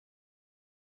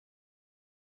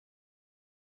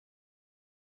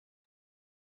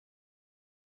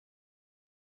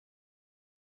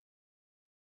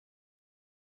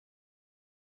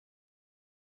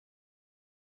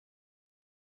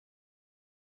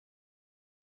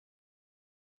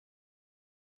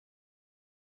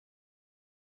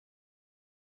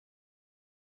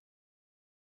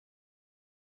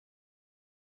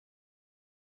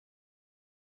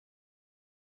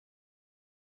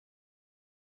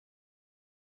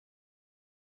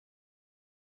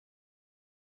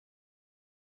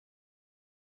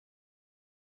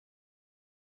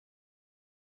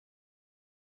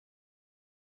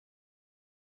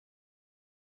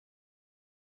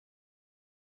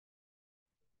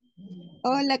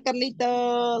Hola,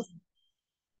 Carlitos.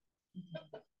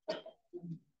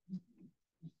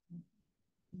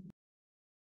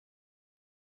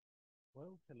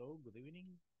 Well, hello, good evening.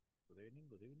 Good evening,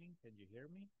 good evening. Can you hear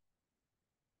me?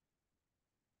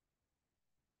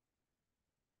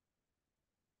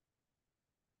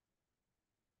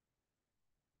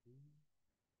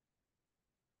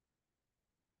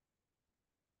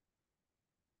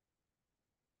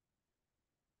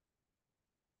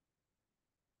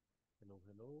 Hello,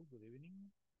 hello, good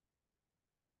evening.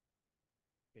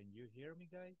 Can you hear me,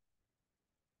 guys?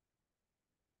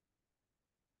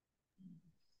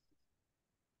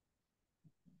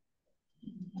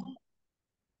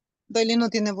 Dolly no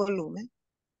tiene volumen.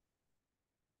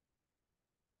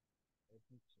 Let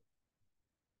me check.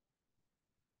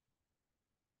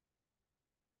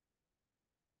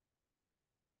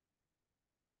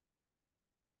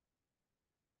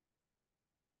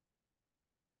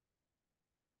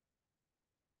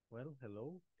 Well,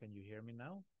 hello, can you hear me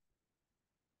now?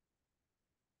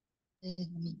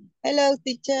 Hello,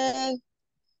 teacher.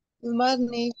 Good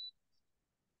morning.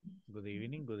 Good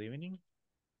evening, good evening.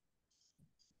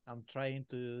 I'm trying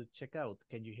to check out.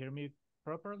 Can you hear me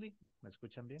properly? ¿Me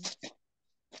escuchan bien?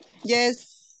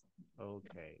 Yes.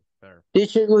 Okay, perfect.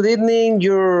 Teacher, good evening.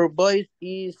 Your voice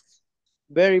is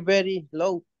very, very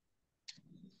low.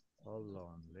 Hold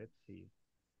on, let's see.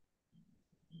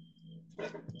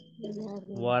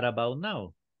 What about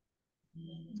now?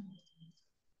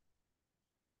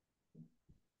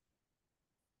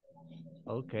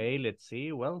 Okay, let's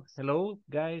see. Well, hello,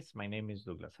 guys. My name is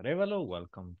Douglas Arevalo.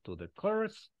 Welcome to the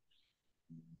course.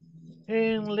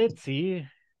 And let's see.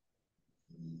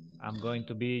 I'm going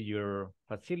to be your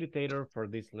facilitator for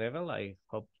this level. I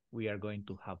hope we are going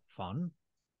to have fun.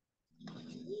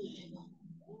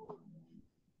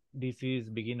 This is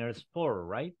beginners 4,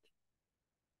 right?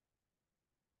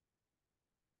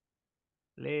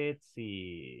 Let's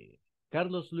see.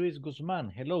 Carlos Luis Guzman.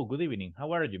 Hello, good evening.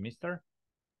 How are you, mister?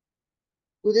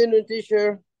 Good evening,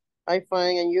 teacher. I'm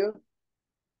fine, and you?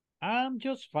 I'm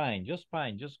just fine,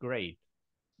 just great.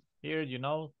 Here, you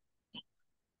know.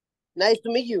 Nice to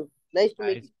meet you. Nice to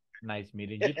meet you. Nice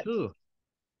meeting you too.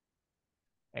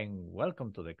 And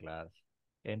welcome to the class.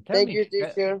 And tell Thank me. you,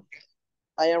 teacher.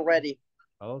 I am ready.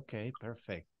 Okay,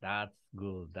 perfect. That's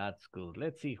good. That's good.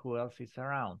 Let's see who else is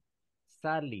around.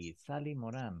 Sally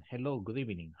Moran. Hello, good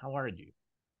evening. How are you?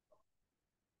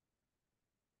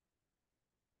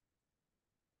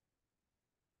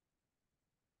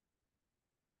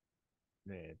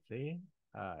 Let's see.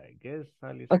 I guess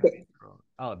Sally's Okay.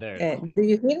 Oh, there. Do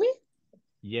you hear me?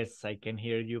 Yes, I can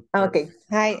hear you. Okay.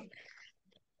 Hi.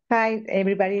 Hi,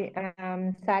 everybody.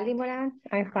 Sally Moran.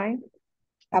 I'm fine.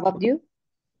 How about you?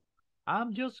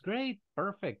 I'm just great.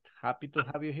 Perfect. Happy to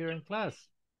have you here in class.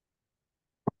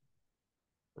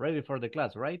 Ready for the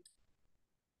class, right?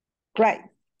 Right.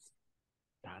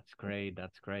 That's great.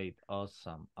 That's great.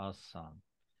 Awesome. Awesome.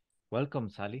 Welcome,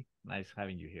 Sally. Nice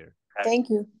having you here. Thank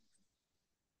you.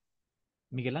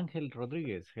 Miguel Ángel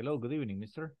Rodriguez. Hello, good evening,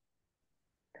 mister.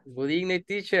 Good evening,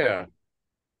 teacher.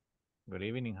 Good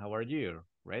evening. How are you?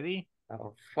 Ready?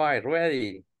 I'm fine,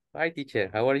 ready. Hi, teacher.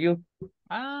 How are you?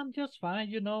 I'm just fine,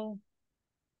 you know.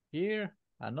 Here,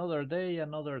 another day,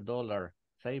 another dollar.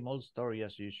 Same old story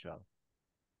as usual.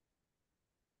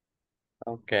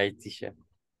 Okay, teacher.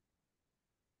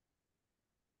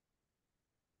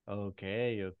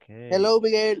 Okay, okay. Hello,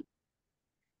 Miguel.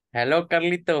 Hello,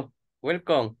 Carlito.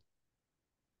 Welcome.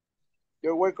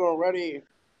 You're welcome already.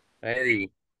 Ready.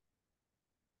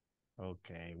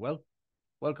 Okay, well,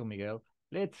 welcome, Miguel.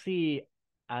 Let's see.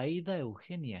 Aida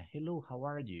Eugenia. Hello, how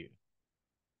are you?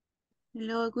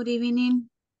 Hello, good evening.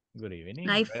 Good evening.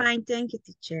 I'm fine, thank you,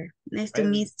 teacher. Nice to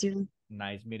Ready? meet you.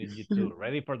 Nice meeting you too.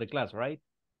 Ready for the class, right?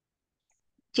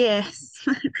 Yes,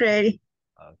 ready.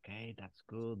 Okay, that's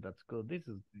good. That's good. This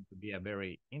is going to be a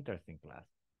very interesting class.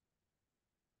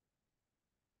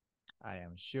 I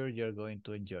am sure you're going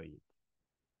to enjoy it.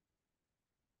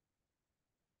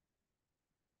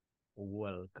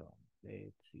 Welcome.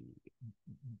 Let's see.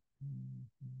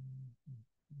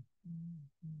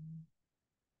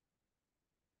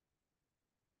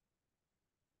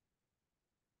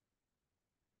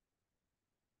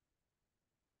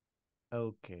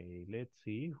 Okay, let's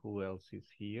see who else is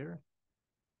here.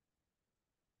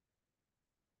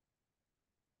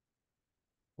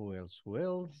 Who else? Who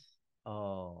else?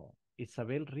 Oh,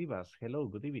 Isabel Rivas. Hello,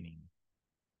 good evening.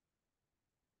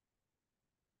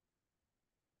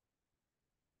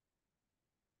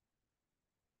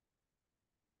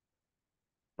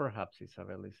 Perhaps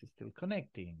Isabel is still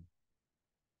connecting.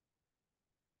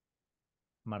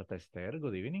 Marta Esther,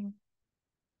 good evening.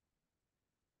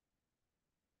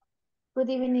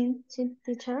 Good evening,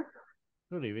 teacher.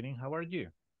 Good evening. How are you?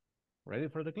 Ready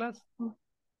for the class?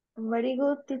 Very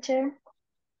good, teacher.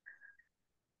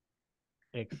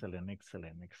 Excellent,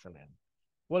 excellent, excellent.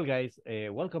 Well, guys,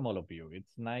 welcome all of you.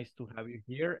 It's nice to have you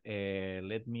here.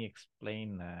 Let me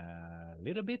explain a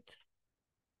little bit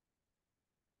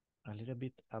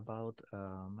about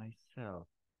myself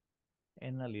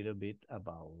and a little bit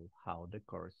about how the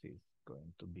course is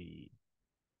going to be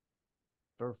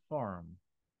performed.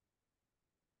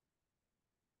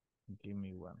 Give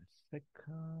me 1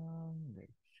 second.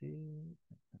 Let's see.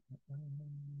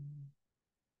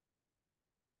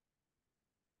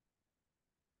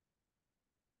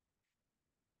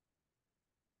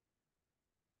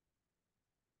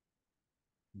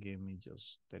 Give me just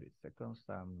 30 seconds.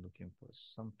 I'm looking for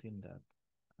something that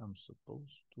I'm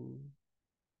supposed to.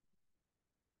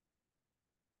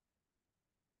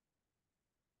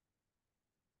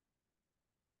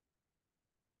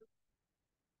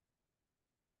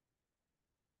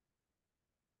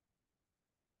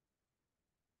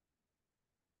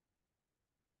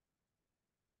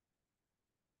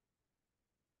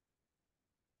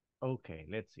 Okay,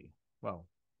 let's see. Well,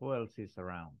 who else is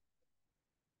around?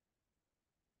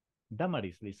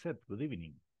 Damaris, Lisette, good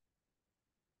evening.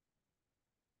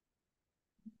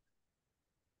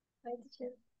 Hi,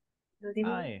 teacher. Good evening.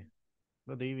 Hi,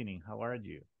 good evening. How are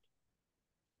you?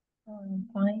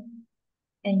 Fine.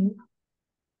 And you?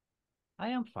 I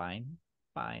am fine,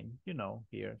 fine. You know,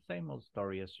 here, same old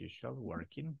story as usual,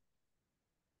 working.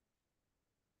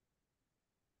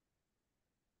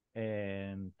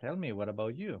 And tell me, what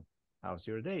about you? How's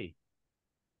your day?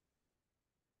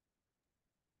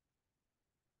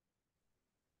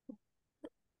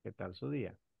 ¿Qué tal su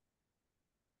día?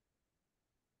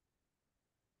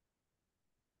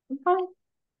 I'm fine.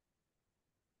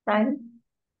 Fine.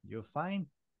 You fine?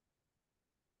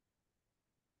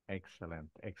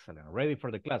 Excellent, excellent. Ready for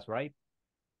the class, right?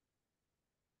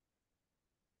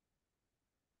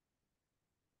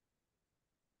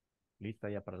 ¿Lista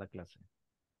ya para la clase?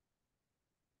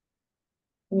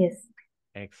 Yes.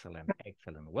 Excellent,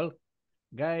 excellent. Well,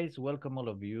 guys, welcome all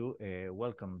of you.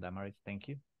 Welcome, Damaris. Thank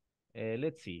you.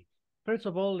 Let's see. First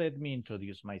of all, let me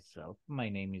introduce myself. My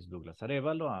name is Douglas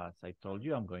Arevalo. As I told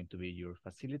you, I'm going to be your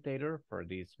facilitator for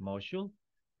this module.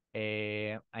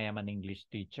 I am an English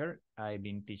teacher. I've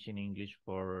been teaching English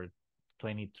for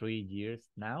 23 years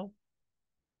now.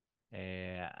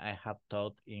 I have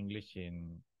taught English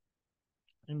in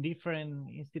different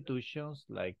institutions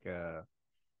like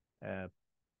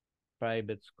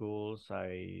private schools.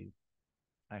 I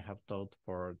have taught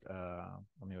for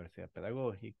Universidad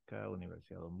Pedagógica,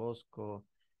 Universidad Don Bosco.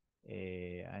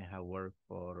 I have worked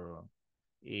for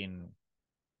in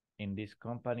this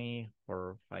company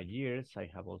for 5 years. I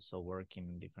have also worked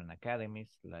in different academies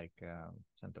like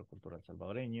Centro Cultural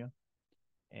Salvadoreño,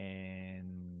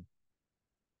 and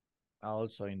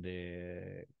also in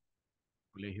the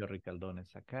Colegio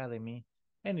Ricaldones Academy.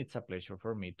 And it's a pleasure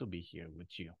for me to be here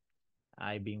with you.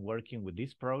 I've been working with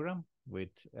this program with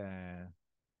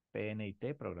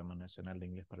PNIT, Programa Nacional de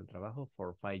Inglés para el Trabajo,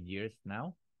 for 5 years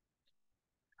now.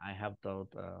 I have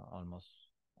taught almost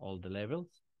all the levels.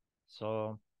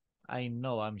 So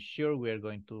I'm sure we are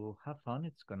going to have fun.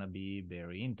 It's going to be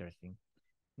very interesting.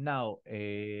 Now,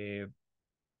 I'm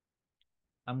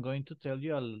going to tell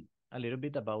you a little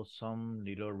bit about some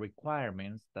little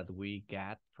requirements that we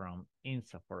got from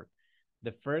ISSS.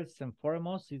 The first and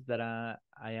foremost is that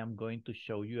I am going to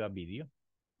show you a video,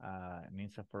 an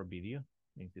ISSS video,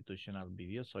 institutional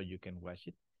video, so you can watch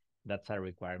it. That's a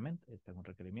requirement. Este es un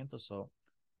requerimiento. So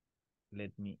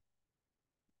let me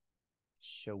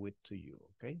show it to you,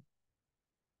 okay?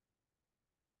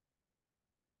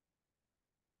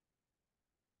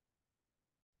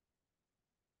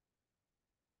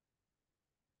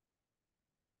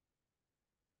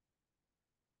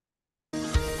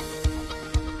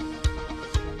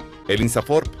 El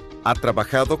INSAFORP ha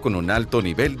trabajado con un alto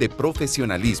nivel de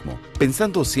profesionalismo,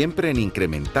 pensando siempre en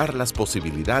incrementar las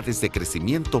posibilidades de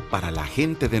crecimiento para la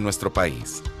gente de nuestro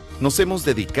país. Nos hemos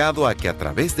dedicado a que a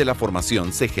través de la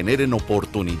formación se generen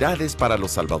oportunidades para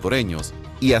los salvadoreños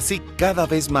y así cada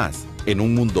vez más, en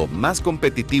un mundo más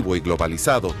competitivo y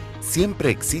globalizado, siempre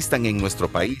existan en nuestro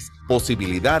país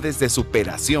posibilidades de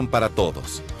superación para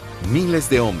todos. Miles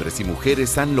de hombres y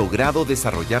mujeres han logrado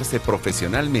desarrollarse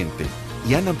profesionalmente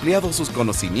y han ampliado sus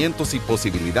conocimientos y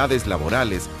posibilidades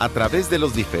laborales a través de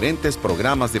los diferentes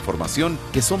programas de formación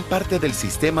que son parte del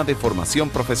sistema de formación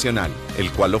profesional,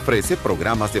 el cual ofrece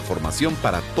programas de formación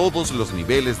para todos los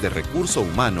niveles de recurso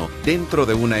humano dentro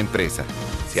de una empresa.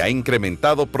 Se ha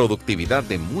incrementado productividad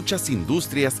de muchas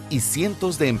industrias y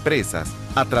cientos de empresas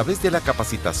a través de la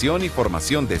capacitación y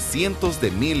formación de cientos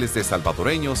de miles de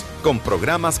salvadoreños con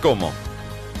programas como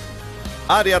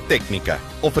Área Técnica,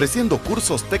 ofreciendo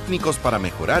cursos técnicos para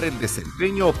mejorar el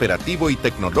desempeño operativo y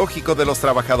tecnológico de los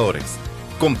trabajadores.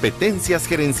 Competencias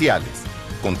gerenciales,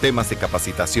 con temas de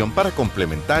capacitación para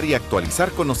complementar y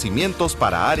actualizar conocimientos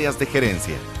para áreas de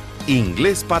gerencia.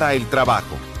 Inglés para el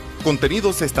trabajo.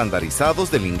 Contenidos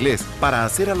estandarizados del inglés para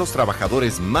hacer a los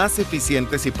trabajadores más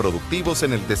eficientes y productivos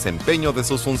en el desempeño de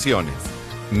sus funciones.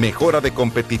 Mejora de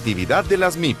competitividad de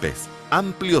las MIPES.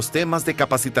 Amplios temas de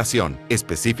capacitación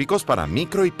específicos para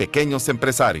micro y pequeños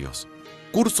empresarios.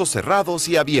 Cursos cerrados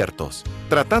y abiertos,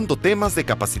 tratando temas de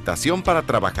capacitación para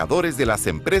trabajadores de las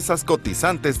empresas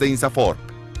cotizantes de INSAFORP.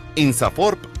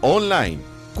 INSAFORP Online.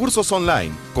 Cursos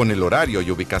online con el horario y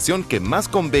ubicación que más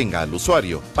convenga al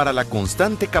usuario para la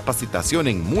constante capacitación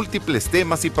en múltiples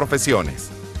temas y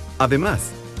profesiones.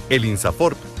 Además, el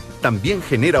INSAFORP también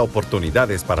genera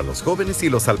oportunidades para los jóvenes y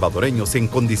los salvadoreños en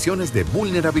condiciones de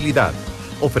vulnerabilidad,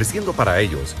 ofreciendo para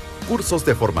ellos cursos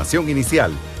de formación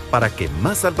inicial para que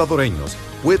más salvadoreños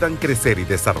puedan crecer y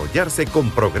desarrollarse con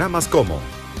programas como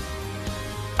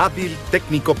Hábil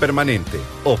Técnico Permanente.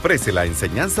 Ofrece la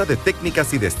enseñanza de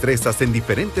técnicas y destrezas en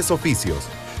diferentes oficios,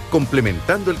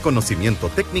 complementando el conocimiento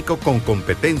técnico con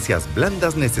competencias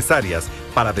blandas necesarias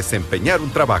para desempeñar un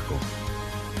trabajo.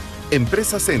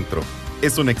 Empresa Centro.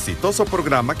 Es un exitoso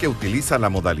programa que utiliza la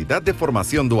modalidad de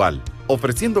formación dual,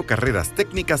 ofreciendo carreras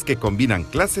técnicas que combinan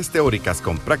clases teóricas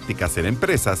con prácticas en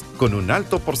empresas con un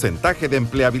alto porcentaje de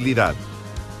empleabilidad.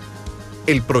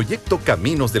 El proyecto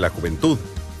Caminos de la Juventud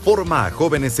forma a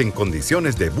jóvenes en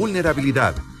condiciones de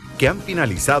vulnerabilidad que han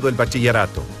finalizado el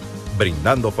bachillerato,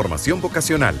 brindando formación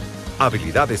vocacional,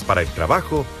 habilidades para el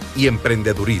trabajo y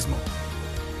emprendedurismo.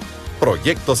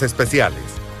 Proyectos especiales.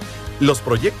 Los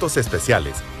proyectos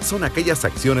especiales son aquellas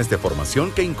acciones de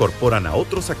formación que incorporan a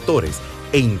otros actores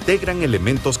e integran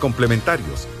elementos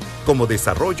complementarios, como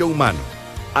desarrollo humano,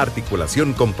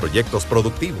 articulación con proyectos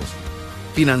productivos,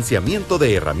 financiamiento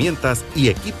de herramientas y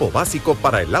equipo básico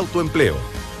para el autoempleo.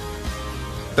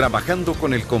 Trabajando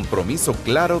con el compromiso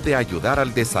claro de ayudar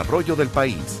al desarrollo del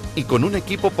país y con un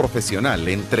equipo profesional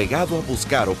entregado a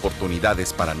buscar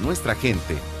oportunidades para nuestra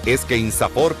gente, es que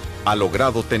INSAFORP ha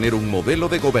logrado tener un modelo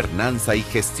de gobernanza y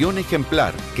gestión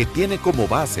ejemplar que tiene como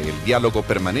base el diálogo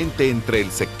permanente entre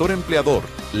el sector empleador,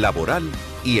 laboral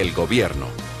y el gobierno,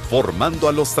 formando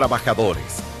a los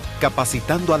trabajadores,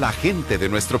 capacitando a la gente de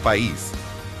nuestro país.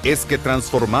 Es que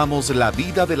transformamos la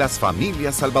vida de las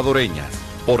familias salvadoreñas,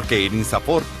 porque en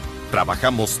INSAFORP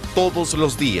trabajamos todos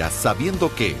los días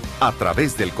sabiendo que, a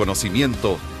través del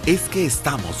conocimiento, es que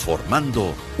estamos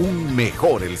formando un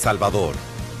mejor El Salvador.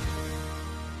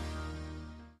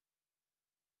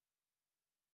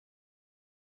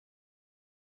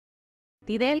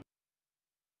 Tidel.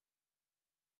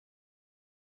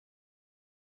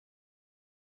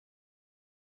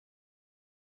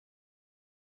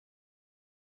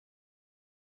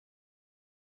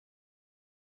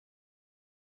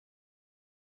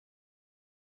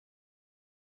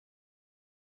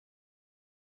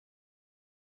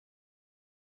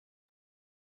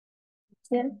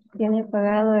 Tiene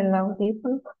apagado el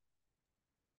audífono.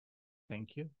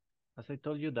 Thank you. As I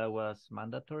told you, that was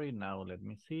mandatory. Now let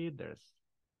me see. There's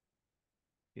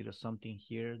something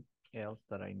here else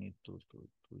that I need to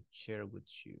share with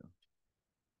you.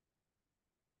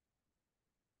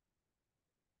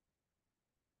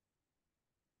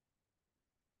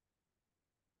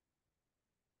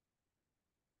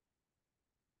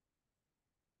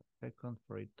 Second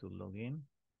for it to log in.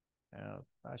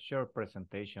 A short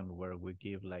presentation where we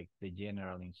give like the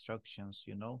general instructions,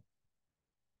 you know,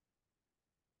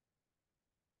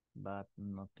 but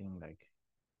nothing like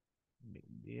big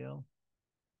deal.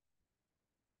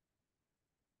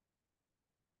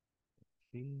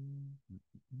 Let's see.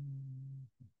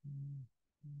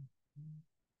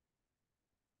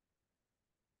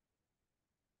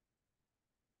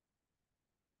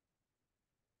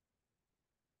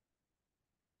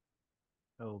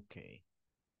 Okay.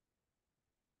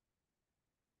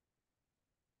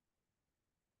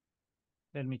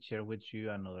 Let me share with you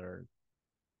another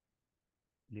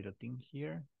little thing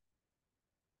here.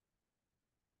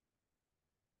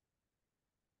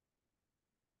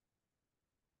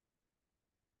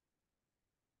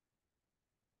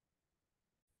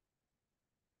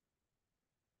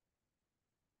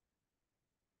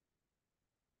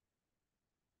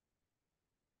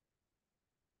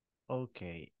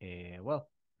 Okay, well,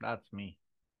 that's me.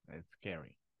 It's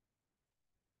scary.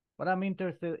 What I'm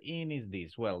interested in is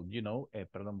this. Well,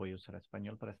 perdón, voy a usar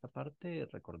español para esta parte.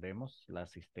 Recordemos la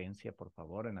asistencia, por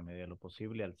favor, en la medida de lo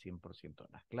posible al 100%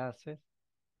 en las clases.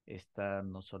 Esta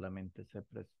no solamente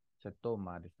se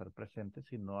toma al estar presente,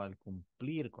 sino al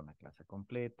cumplir con la clase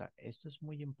completa. Esto es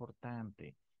muy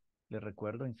importante. Les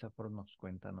recuerdo, INSAFORP nos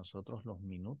cuenta a nosotros los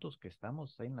minutos que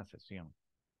estamos en la sesión,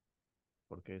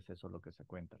 porque es eso lo que se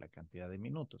cuenta, la cantidad de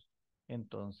minutos.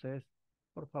 Entonces,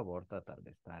 por favor, tratar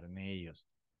de estar en ellos.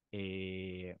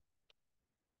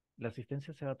 La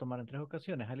asistencia se va a tomar en 3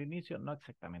 ocasiones. Al inicio, no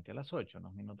exactamente a las 8,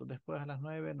 unos minutos después a las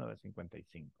 9,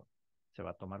 9:55. Se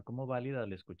va a tomar como válida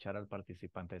al escuchar al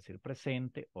participante decir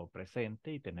presente o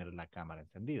presente y tener la cámara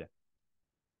encendida.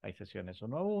 Hay sesiones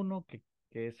 1 a 1.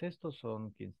 ¿Qué es esto?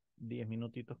 Son 10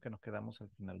 minutitos que nos quedamos al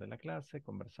final de la clase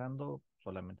conversando.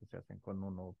 Solamente se hacen con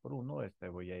uno por uno.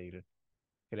 Voy a ir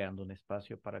creando un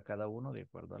espacio para cada uno de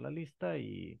acuerdo a la lista,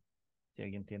 y si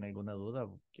alguien tiene alguna duda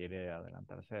o quiere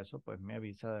adelantarse a eso, pues me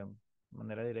avisa de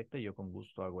manera directa y yo con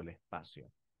gusto hago el espacio.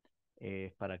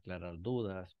 Es para aclarar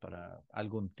dudas, para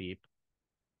algún tip,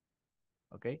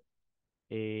 ¿ok?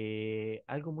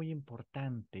 Algo muy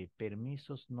importante,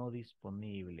 permisos no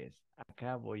disponibles.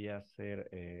 Acá voy a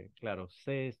hacer, claro,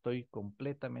 estoy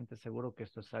completamente seguro que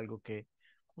esto es algo que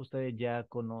ustedes ya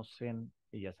conocen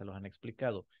y ya se los han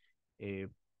explicado. Eh,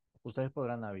 Ustedes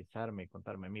podrán avisarme y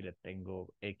contarme, mire,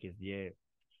 tengo X, Y,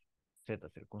 Z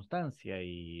circunstancia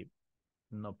y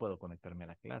no puedo conectarme a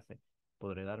la clase.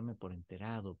 Podré darme por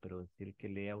enterado, pero decir que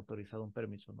le he autorizado un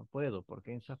permiso no puedo,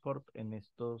 porque INSAFORP en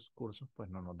estos cursos pues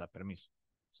no nos da permiso.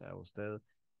 O sea, usted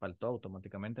faltó,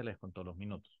 automáticamente les contó los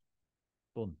minutos.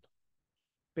 Punto.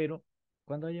 Pero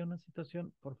cuando haya una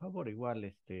situación, por favor,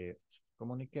 igual,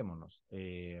 comuniquémonos.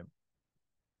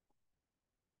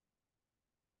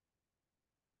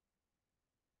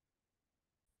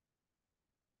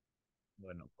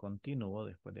 Bueno, continúo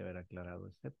después de haber aclarado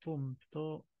este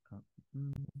punto.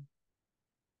 Mm,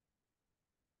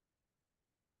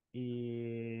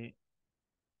 Y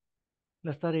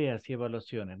las tareas y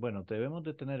evaluaciones. Bueno, debemos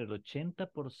de tener el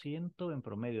 80% en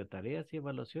promedio de tareas y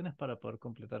evaluaciones para poder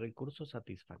completar el curso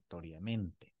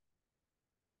satisfactoriamente.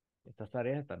 Estas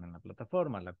tareas están en la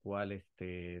plataforma, la cual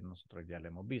nosotros ya la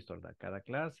hemos visto, ¿verdad? Cada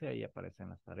clase, ahí aparecen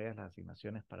las tareas, las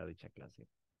asignaciones para dicha clase.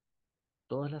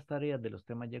 Todas las tareas de los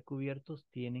temas ya cubiertos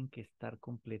tienen que estar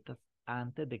completas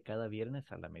antes de cada viernes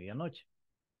a la medianoche,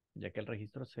 ya que el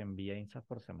registro se envía a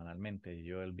INSAFORP semanalmente.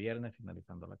 Yo el viernes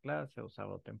finalizando la clase o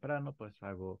sábado temprano, pues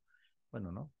hago,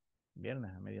 bueno, no,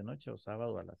 viernes a medianoche o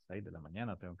sábado a las 6 de la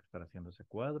mañana tengo que estar haciendo ese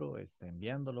cuadro,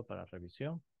 enviándolo para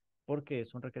revisión, porque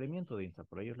es un requerimiento de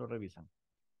INSAFORP, ellos lo revisan.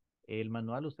 El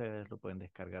manual ustedes lo pueden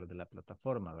descargar de la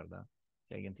plataforma, ¿verdad?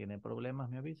 Si alguien tiene problemas,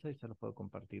 me avisa y se lo puedo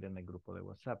compartir en el grupo de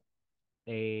WhatsApp.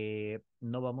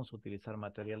 No vamos a utilizar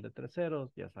material de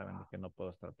terceros, ya saben de que no puedo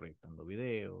estar proyectando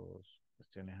videos,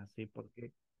 cuestiones así,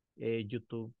 porque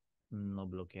YouTube no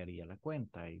bloquearía la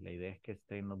cuenta y la idea es que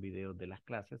estén los videos de las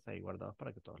clases ahí guardados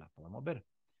para que todos las podamos ver.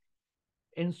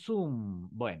 En Zoom,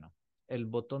 bueno, el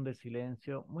botón de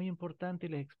silencio, muy importante, y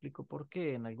les explico por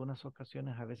qué. En algunas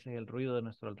ocasiones a veces el ruido de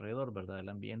nuestro alrededor, ¿verdad? El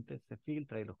ambiente se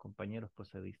filtra y los compañeros pues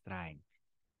se distraen.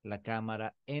 La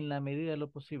cámara, en la medida de lo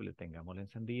posible, tengámosla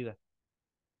encendida.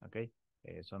 ¿Ok?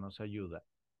 Eso nos ayuda.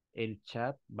 El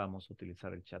chat, vamos a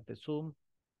utilizar el chat de Zoom,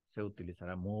 se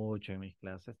utilizará mucho en mis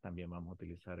clases, también vamos a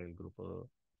utilizar el grupo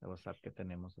de WhatsApp que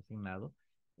tenemos asignado.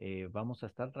 Vamos a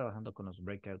estar trabajando con los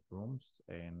breakout rooms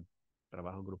en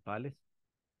trabajos grupales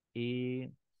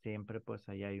y siempre pues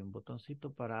ahí hay un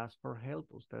botoncito para ask for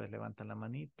help. Ustedes levantan la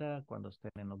manita cuando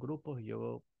estén en los grupos y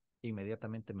yo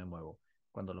inmediatamente me muevo.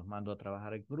 Cuando los mando a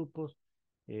trabajar en grupos,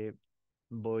 eh,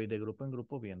 voy de grupo en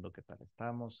grupo viendo qué tal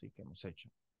estamos y qué hemos hecho.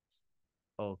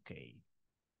 Ok.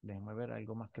 Déjenme ver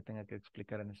algo más que tenga que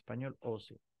explicar en español. O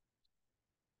sí.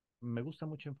 Me gusta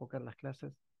mucho enfocar las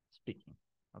clases speaking.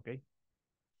 Ok.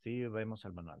 Sí vemos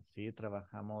el manual. Sí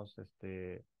trabajamos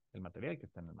el material que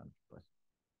está en el manual. Pues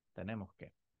tenemos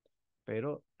que.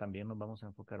 Pero también nos vamos a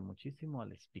enfocar muchísimo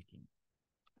al speaking.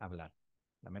 Hablar.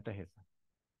 La meta es esa.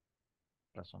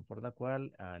 Razón por la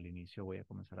cual al inicio voy a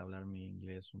comenzar a hablar mi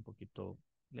inglés un poquito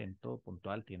lento,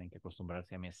 puntual. Tienen que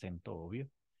acostumbrarse a mi acento, obvio.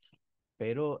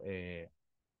 Pero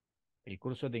el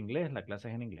curso es de inglés, la clase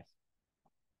es en inglés.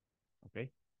 ¿Ok?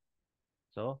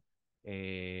 So,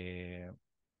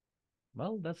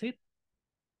 well, that's it.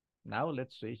 Now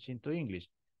let's switch into English.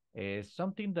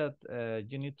 Something that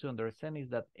you need to understand is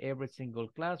that every single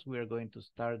class we are going to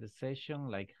start the session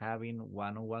like having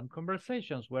one-on-one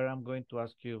conversations where I'm going to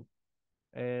ask you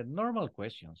normal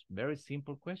questions, very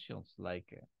simple questions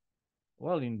like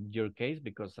Well, in your case,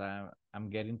 because I'm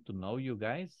getting to know you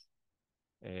guys,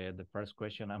 the first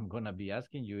question I'm gonna be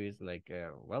asking you is like,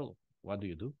 well, what do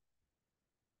you do?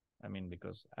 I mean,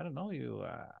 because I don't know you,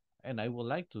 and I would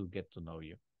like to get to know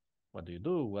you. What do you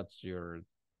do? What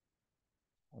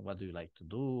do you like to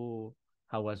do?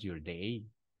 How was your day?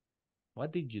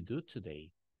 What did you do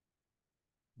today?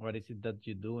 What is it that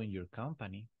you do in your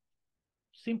company?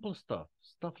 Simple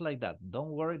stuff like that.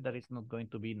 Don't worry that it's not going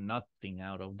to be nothing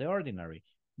out of the ordinary.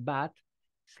 But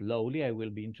slowly I will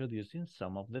be introducing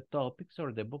some of the topics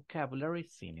or the vocabulary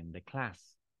seen in the class.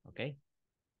 Okay?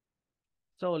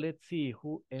 So let's see,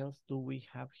 who else do we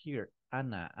have here?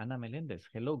 Ana Melendez.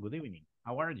 Hello, good evening.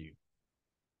 How are you?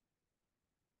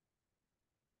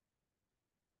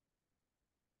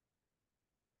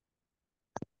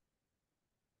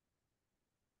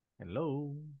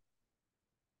 Hello.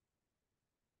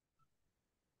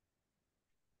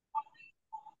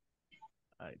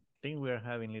 I think we're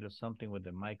having a little something with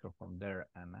the microphone there,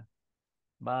 Anna.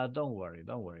 But don't worry.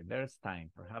 There's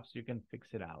time. Perhaps you can fix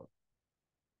it out.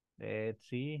 Let's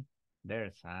see.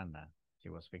 There's Anna. She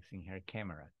was fixing her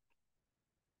camera.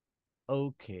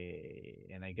 Okay,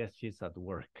 and I guess she's at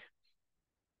work.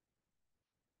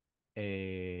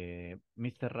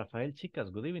 Mr. Rafael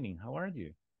Chicas, good evening. How are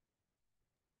you?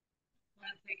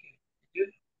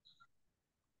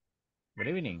 Good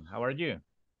evening. How are you?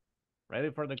 Ready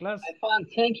for the class? I'm fine,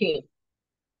 thank you.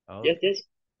 Okay. Yes.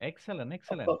 Excellent.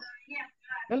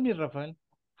 Tell me, Rafael,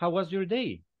 how was your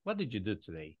day? What did you do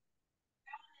today?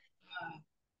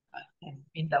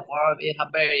 In the world, it's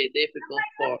very difficult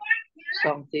for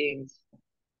some things.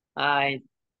 I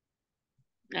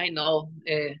know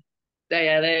day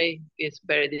to day is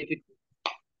very difficult.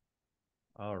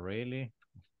 Oh, really?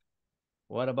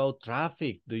 What about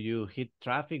traffic? Do you hit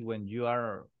traffic when you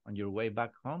are on your way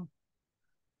back home?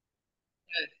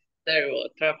 Terrible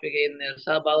traffic in El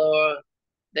Salvador.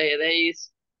 Day to day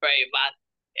is very bad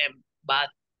and bad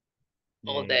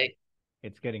all Yeah, day.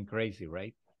 it's getting crazy,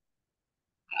 right?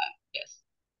 Yes.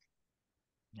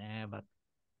 Yeah, but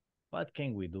what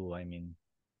can we do? I mean,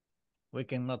 we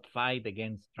cannot fight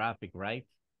against traffic, right?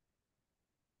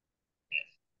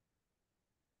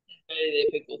 Very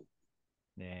difficult.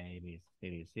 Yeah, it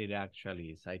is. It actually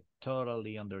is. I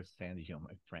totally understand you,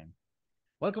 my friend.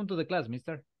 Welcome to the class,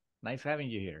 mister. Nice having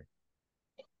you here.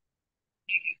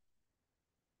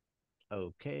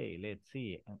 Okay, let's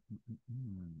see.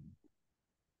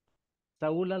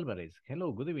 Saul Alvarez.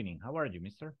 Hello, good evening. How are you,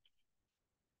 mister?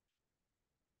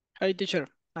 Hi, teacher.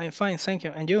 I'm fine, thank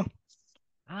you. And you?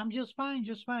 I'm just fine.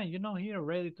 You know, here,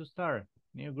 ready to start.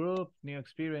 New group, new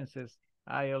experiences.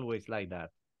 I always like that.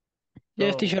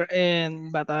 Yes, So, teacher.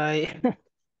 But tell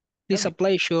it's a me.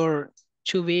 pleasure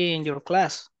to be in your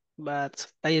class. But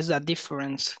I is a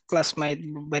difference classmate,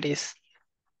 but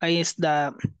I is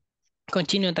the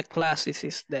continue the class. This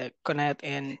is the connect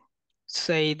and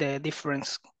say the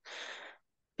difference.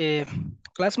 Uh,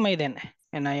 Classmate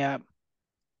and I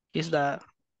is the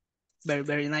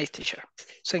very nice teacher.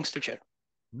 Thanks, teacher.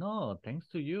 No, thanks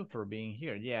to you for being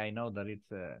here. Yeah, I know that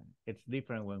it's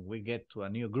different when we get to a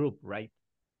new group, right?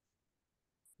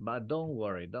 But don't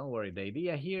worry. The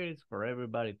idea here is for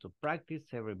everybody to practice,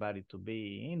 everybody to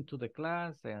be into the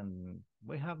class, and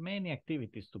we have many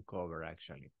activities to cover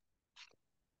actually.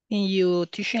 In your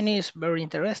teaching is very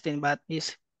interesting, but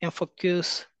is in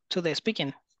focus to the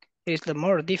speaking. It is the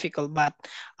more difficult, but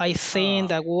I think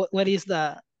Ah, that what is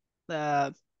the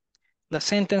the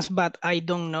sentence, but I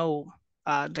don't know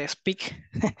the speak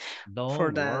for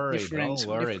don't the worry, difference.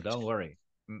 don't worry.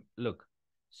 Look,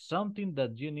 something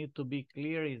that you need to be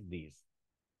clear is this.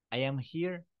 I am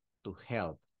here to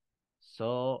help.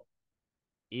 So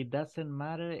it doesn't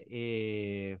matter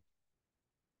if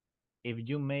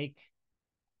you make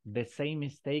the same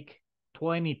mistake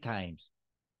 20 times.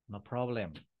 No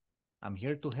problem. I'm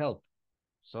here to help.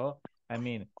 So, I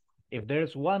mean, if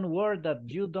there's one word that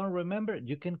you don't remember,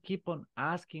 you can keep on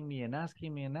asking me and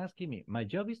asking me and asking me. My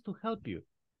job is to help you.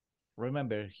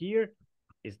 Remember, here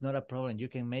is not a problem. You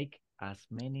can make as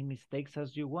many mistakes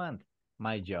as you want.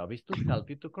 My job is to help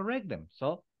you to correct them.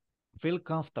 So, feel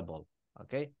comfortable,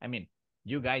 okay? I mean,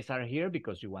 you guys are here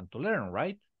because you want to learn,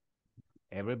 right?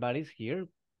 Everybody's here,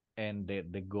 and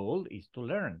the goal is to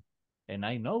learn. And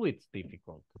I know it's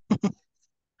difficult.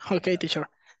 Okay, teacher.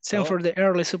 Same So, for the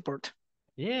early support.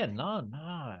 yeah, no.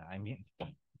 I mean,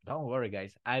 don't worry,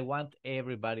 guys. I want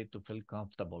everybody to feel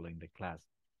comfortable in the class.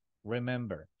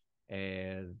 Remember,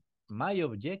 my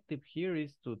objective here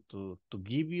is to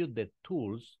give you the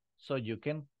tools so you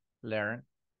can learn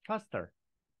faster.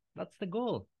 That's the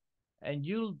goal, and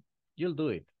you'll do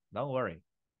it. Don't worry.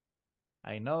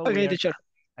 I know we Okay, are teacher.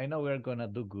 I know we're gonna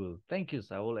do good. Thank you,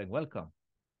 Saul, and welcome.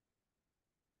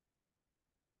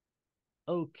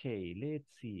 Okay, let's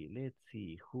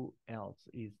see who else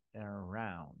is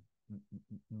around.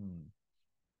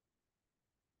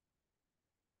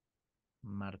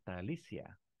 Marta Alicia,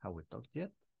 have we talked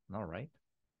yet? No, right?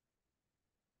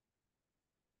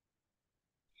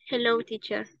 Hello,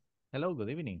 teacher. Hello,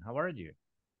 good evening. How are you?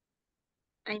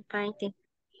 I'm fine.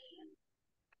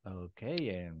 Okay,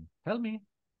 and tell me,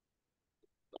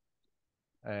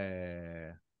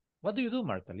 what do you do,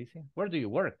 Marta Alicia? Where do you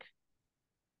work?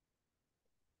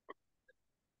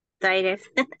 Tired.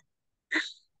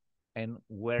 And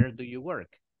where do you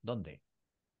work? ¿Dónde?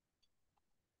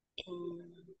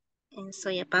 En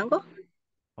Soyapango.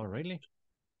 Oh, really?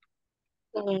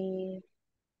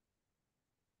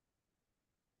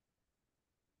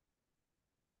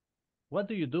 What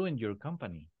do you do in your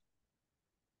company?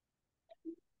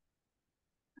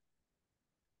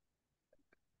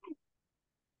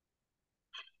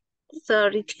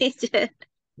 Sorry, teacher.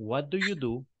 What do you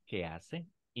do, ¿qué hace,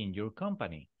 in your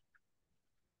company?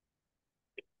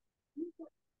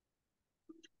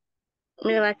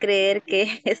 Me va a creer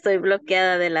que estoy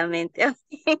bloqueada de la mente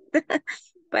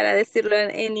para decirlo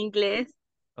en inglés.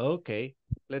 Okay,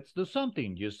 let's do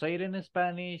something. You say it in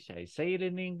Spanish, I say it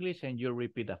in English, and you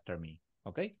repeat after me,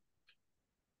 okay?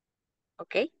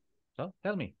 Okay. So,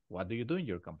 tell me, what do you do in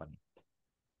your company?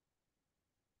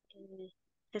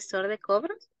 Gestor de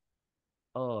cobros.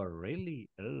 Oh, really?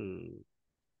 Oh.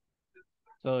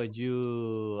 So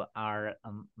you are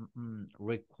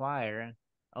required,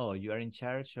 oh, you are in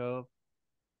charge of,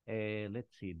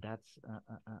 let's see, that's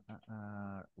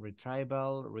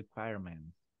retrieval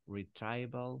requirements.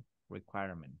 Retrieval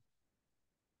requirements.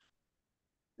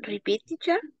 Repeat,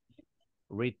 teacher.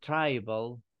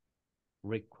 Retrieval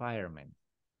requirements.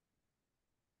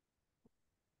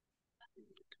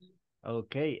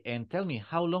 Okay, and tell me,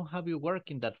 how long have you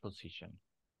worked in that position?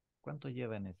 ¿Cuánto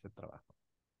lleva en ese trabajo?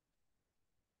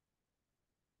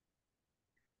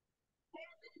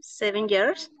 7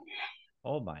 years.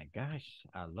 Oh my gosh,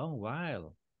 a long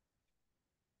while.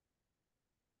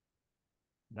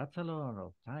 That's a lot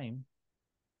of time.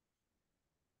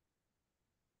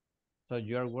 So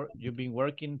you've been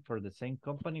working for the same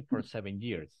company for 7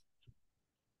 years.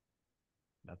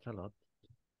 That's a lot.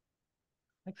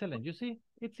 Excellent. You see,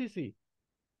 it's easy.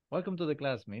 Welcome to the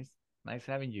class, miss. Nice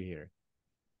having you here.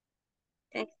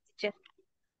 Thanks, teacher.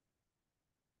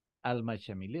 Alma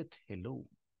Shamilet, hello.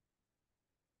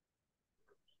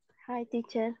 Hi,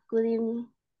 teacher. Good evening.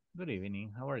 Good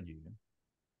evening. How are you?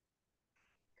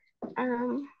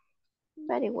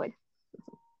 Very well.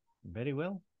 Very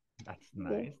well. That's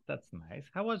nice. Yes. That's nice.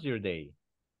 How was your day?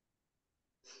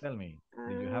 Tell me,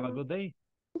 did you have a good day?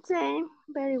 Same,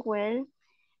 very well.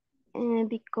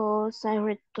 Because I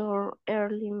return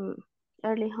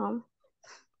early home.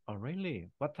 Oh, really?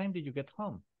 What time did you get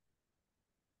home?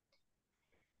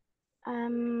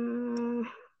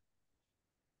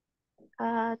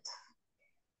 At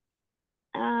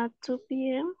 2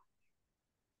 p.m.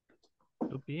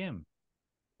 2 p.m.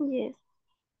 Yes.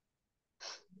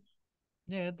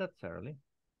 Yeah, that's early.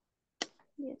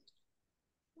 Yes.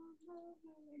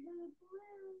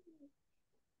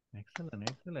 Excellent,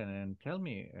 excellent. And tell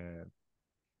me,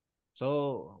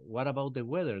 so what about the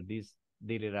weather? Did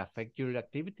it affect your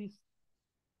activities?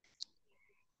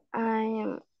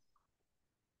 I'm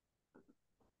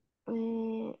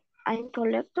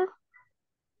collector.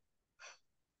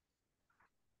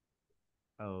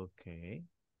 Okay.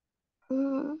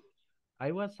 Mm,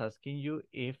 I was asking you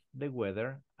if the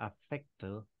weather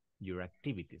affected your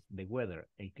activities. The weather,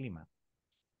 el clima.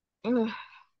 mm,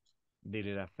 Did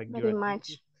it affect your very activities?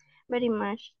 much. Very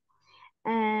much.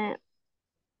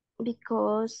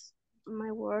 Because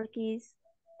my work is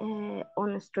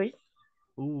on the street.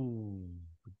 Ooh,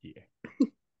 yeah.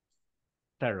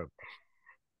 Terrible.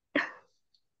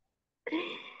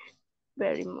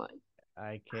 Very much.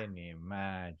 I can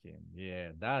imagine.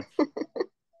 Yeah,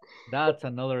 that's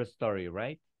another story,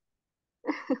 right?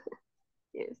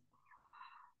 Yes.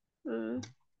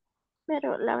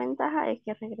 Pero la ventaja es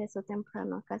que regreso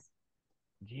temprano a casa.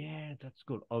 Yeah, that's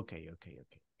good. Okay.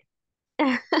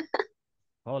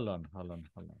 Hold on.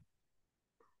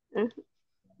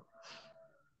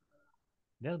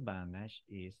 The advantage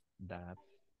is that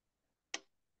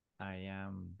I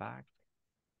am back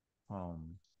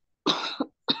home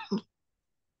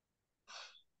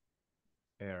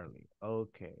early.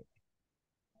 Okay.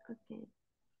 Okay.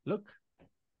 Look,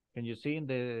 can you see in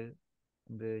the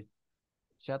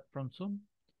chat from Zoom?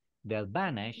 The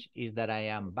advantage is that I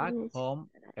am back home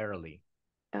early.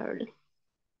 Early.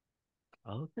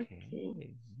 Okay.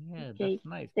 Yeah, Okay. that's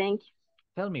nice. Thank you.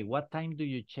 Tell me, what time do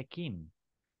you check in?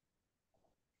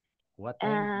 What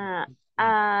time do you check in?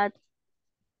 At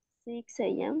 6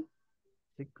 a.m.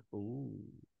 Ooh,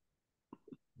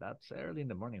 that's early in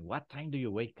the morning. What time do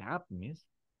you wake up, miss?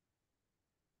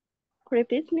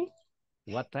 Repeat me.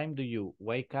 What time do you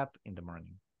wake up in the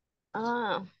morning?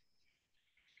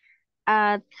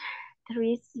 At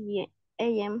 3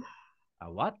 a.m.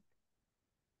 What?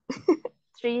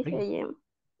 3 a.m.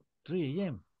 3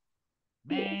 a.m.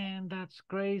 Man, that's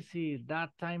crazy.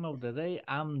 That time of the day,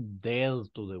 I'm dead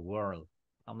to the world.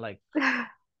 I'm like,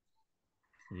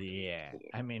 yeah.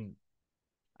 I mean,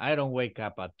 I don't wake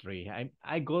up at 3.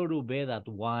 I go to bed at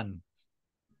 1.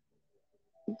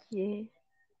 Yeah.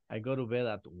 I go to bed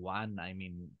at 1. I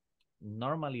mean,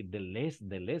 normally the less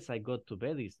I go to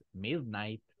bed is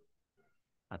midnight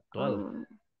at 12.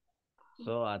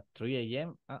 So at 3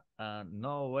 a.m.,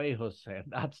 no way, Jose.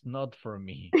 That's not for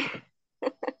me.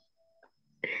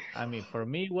 I mean, for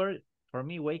me,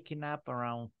 waking up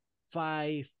around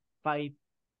 5,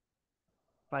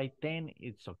 5:10,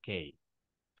 it's okay.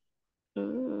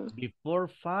 Before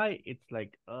 5, it's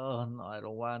like, oh no, I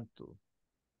don't want to.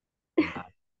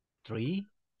 But 3,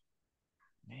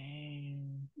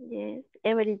 man. Yes,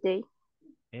 every day.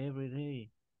 Every day.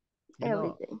 Every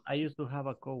day. I used to have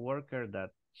a coworker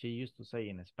that she used to say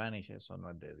in Spanish, eso no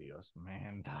es de Dios.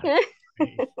 Man, that's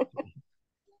crazy.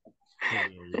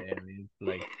 Yeah, it's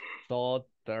like so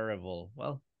terrible.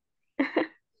 Well,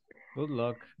 good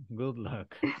luck. Good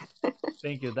luck.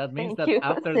 Thank you. That means Thank that you.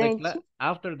 after the Thank class,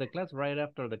 you. right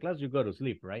after the class, you go to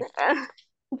sleep, right?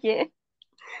 Yeah.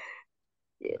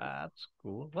 Yeah. That's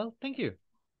cool. Well, thank you.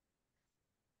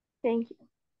 Thank you.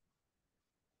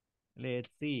 Let's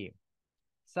see.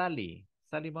 Sally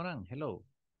Moran, hello.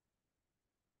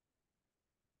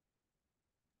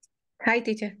 Hi,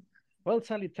 teacher. Well,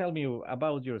 Sally, tell me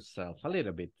about yourself a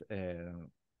little bit.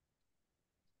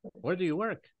 Where do you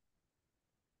work?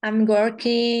 I'm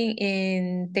working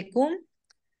in Tecum.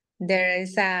 There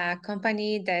is a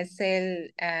company that sell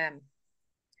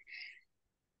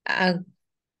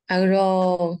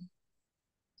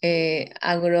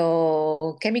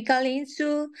agrochemical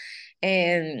into,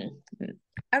 and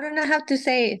I don't know how to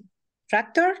say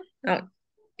tractor. No,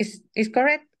 is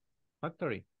correct?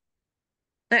 Factory.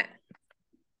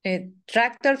 A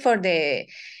tractor for the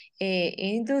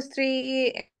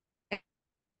industry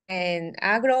and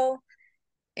agro.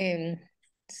 And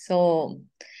so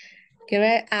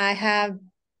here I have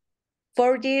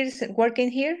 4 years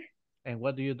working here. And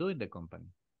what do you do in the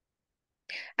company?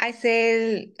 I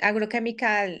sell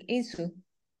agrochemical insu.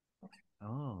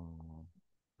 Oh,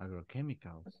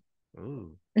 agrochemicals.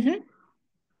 Ooh, Mm-hmm.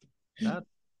 that's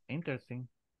interesting.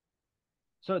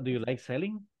 So, do you like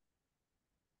selling?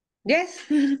 Yes.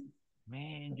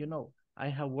 Man, I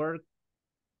have worked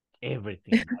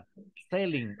everything. But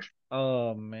selling,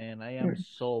 oh man, I am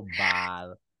so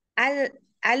bad. I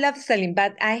love selling,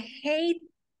 but I hate,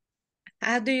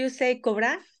 how do you say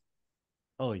cobrar?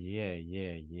 Oh, yeah.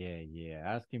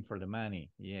 Asking for the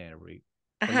money. Yeah,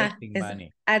 collecting Yes,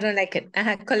 money. I don't like it.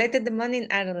 Collected the money,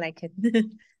 I don't like it.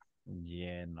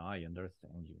 Yeah, no, I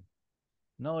understand you.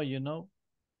 No, in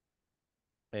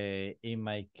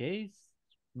my case,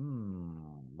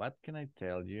 what can I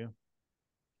tell you?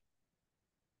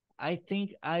 I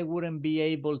think I wouldn't be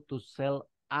able to sell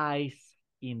ice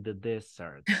in the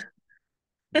desert.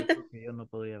 Yo creo que yo no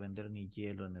podía vender ni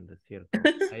hielo en el desierto.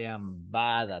 I am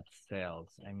bad at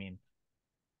sales. I mean,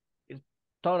 it's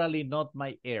totally not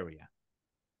my area.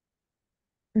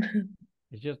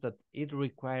 It's just that it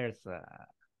requires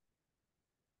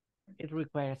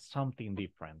something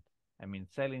different. I mean,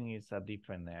 selling is a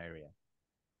different area.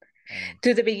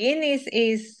 To the beginning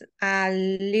is a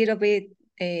little bit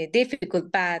difficult,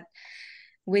 but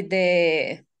with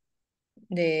the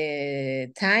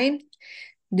time,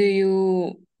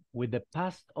 with the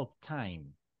past of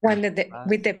time,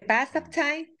 with the past of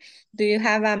time, do you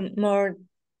have a more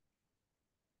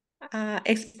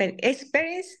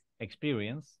experience?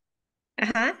 Experience.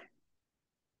 Uh-huh.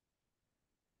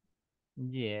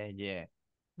 Yeah.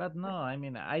 But no, I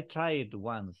mean, I tried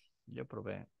once. Yo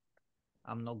probé.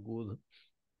 I'm not good.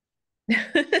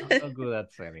 I'm not good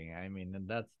at selling. I mean,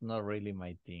 that's not really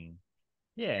my thing.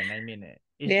 Yeah, and I mean,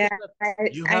 it's Yeah, just that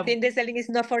I think the selling is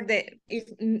not for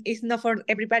it's not for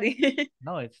everybody.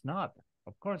 No, it's not.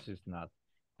 Of course it's not.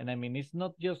 And I mean, it's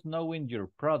not just knowing your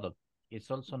product,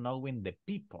 it's also knowing the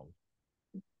people.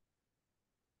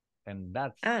 And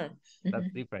that's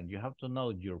different. You have to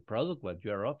know your product, what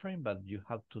you are offering, but you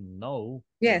have to know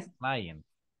the client.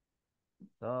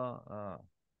 So,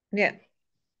 yeah.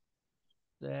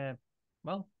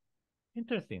 Well,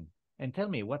 interesting. And tell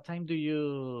me, what time do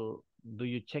you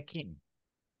check in?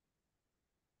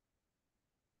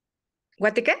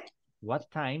 What the cat?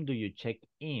 What time do you check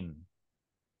in?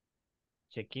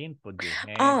 Check in, put your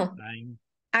hand, Oh, time.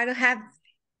 I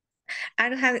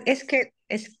don't have a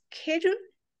schedule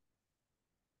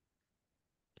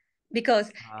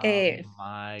because Oh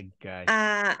my gosh.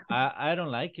 uh I don't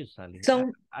like you, Sally.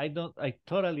 some I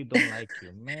totally don't like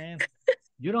you, man.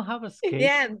 You don't have a schedule?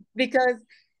 yeah, because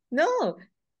no,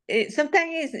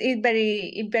 sometimes it's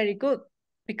very good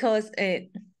because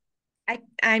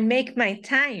I make my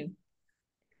time.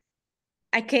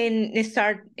 I can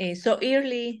start so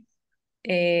early.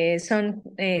 Some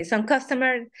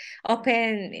customer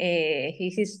open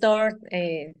his store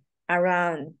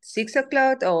around 6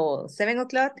 o'clock or 7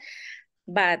 o'clock,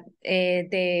 but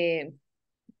the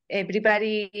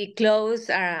everybody close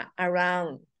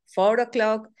around 4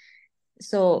 o'clock.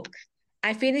 So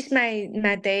I finish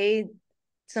my day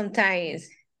sometimes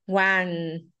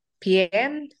 1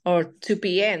 p.m. or 2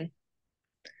 p.m.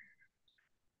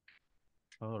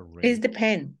 Oh, really? It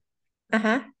depends.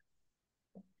 Uh-huh.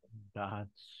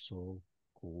 That's so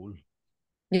cool.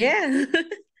 Yeah. Yeah.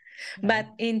 But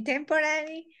in temporada?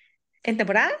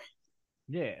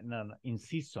 Yeah, no, in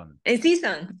season. In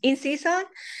season,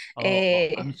 Oh,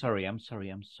 I'm sorry. I'm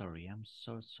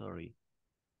so sorry.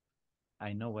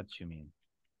 I know what you mean.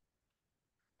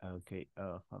 Okay,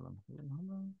 hold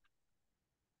on.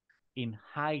 In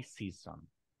high season.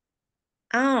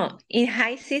 in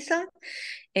high season,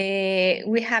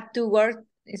 we have to work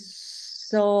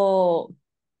so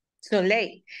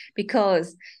late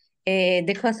because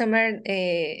the customer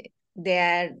they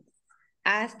are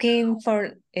asking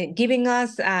for giving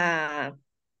us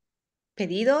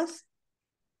pedidos.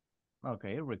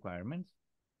 Okay, requirements.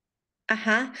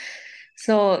 Uh-huh.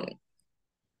 So,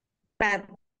 but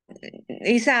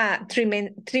it's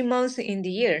 3 months in the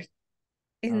year.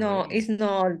 It's Oh, no, really? it's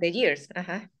not the years.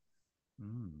 Uh-huh.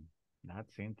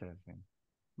 That's interesting.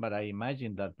 But I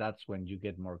imagine that that's when you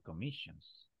get more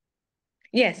commissions.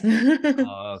 Yes.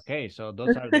 Okay, so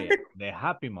those are the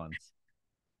happy months.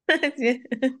 Yeah.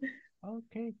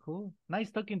 Okay, cool.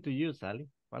 Nice talking to you, Sally.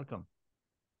 Welcome.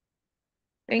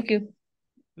 Thank you.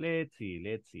 Let's see.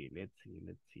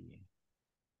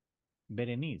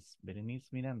 Berenice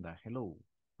Miranda. Hello.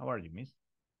 How are you, miss?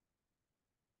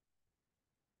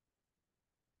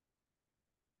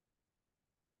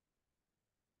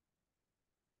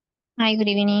 Hi, good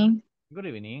evening. Good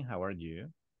evening. How are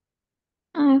you?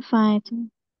 I'm fine.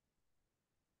 Too.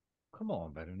 Come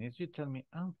on, Berenice. You tell me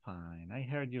I'm fine. I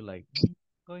heard you like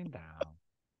going down.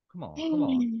 Come on, come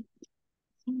on.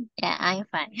 Yeah, I'm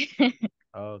fine.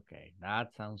 Okay,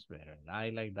 that sounds better. I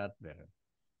like that better.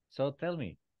 So tell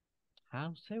me,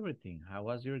 how's everything? How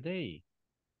was your day?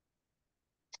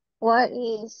 What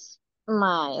is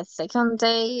my second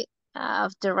day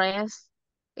of the rest?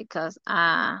 Because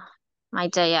my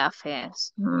day off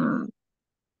is on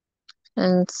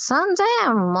Sunday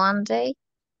and Monday.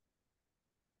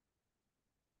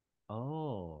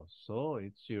 Oh, so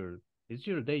it's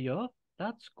your day off?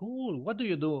 That's cool. What do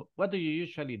you do? What do you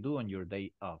usually do on your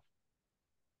day off?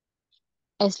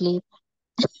 I sleep.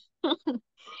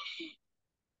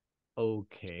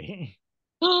 Okay.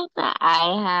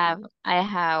 I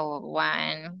have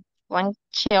one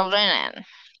children and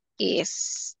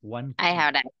is One I kid.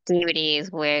 have activities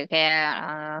where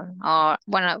or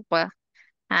one of well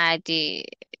I did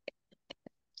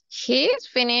he's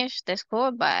finished the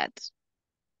school but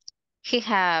he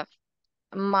have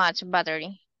much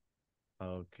battery.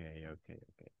 Okay.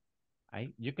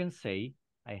 You can say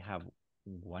I have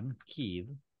one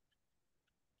kid,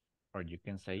 or you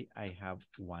can say I have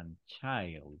one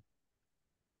child.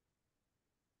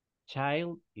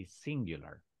 Child is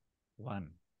singular, one.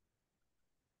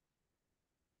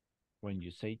 When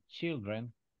you say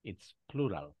children, it's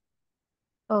plural.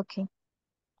 Okay.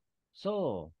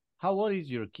 So, how old is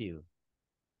your kid?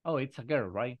 Oh, it's a girl,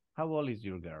 right? How old is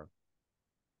your girl?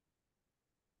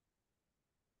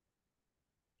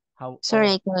 How Sorry,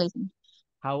 old? I can listen.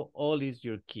 How old is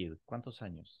your kid? ¿Cuántos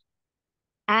años?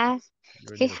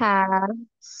 Your He little girl.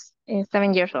 has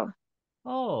 7 years old.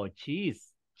 Oh,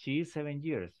 she's 7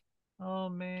 years. Oh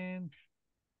man,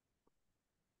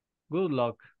 good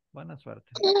luck. Buena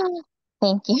suerte.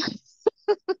 Thank you.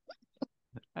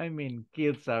 I mean,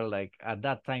 kids are like, at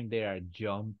that time, they are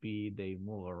jumpy, they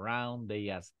move around, they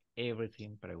ask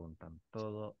everything, preguntan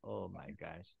todo. Oh my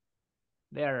gosh.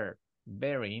 They are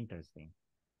very interesting.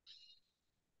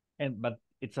 But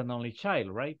it's an only child,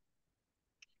 right?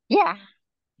 Yeah,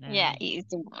 Yeah. yeah, he's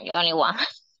the only one.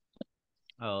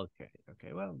 Okay.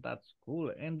 Well, that's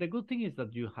cool. And the good thing is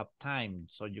that you have time,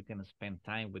 so you can spend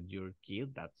time with your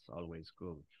kid. That's always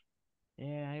good.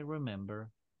 Yeah, I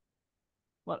remember.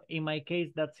 Well, in my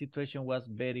case, that situation was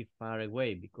very far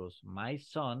away because my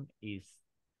son is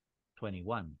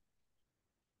 21.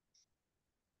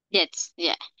 Yes,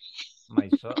 yeah.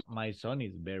 My son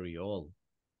is very old.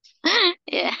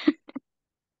 Yeah.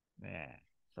 Yeah,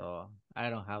 so I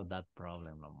don't have that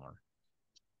problem no more.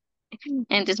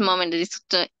 In this moment,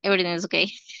 everything is okay.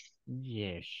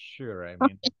 Yeah, sure. I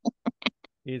mean,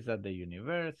 he's at the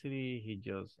university.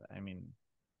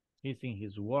 He's in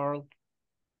his world.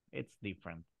 It's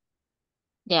different.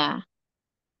 Yeah.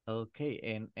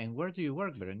 Okay, and where do you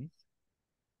work, Berenice?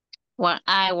 Well,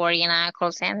 I work in a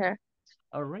call center.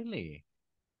 Oh, really?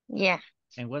 Yeah.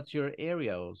 And what's your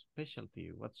area of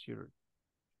specialty? What's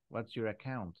your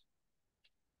account?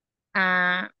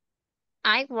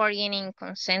 I work in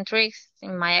concentrics.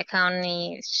 In my account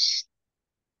is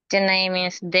the name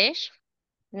is Dish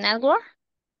Network.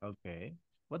 Okay.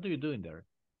 What do you do in there?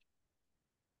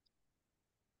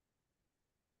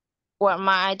 Well,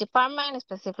 my department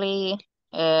specifically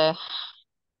uh,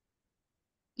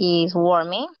 is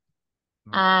warming,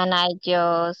 and I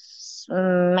just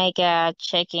make a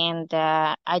check in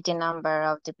the ID number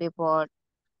of the people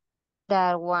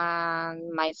that want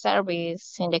my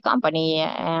service in the company,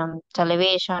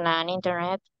 television and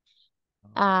internet.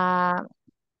 Uh,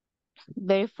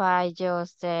 Verify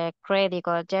just the credit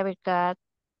or debit card,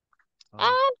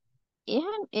 and yeah,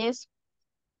 it's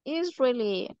it's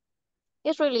really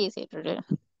easy to do.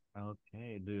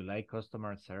 Okay. Do you like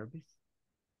customer service?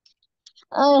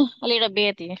 A little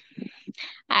bit.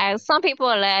 Some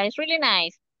people it's really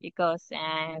nice because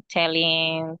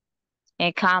telling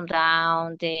calm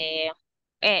down the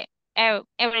uh,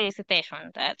 every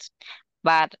situation that's,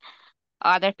 but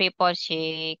other people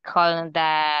she calling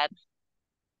that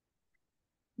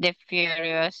the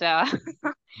furious, so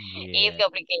it's Yeah.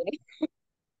 complicated.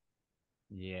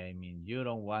 Yeah, I mean, you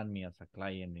don't want me as a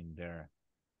client in there.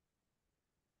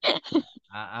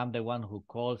 I'm the one who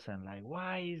calls and like,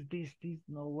 why is this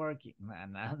not working?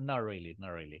 Nah, not really, not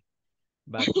really.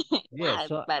 But yeah,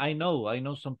 so But I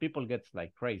know some people gets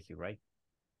like crazy, right?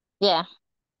 yeah,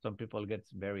 Some people gets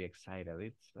very excited.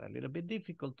 It's a little bit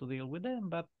difficult to deal with them,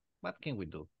 but what can we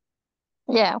do?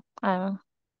 yeah,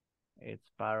 It's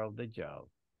part of the job.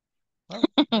 Well,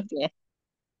 yeah.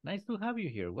 nice to have you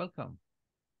here. Welcome.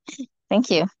 Thank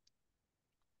you.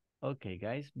 Okay,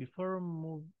 guys, before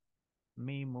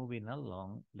moving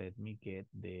along, let me get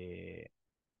the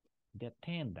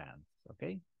attendance,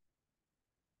 okay?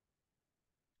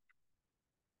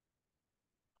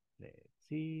 Let's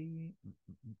see.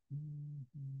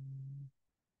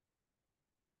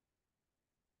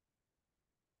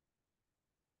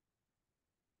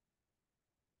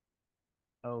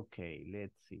 Okay,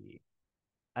 let's see.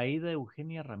 Aida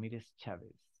Eugenia Ramírez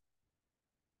Chávez.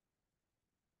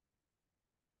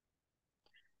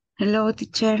 Hello,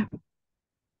 teacher.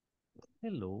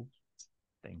 Hello.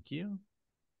 Thank you.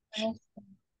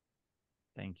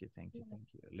 Thank you, thank you, thank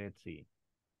you. Let's see.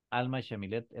 Alma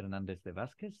Shamilet Hernández de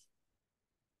Vázquez.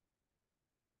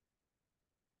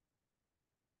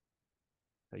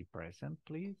 Say present,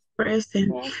 please.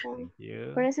 Present. Thank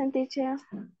you. Present, teacher.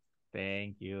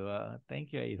 Thank you.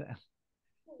 Thank you, Aida.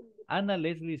 Ana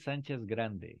Leslie Sánchez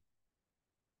Grande.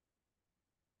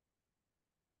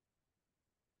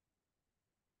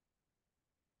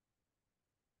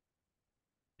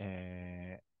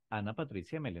 Ana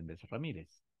Patricia Meléndez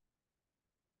Ramírez.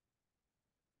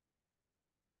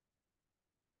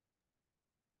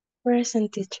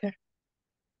 Present, teacher.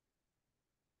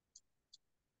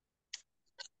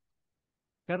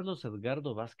 Carlos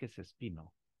Edgardo Vázquez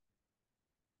Espino.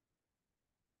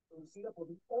 Thank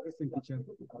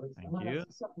you.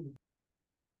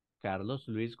 Carlos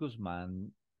Luis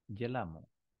Guzmán Yelamo.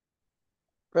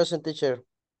 Present, teacher.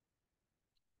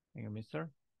 Thank you,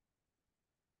 mister.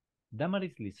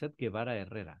 Damaris Lizeth Guevara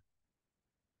Herrera.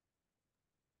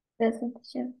 Present,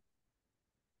 teacher.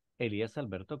 Elías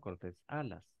Alberto Cortés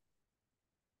Alas.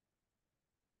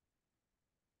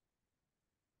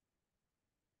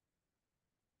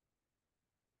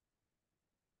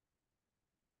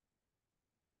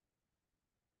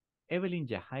 Evelyn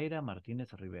Yajaira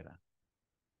Martínez Rivera.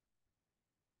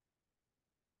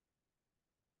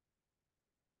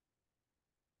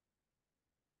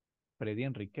 Freddy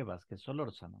Enrique Vázquez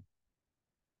Solórzano.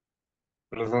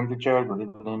 Present, teacher. Good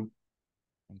evening.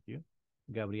 Thank you.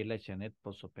 Gabriela Janet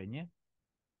Pozo Peña.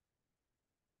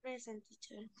 Present,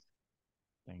 teacher.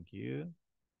 Thank you.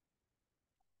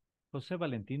 José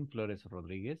Valentín Flores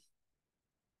Rodríguez.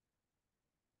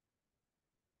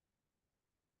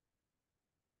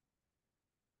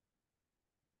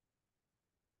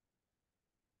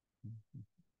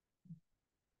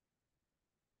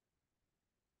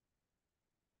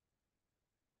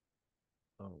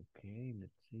 Okay,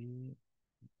 let's see.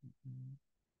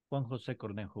 Juan José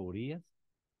Cornejo Urias.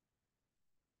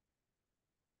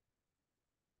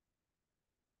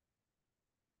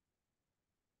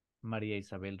 María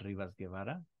Isabel Rivas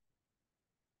Guevara.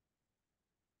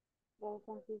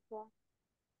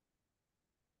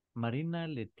 Marina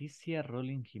Leticia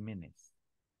Rolling Jiménez.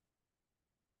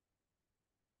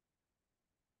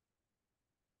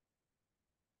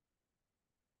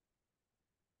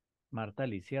 Marta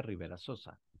Alicia Rivera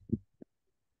Sosa.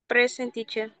 Present,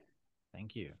 teacher.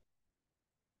 Thank you.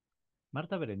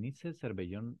 Marta Berenice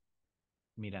Cervellón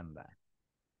Miranda.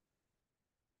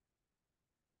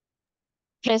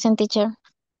 Present, teacher.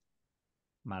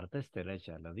 Marta Estela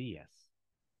Ayala Díaz.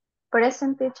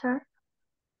 Present, teacher.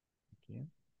 Okay.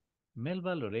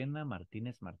 Melba Lorena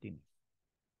Martínez Martínez.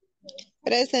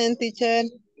 Present, teacher.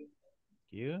 Thank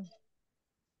you.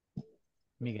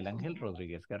 Miguel Ángel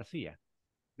Rodríguez García.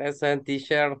 Present,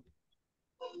 teacher.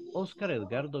 Oscar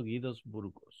Edgardo Guidos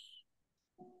Burgos.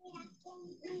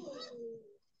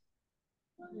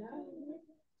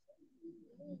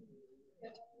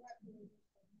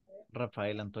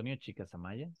 Rafael Antonio Chicas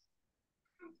Amaya.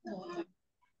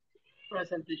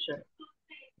 Present, teacher.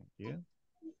 Thank you.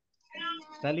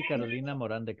 Tali Carolina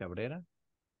Morán de Cabrera.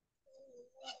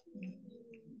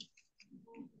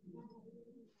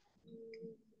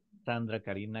 Sandra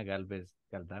Karina Galvez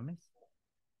Galdames.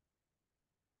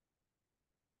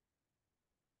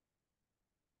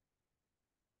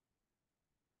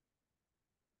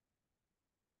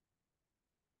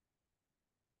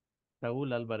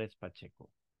 Saúl Álvarez Pacheco.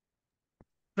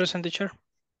 Present, teacher.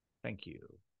 Thank you.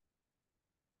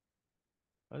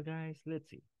 Well, guys, let's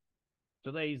see.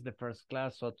 Today is the first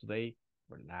class, so today,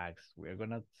 relax. We're going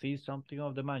to see something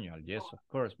of the manual. Yes, of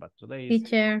course, but today is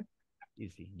Teacher,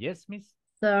 easy. Yes, miss?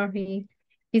 sorry.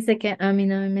 Dice que a mí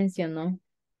no me mencionó.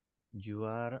 You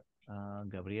are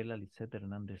Gabriela Lisette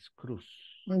Hernández Cruz.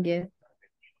 Yes.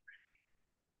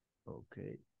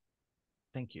 Okay.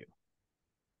 Thank you.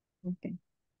 Okay.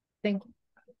 Thank you.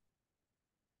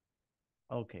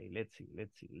 Okay, let's see.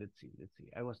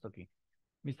 I was talking.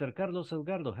 Mr. Carlos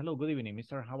Edgardo. Hello, good evening,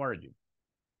 mister. How are you?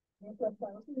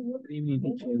 Good evening,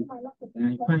 teacher.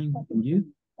 I'm fine. And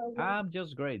you? I'm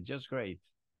just great,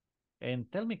 And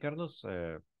tell me, Carlos,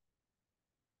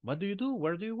 what do you do?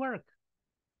 Where do you work?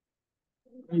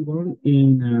 I work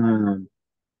in a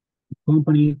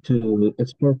company to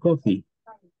export coffee.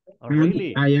 Oh, And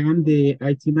really? I am the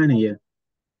IT manager.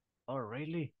 Oh,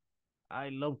 really? I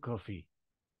love coffee.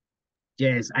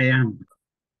 Yes, I am.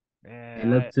 I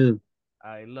love Yeah, too.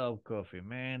 I love coffee,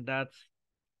 man.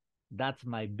 That's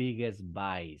my biggest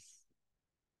vice.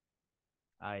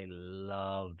 I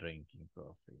love drinking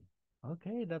coffee.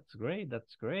 Okay, that's great.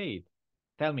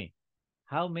 Tell me,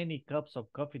 how many cups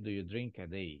of coffee do you drink a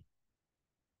day?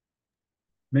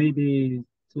 Maybe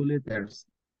 2 liters.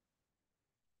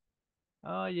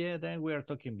 Oh, yeah, then we are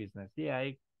talking business.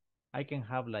 Yeah, I can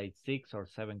have like 6 or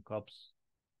 7 cups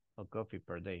of coffee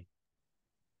per day.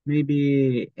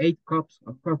 Maybe 8 cups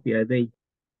of coffee a day.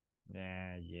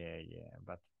 Yeah.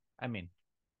 But I mean,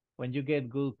 when you get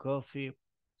good coffee,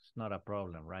 it's not a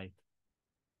problem, right?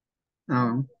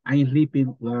 No, I'm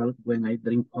sleeping well when I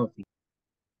drink coffee.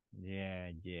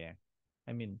 Yeah.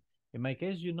 I mean, in my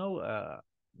case,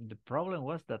 the problem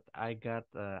was that I got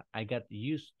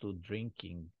used to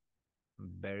drinking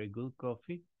very good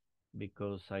coffee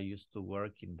because I used to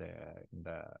work in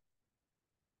the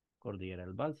Cordillera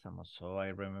del Bálsamo. So I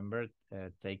remember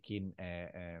taking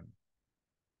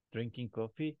drinking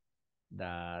coffee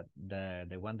that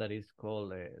the one that is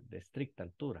called the Stricta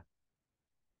Altura.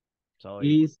 So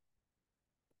it was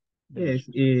Yes,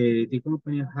 delicious. the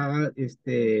company had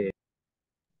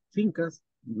fincas.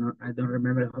 No, I don't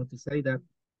remember how to say that.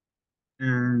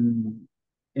 And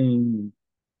in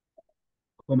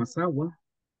Comasagua,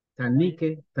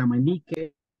 Tanique,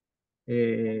 Tamanique,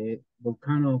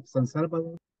 Volcano of San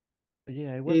Salvador.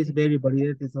 Yeah, Is very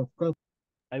varieties of coffee.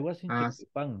 I was in as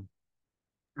Chiquipan.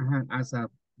 as a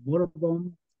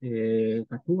bourbon,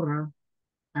 caturra,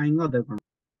 and other ones.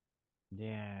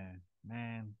 Yeah,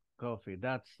 man, coffee.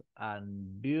 That's a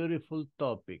beautiful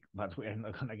topic, but we're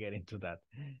not gonna get into that.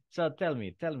 So tell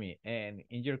me, and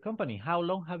in your company, how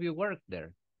long have you worked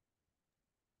there?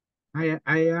 I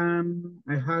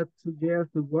had 2 years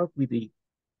to work with it.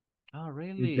 Oh,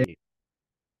 really?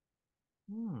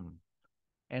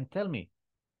 And tell me,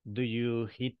 do you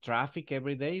hit traffic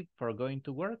every day for going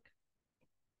to work?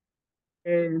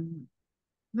 And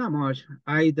not much.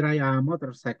 I drive a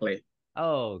motorcycle.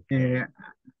 Okay.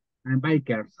 And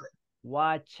bikers.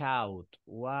 Watch out.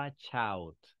 Yes.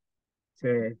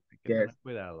 Tener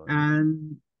cuidado.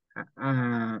 And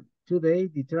today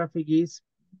the traffic is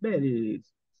very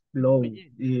slow. But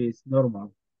yeah, It's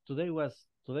normal. today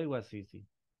was easy.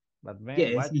 But man,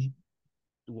 Yes.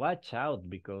 watch out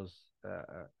because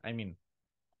I mean,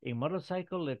 in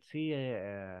motorcycle, let's see,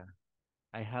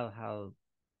 I have had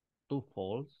 2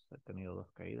 falls. He tenido 2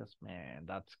 caídas. Man,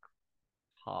 that's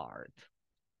hard.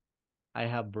 I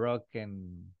have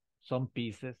broken some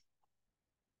pieces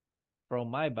from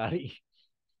my body.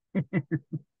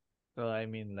 So I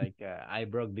mean, like I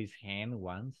broke this hand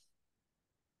once.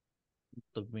 It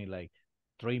took me like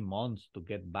 3 months to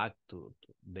get back to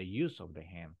the use of the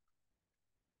hand.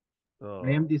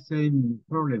 I am So the same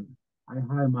problem. I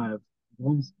have my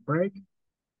bones break,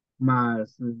 my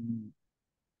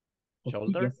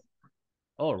shoulder? costillas,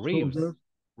 Oh, ribs. shoulders,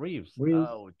 Ribs. ribs,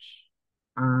 Ouch.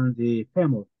 and the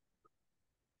femur.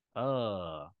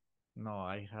 No,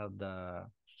 I had the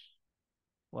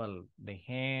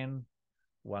hand,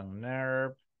 one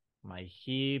nerve, my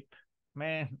hip.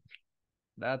 Man,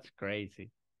 that's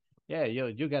crazy. Yeah,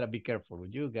 you gotta be careful.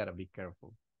 You gotta be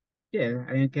careful. Yeah,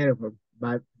 I am careful,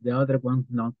 but the other ones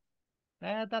not.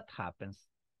 That happens.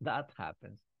 That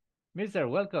happens. Mister,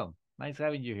 welcome. Nice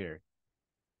having you here.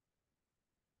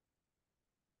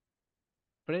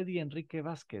 Freddy Enrique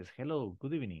Vasquez. Hello,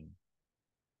 good evening.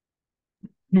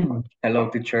 Hello,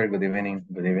 teacher. Good evening.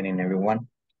 Good evening, everyone.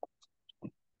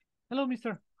 Hello,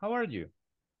 mister. How are you?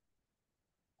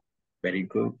 Very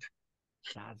good.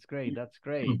 That's great. That's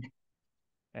great.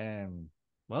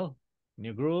 Well,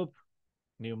 new group,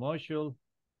 new module.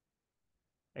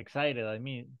 Excited,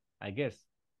 I guess.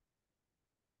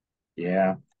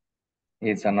 Yeah,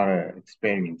 it's another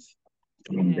experience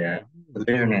in Yeah, the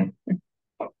learning.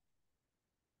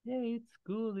 yeah, it's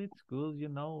good. It's good.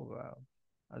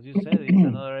 As you said, it's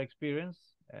another experience,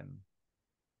 and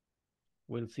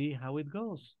we'll see how it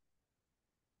goes.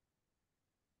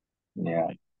 Yeah.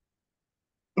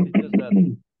 It's just that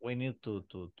we need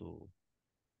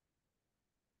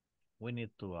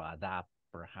to adapt,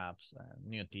 perhaps a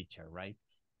new teacher, right?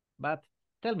 But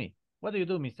tell me, what do you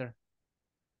do, mister?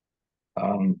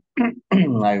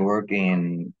 I work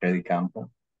in Campo.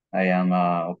 I am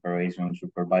a operation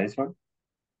supervisor.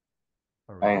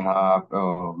 I have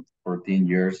 14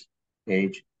 years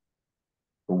age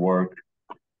to work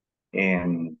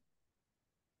in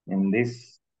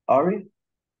this area.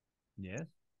 Yes.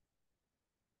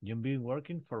 You've been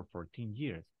working for 14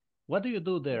 years. What do you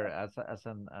do there as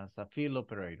a field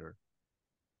operator?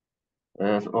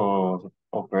 As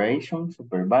operation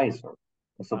supervisor,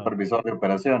 supervisor de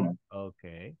operaciones.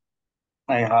 Okay.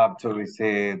 I have to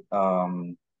visit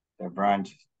the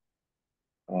branch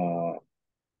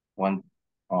one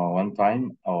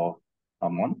time of a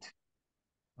month.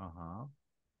 Uh-huh.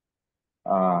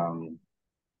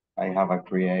 I have a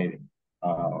created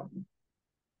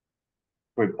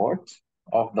report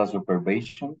of the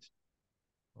supervisions.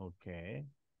 Okay.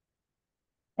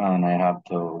 And I have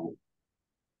to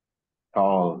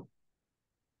call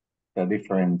the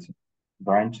different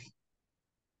branches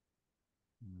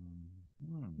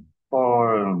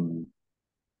for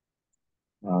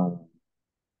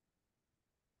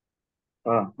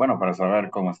bueno, para saber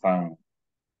cómo están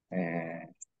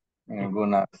en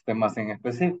algunos temas en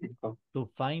específico. To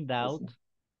find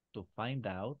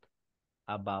out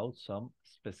about some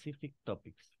specific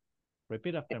topics.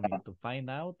 Repeat after me. To find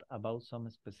out about some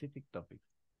specific topics.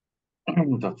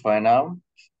 To find out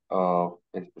of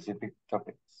specific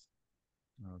topics.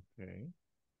 Okay.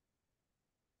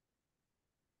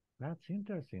 That's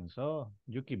interesting. So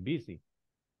you keep busy.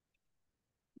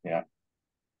 Yeah.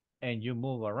 And you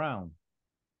move around.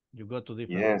 You go to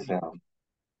different Yes. places.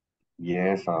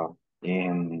 Yes.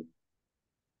 In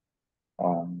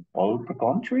all the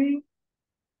country.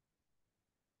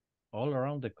 All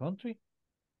around the country?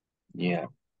 Yeah.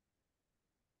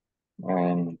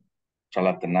 And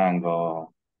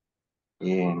Chalatenango,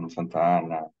 in Santa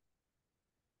Ana.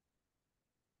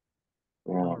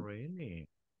 Oh, really?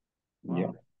 Well,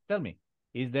 yeah. Tell me,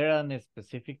 is there a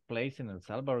specific place in El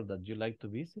Salvador that you like to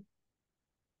visit?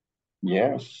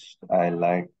 Yes, I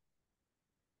like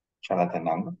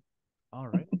Chalatenango. All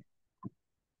right.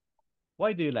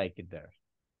 Why do you like it there?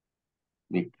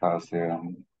 Because the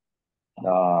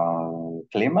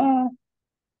climate.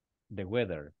 The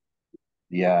weather.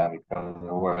 Yeah, because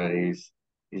the weather is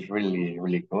really,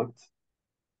 really good.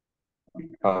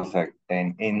 Because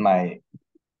in my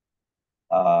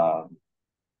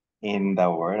in the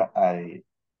world I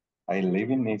live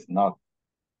in is not,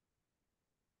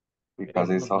 because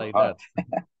it's so like hot.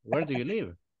 that. Where do you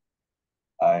live?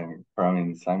 I'm from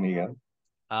in San Miguel.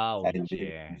 Oh, I live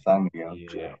yeah. in San Miguel.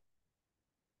 Yeah.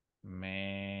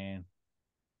 Man,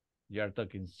 you are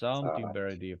talking something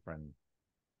very different.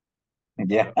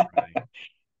 Yeah. Right.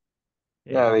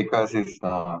 Yeah, because It's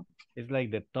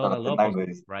like the one of total the opposite,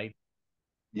 languages. right?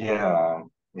 Yeah,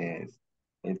 yes,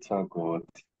 it's so good.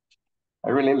 I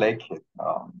really like it.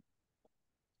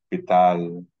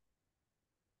 Vital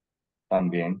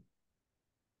también.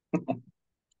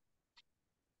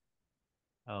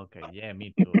 Okay, yeah,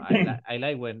 me too. I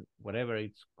like when whatever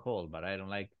it's cold, but I don't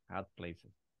like hot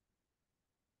places.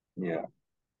 Yeah.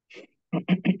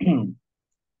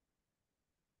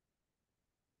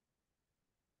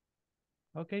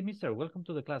 Okay, mister, welcome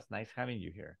to the class. Nice having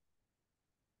you here.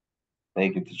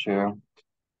 Thank you, teacher.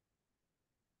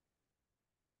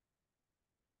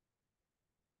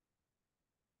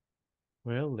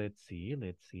 Well, let's see.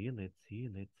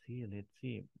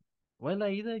 Well,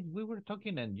 Aida, we were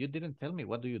talking and you didn't tell me.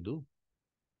 What do you do?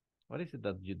 What is it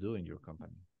that you do in your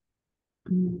company?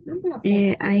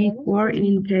 I work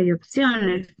in trade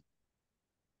opciones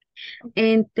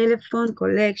and telephone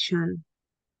collection.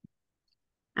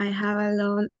 I have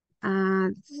alone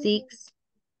 6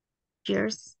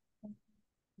 years.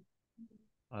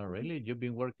 Oh, really? You've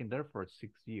been working there for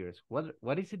 6 years.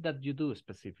 What is it that you do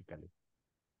specifically?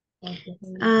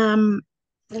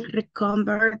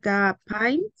 Recover the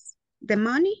pines, the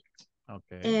money,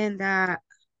 Okay. and the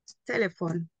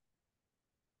telephone.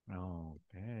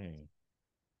 Okay.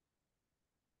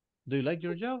 Do you like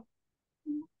your job?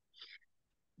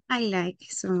 I like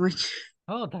it so much.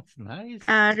 Oh, that's nice.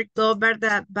 Recover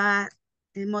the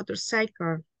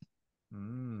motorcycle.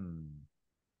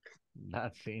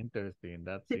 That's interesting.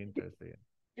 That's interesting.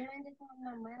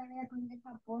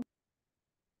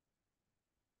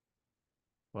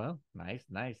 Well, nice.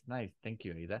 Thank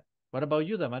you, Ida. What about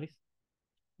you, Damaris?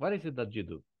 What is it that you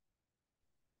do?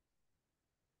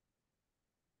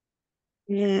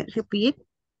 Repeat.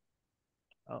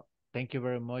 Oh, thank you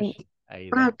very much,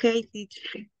 Aida. Okay,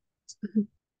 teacher.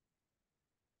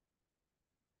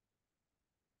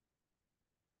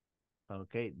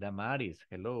 Okay, Damaris,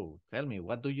 hello. Tell me,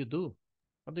 what do you do?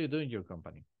 What do you do in your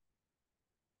company?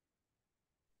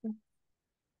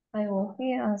 I work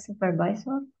here as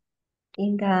supervisor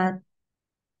in that.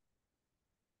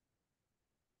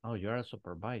 Oh, you're a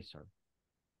supervisor.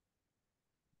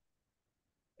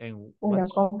 And In what?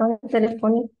 the company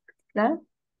telephonic class.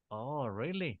 Oh,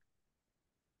 really?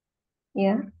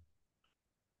 Yeah.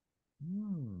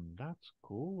 That's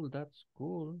cool. That's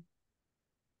cool.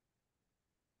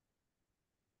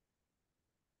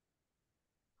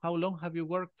 How long have you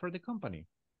worked for the company?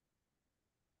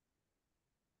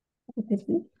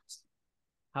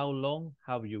 How long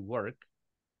have you worked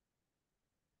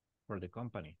for the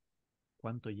company?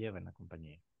 ¿Cuánto lleva en la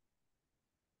compañía?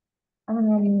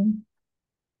 2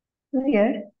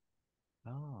 years.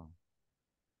 Oh.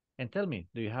 And tell me,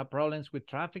 do you have problems with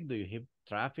traffic? Do you hit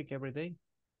traffic every day?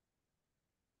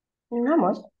 No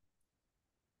much.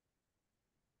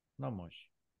 Not much.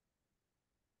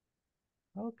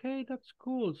 Okay, that's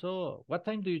cool. So, what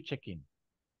time do you check in?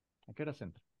 ¿A qué horas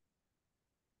entra?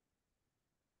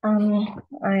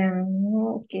 I am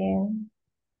working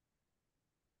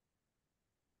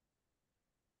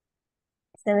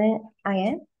 7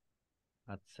 a.m.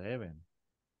 At 7.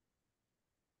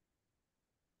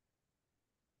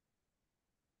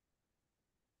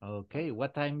 Okay,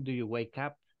 what time do you wake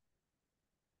up?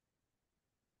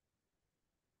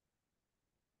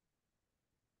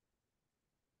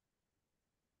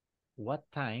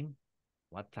 What time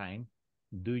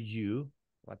do you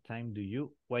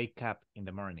wake up in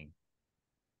the morning?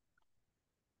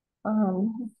 5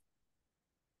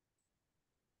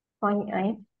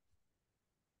 a.m.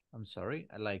 I'm sorry,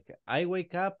 I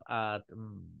wake up at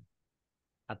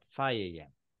 5 a.m.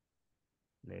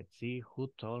 Let's see,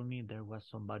 who told me there was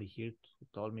somebody here who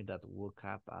told me that woke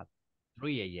up at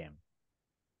 3 a.m.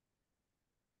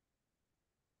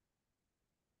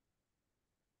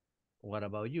 What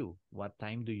about you? What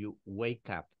time do you wake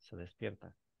up? Se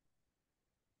despierta.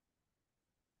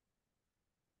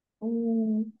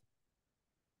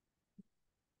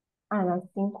 A las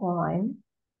 5 a.m.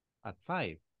 At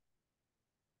 5.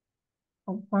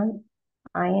 At 5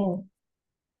 a.m.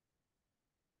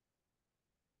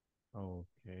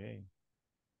 Okay.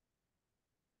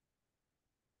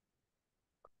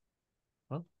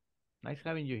 Well, nice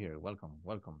having you here. Welcome.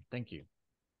 Thank you.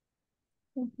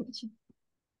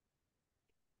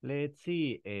 Let's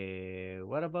see.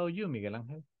 What about you, Miguel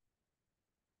Ángel?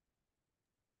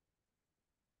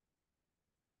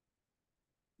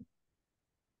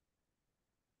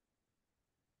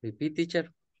 Repeat,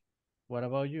 teacher. What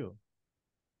about you?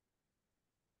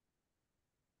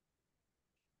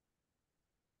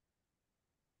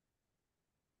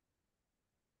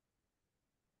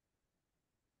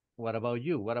 What about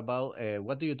you?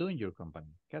 What do you do in your company?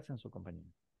 ¿Qué hace en su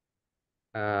compañía?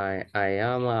 I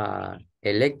am a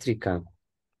electrical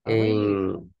Oh, really?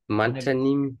 in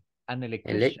maintaining An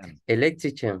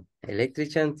electrician.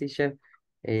 electrician teacher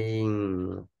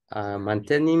in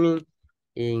maintaining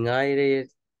in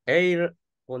air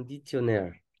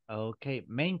conditioner. Okay,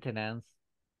 maintenance,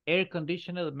 air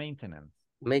conditioner maintenance.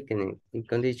 Making it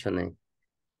conditioning.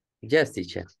 Yes,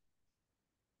 teacher.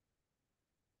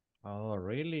 Oh,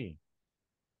 really?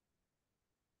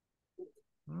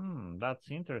 That's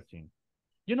interesting.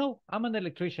 You know, I'm an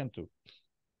electrician too.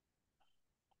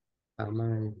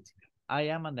 I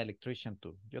am an electrician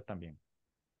too. Yo también.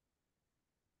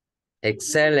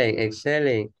 Excellent,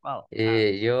 excellent. Well,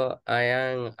 I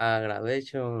am a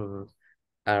graduation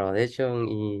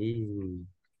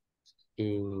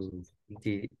in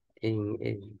the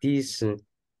in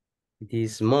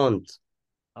this month.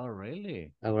 oh,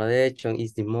 really? A graduation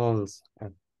is the month.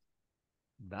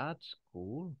 That's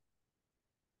cool.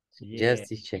 Yeah. Yes,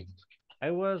 teacher.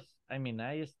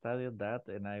 I studied that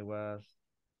and I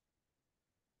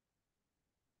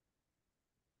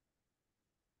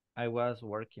was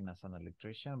working as an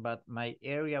electrician, but my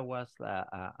area was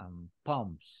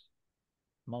pumps,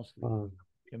 mostly.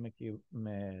 Yo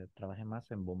me trabajé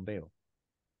más en bombeo.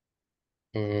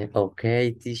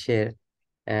 Okay, teacher.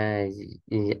 I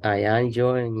am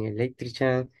joining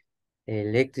electrician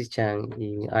in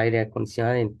air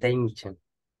conditioning technician.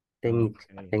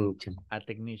 Technician. A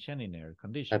technician in air A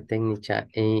conditioning. technician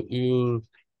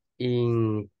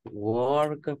in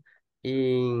work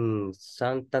in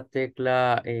Santa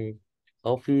Tecla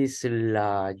office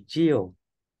La Gio.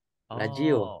 La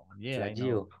Gio. Oh, yeah, La I Gio.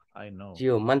 know. I know.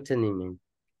 Gio maintenance.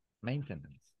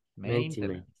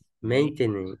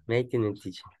 Maintenance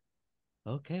teacher.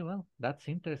 Okay, well, that's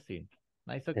interesting.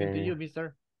 Nice talking to you,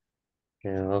 mister.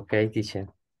 Okay, teacher.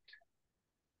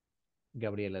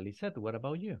 Gabriela Lisette, what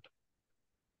about you?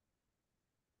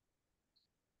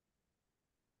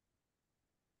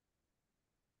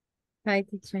 Hi,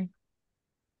 teacher.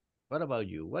 What about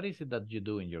you? What is it that you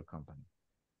do in your company?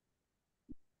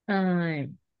 I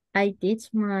teach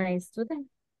my student.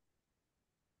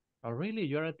 Oh, really?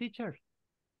 You're a teacher?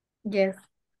 Yes.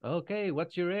 Okay,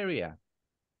 what's your area?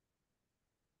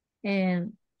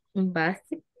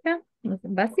 Básica.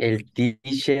 El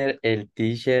teacher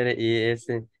es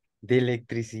de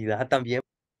electricidad también.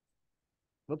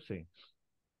 Oopsie.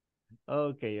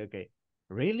 Okay.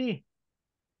 Really?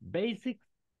 Basics?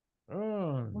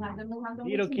 Oh,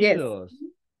 little kiddos.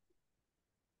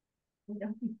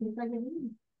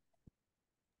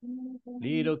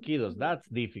 Little kiddos, that's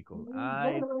difficult.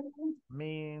 I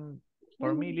mean,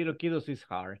 for me, little kiddos is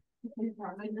hard.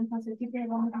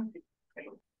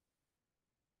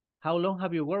 How long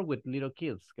have you worked with little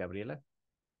kids, Gabriela?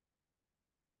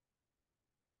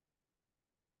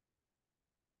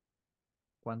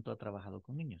 ¿Cuánto ha trabajado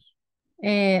con niños?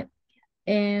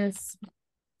 Es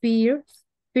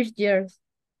first years.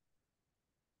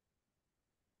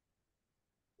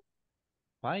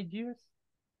 5 years?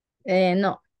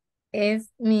 No,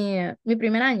 es mi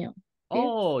primer año.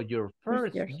 Oh, your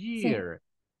first year. year. Sí.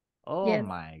 Oh Yes.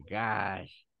 my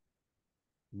gosh.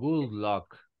 Good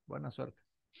luck. Buena suerte.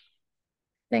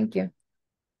 Thank you.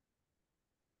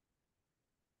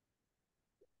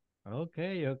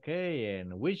 Okay.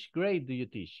 And which grade do you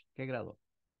teach? ¿Qué grado?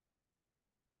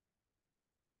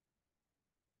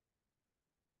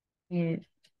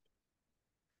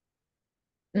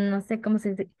 No sé cómo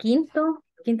se dice. ¿Quinto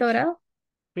grado?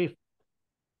 Fifth.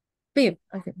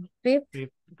 Okay.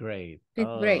 Fifth grade.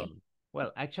 Fifth grade.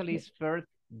 Well, actually, it's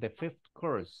the fifth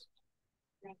course.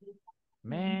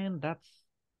 Man, that's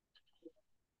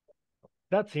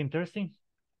interesting.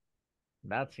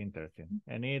 That's interesting.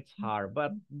 And it's hard,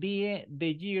 but the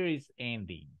year is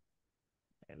ending.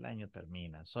 El año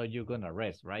termina. So you're gonna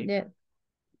rest, right? Yeah.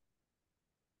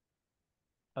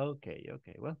 Okay.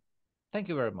 Well, thank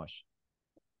you very much.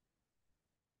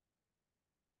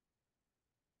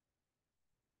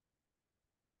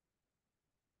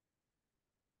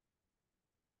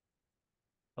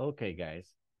 Okay,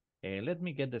 guys. Let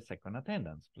me get the second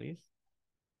attendance, please.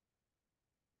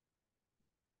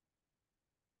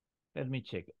 Let me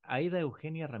check. Aida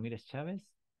Eugenia Ramírez Chávez.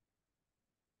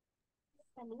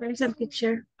 Present,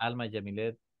 teacher. Alma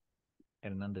Yamilet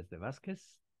Hernández de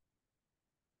Vázquez.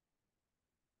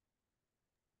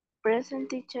 Present,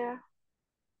 teacher.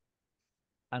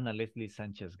 Ana Leslie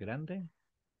Sánchez Grande.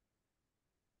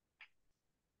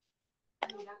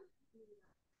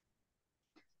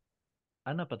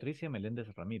 Ana Patricia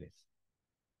Meléndez Ramírez.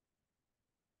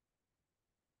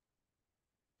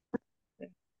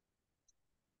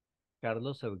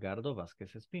 Carlos Edgardo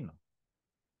Vázquez Espino.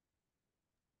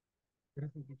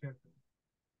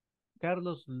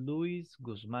 Carlos Luis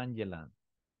Guzmán Yelán.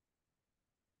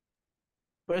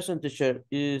 Present teacher.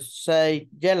 Is say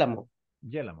Yelamo.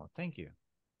 Yelamo, thank you.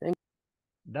 Thank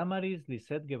Damaris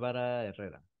Lisette Guevara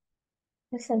Herrera.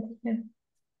 Present teacher.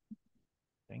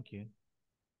 Thank you.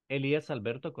 Elías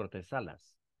Alberto Cortés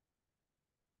Salas.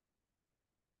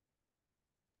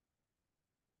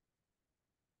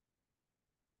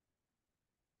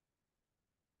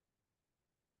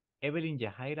 Evelyn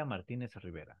Yajaira Martínez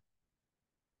Rivera.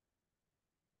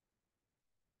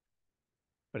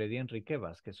 Freddy Enrique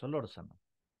Vázquez Solórzano.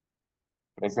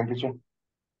 Present teacher.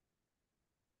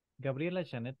 Gabriela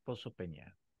Janet Pozo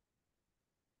Peña.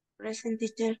 Present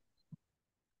teacher.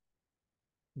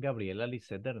 Gabriela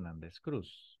Lisette Hernández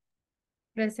Cruz.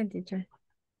 Present teacher.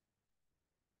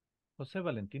 José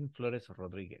Valentín Flores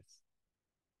Rodríguez.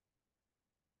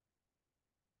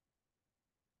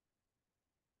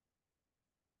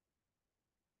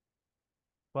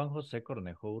 Juan José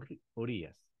Cornejo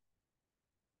Urías.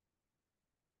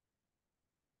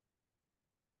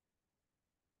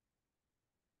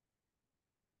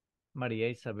 María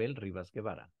Isabel Rivas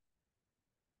Guevara.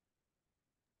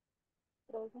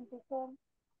 Present teacher.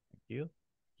 Thank you.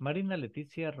 Marina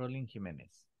Leticia Rolín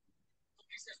Jiménez.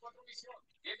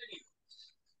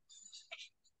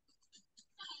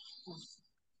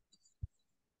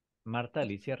 Marta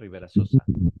Alicia Rivera Sosa.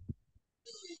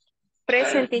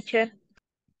 Present teacher.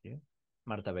 Thank you.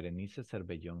 Marta Berenice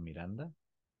Cervellón Miranda.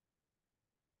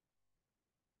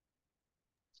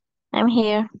 I'm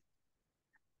here.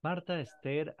 Marta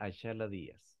Esther Ayala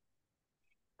Díaz.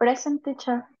 Present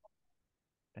teacher.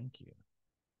 Thank you.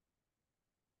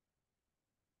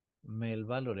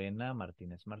 Melba Lorena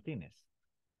Martínez Martínez.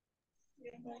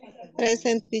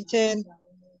 Present teacher.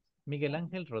 Miguel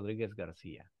Ángel Rodríguez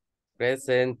García.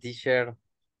 Present teacher.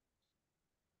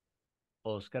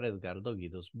 Oscar Edgardo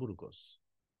Guidos Burgos.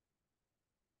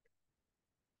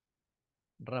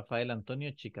 Rafael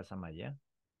Antonio Chicas Amaya.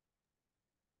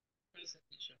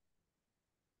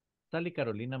 Sally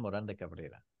Carolina Morán de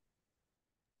Cabrera.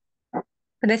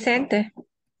 Presente.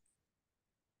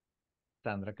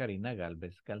 Sandra Karina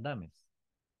Galvez Caldames.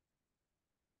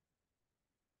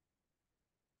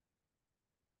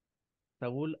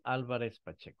 Saúl Álvarez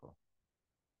Pacheco.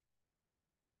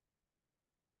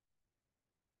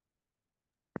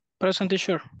 Present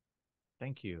teacher.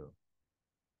 Thank you.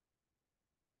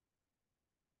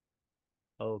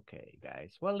 Okay,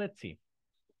 guys. Well, let's see.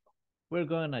 We're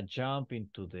gonna jump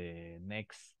into the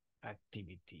next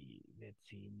activity. Let's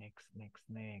see. Next.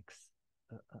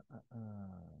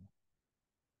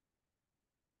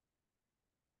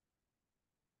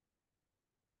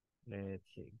 Let's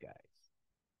see, guys.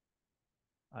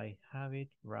 I have it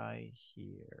right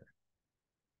here.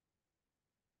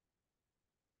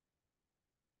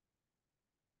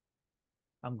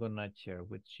 I'm gonna share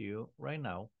with you right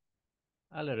now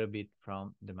a little bit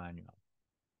from the manual.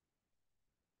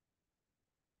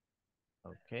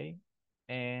 Okay,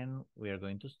 and we are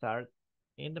going to start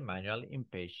in the manual in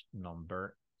page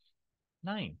number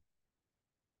 9.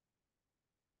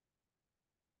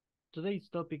 Today's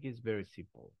topic is very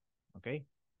simple, okay?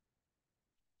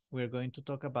 We're going to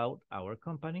talk about our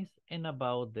companies and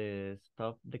about the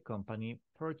stuff the company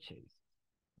purchased,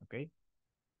 okay?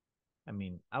 I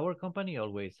mean, our company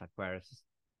always acquires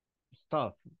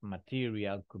stuff,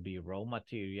 material, could be raw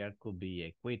material, could be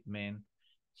equipment.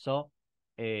 So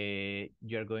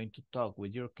you're going to talk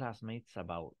with your classmates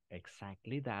about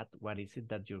exactly that. What is it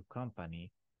that your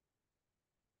company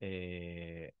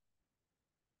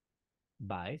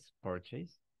buys,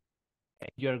 purchase?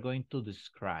 You're going to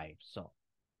describe. So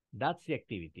that's the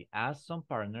activity. Ask some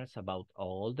partners about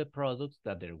all the products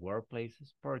that their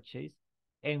workplaces purchase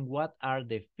and what are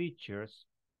the features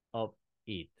of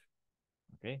it.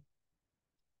 Okay?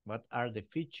 What are the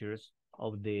features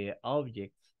of the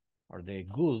objects or the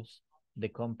goods the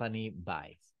company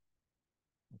buys?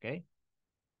 Okay?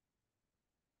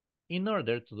 In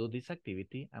order to do this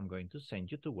activity, I'm going to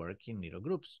send you to work in little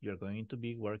groups. You're going to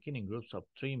be working in groups of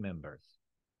 3 members.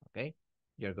 Okay?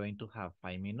 You're going to have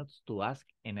 5 minutes to ask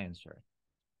and answer.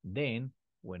 Then,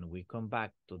 when we come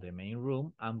back to the main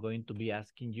room, I'm going to be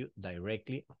asking you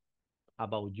directly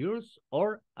about yours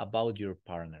or about your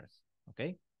partners.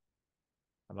 Okay?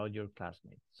 About your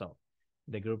classmates. So,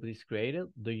 the group is created.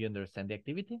 Do you understand the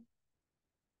activity?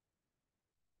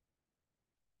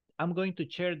 I'm going to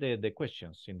share the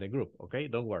questions in the group, okay?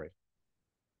 Don't worry.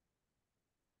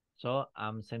 So,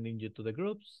 I'm sending you to the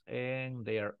groups, and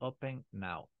they are open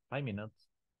now. 5 minutes.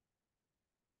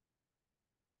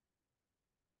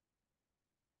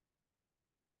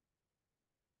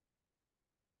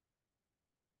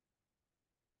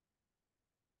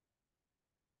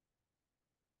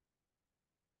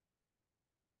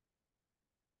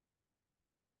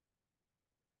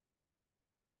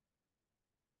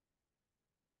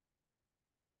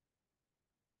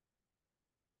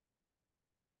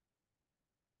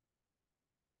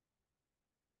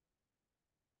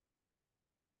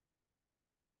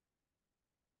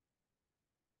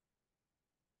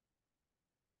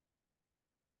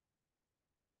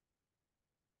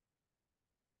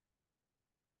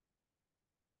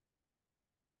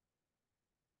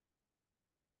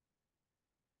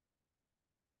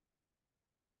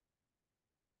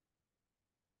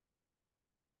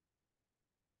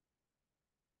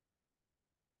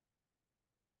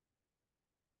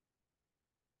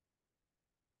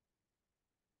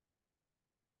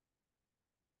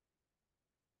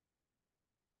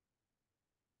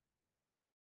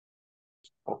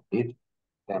 of it.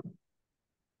 Them.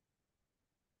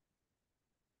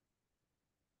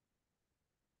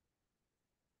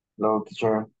 Hello,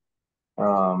 teacher.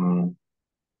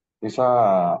 This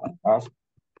ask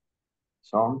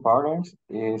some parents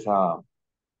is about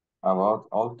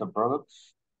all the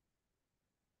products,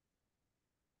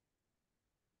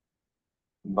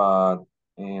 but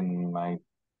in my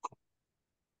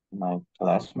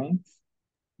classmates,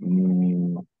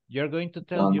 You're going to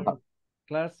tell your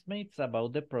classmates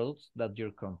about the products that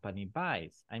your company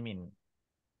buys. I mean,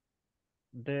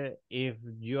 if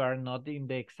you are not in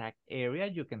the exact area,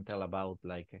 you can tell about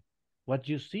like what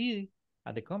you see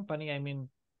at the company. I mean,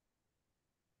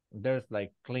 there's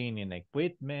like cleaning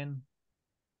equipment,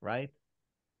 right?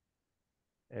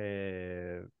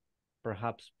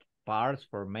 Perhaps parts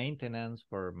for maintenance,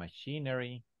 for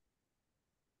machinery,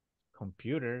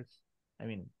 computers. I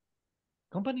mean,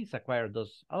 companies acquire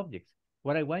those objects.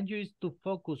 What I want you is to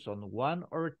focus on one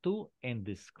or two and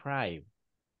describe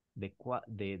the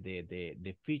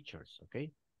features,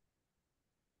 okay?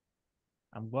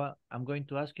 I'm going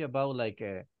to ask you about like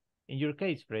in your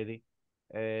case, Freddy,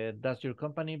 does your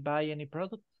company buy any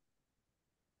products?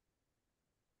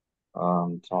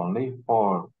 It's only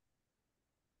for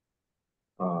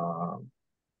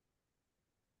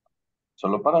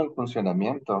solo para el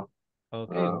funcionamiento.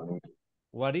 Okay.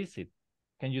 What is it?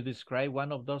 Can you describe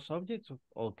one of those objects,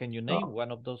 or can you name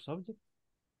one of those objects?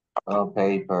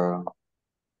 Paper.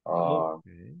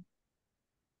 Okay.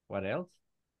 What else?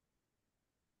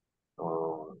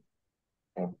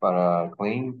 Para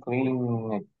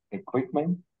cleaning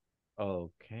equipment.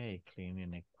 Okay,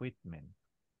 cleaning equipment.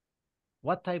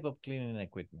 What type of cleaning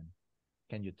equipment?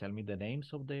 Can you tell me the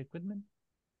names of the equipment?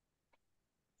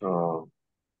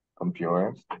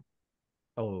 Computers.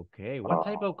 Okay, what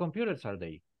type of computers are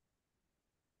they?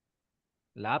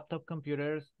 Laptop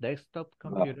computers, desktop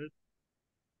computers?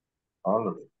 All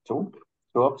of it. Two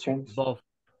options. Both.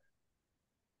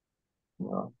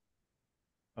 No.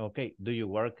 Okay, do you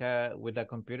work with a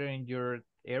computer in your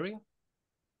area?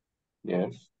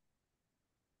 Yes.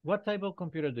 What type of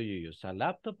computer do you use, a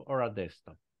laptop or a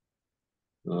desktop?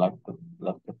 Laptop.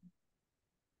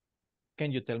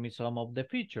 Can you tell me some of the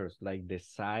features, like the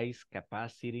size,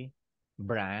 capacity,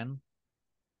 brand?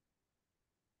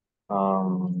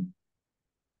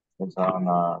 It's on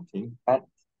a ThinkPad,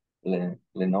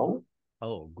 Lenovo.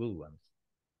 Oh, good ones.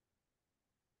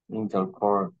 Intel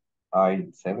Core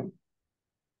i7.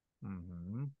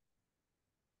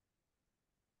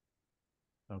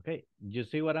 Okay, you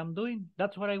see what I'm doing?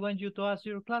 That's what I want you to ask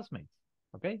your classmates,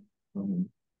 okay?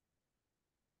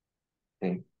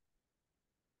 Okay.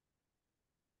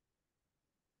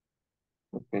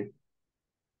 Okay.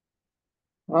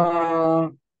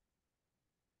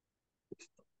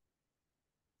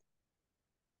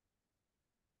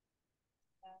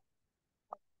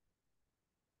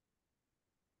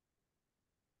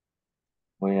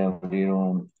 Voy a abrir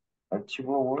un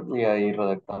archivo Word y ahí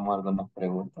redactamos algunas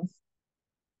preguntas.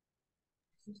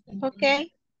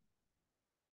 Okay.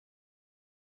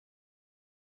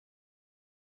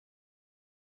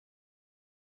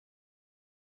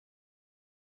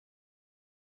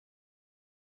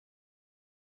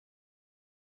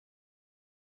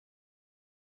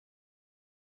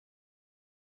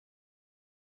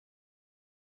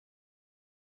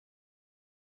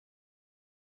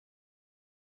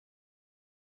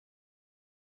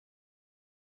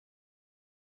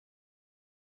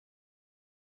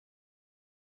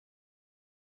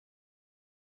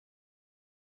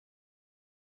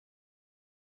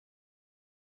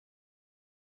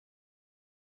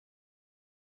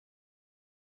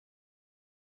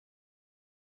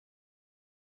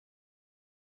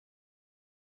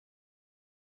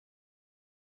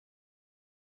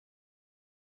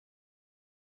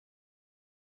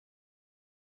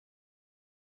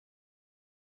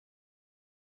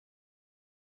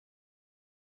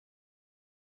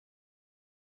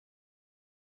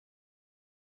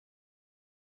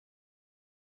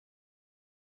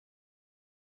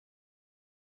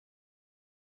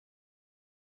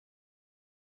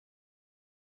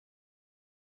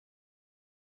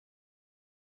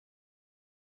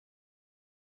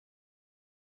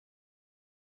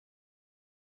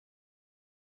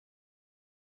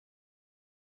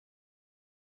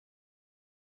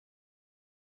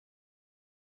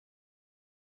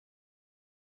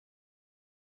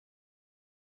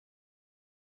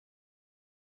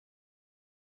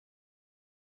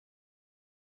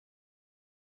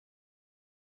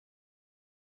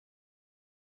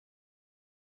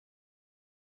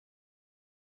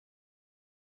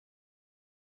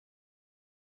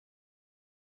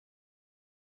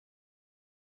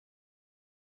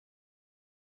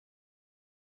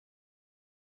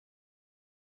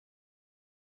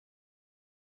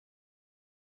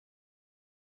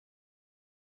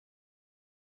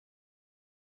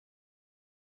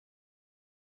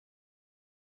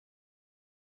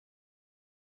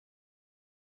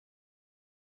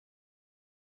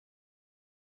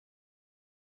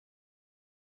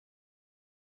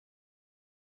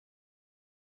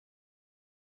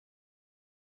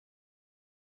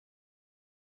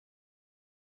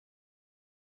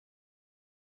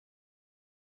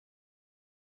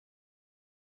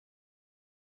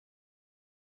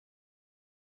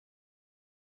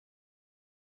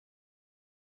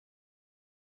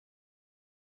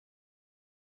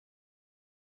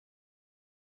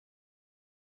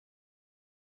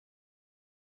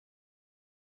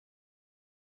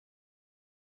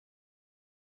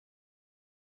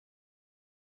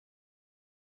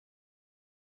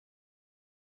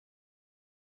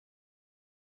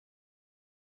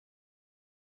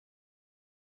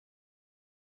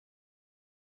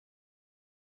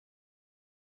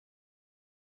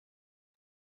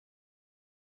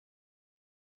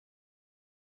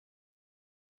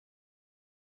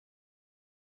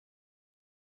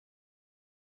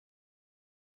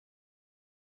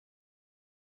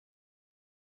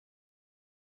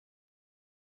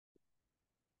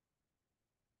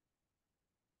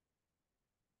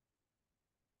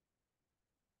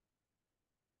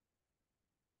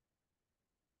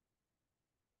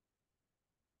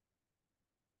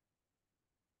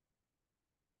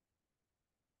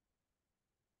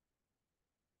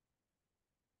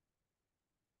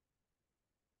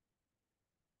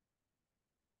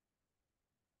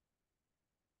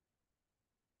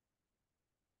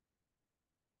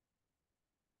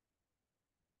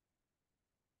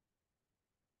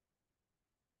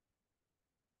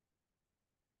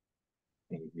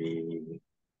 Maybe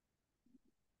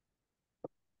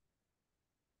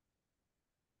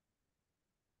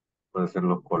puede ser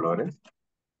los colores.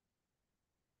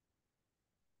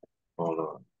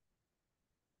 Color.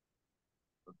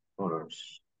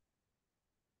 Colors.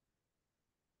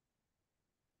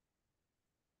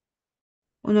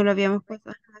 ¿O no lo habíamos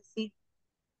puesto así?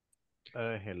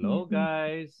 Hello,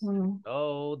 guys.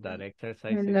 Hello, that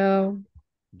exercise Hello.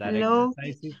 that Hello.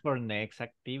 exercise is for next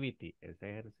activity. Ese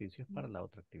ejercicio es para la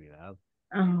otra actividad.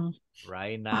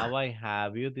 Right now, I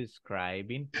have you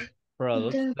describing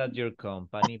products that your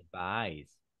company buys.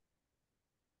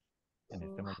 En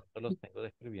este momento los tengo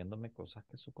describiéndome cosas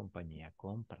que su compañía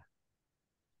compra.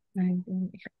 Sorry.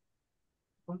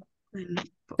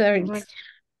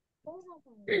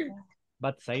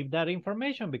 But save that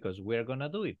information because we're gonna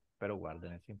do it. Pero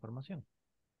guarden esa información.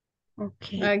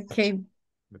 Okay. Okay.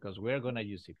 Because we're gonna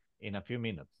use it in a few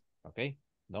minutes. Okay?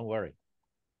 Don't worry.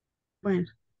 Bueno,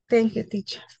 thank you,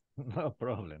 teacher. No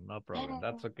problem, no problem.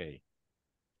 That's okay.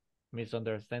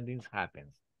 Misunderstandings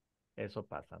happens. Eso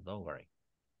pasa, don't worry.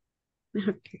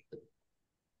 Okay.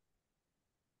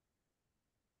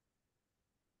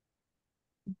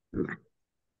 Va.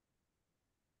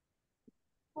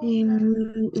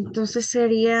 Entonces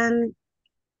serían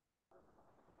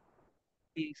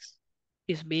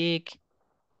Is big,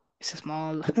 is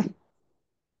small.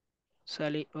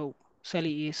 Sally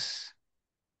is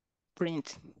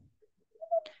print.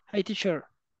 Hi, teacher.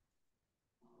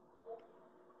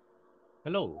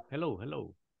 Hello, hello,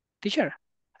 hello. Teacher,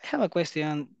 I have a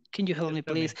question. Can you help me,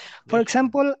 Tell me. please? For Yes,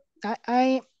 example,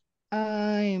 I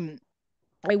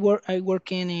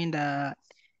working in the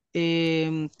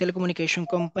telecommunication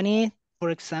company.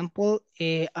 For example,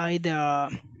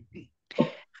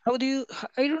 how do you?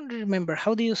 I don't remember.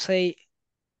 How do you say?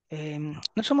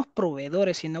 No somos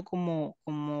proveedores, sino como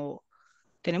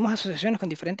tenemos asociaciones con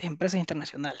diferentes empresas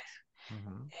internacionales.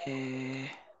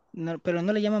 No, pero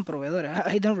no le llaman proveedores.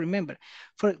 I don't remember.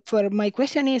 For my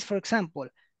question is, for example,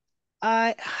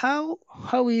 how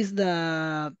is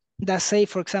the say,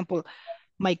 for example,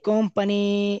 my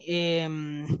company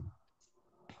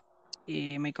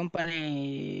my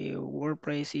company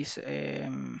WordPress is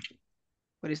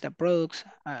what is the products?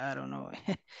 I don't know.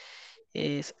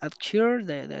 Is Azure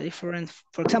the different,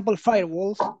 for example,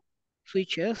 firewalls,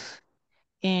 switches,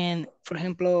 and for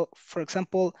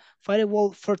example,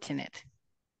 firewall Fortinet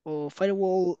or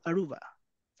firewall Aruba.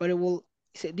 Firewall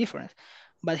is a difference,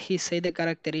 but he said the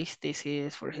characteristics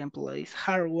is, for example, is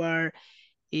hardware,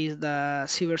 is the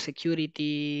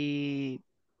cybersecurity,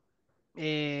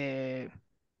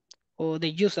 or the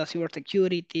use of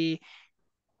cybersecurity.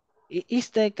 Is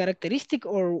the characteristic,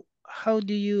 or how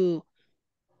do you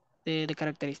the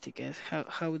characteristic is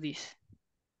how this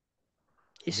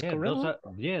is yeah, correct?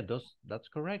 that's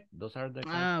correct. Those are the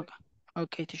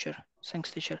Okay, teacher.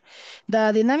 Thanks, teacher.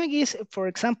 The dynamic is, for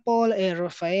example,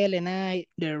 Rafael and I,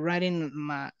 they're writing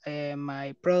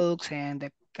my products and the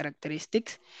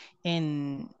characteristics,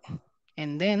 and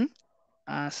then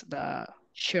as the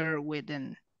share with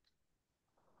them.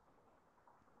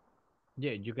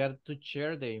 Yeah, you got to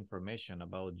share the information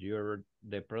about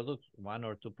the products, one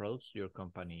or two products your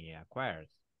company acquires.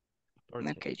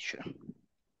 Okay, sure.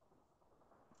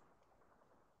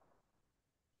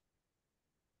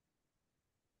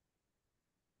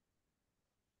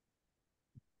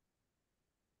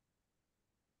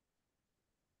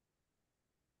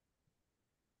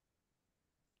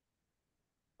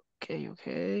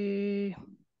 Okay.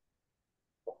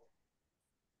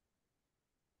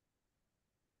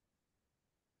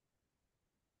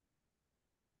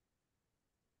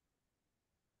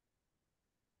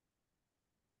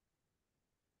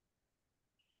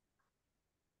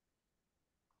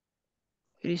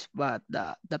 It is bad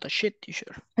the data sheet,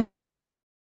 teacher.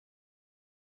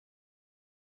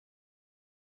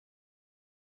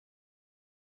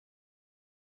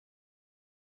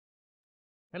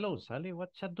 Hello, Sally.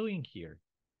 What's you doing here?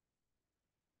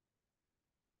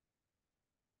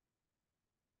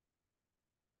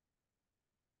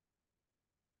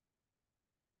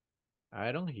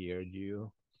 I don't hear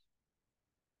you.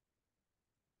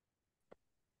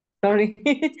 Sorry.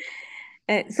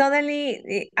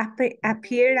 Suddenly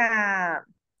appeared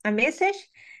a message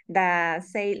that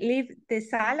say leave the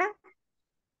sala.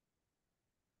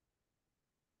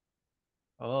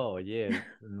 Oh, yeah.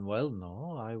 Well,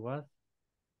 no,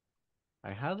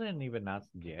 I hadn't even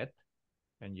asked yet,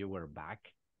 and you were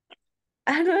back.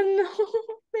 I don't know,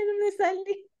 pero me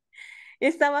salí.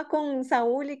 Estaba con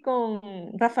Saúl y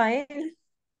con Rafael.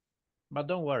 But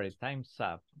don't worry, time's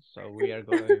up, so we are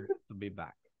going to be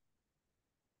back.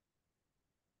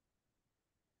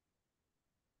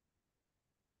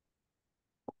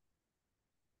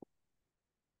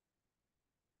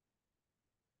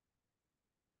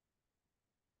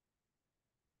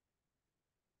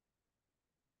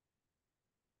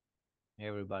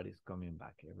 Everybody's coming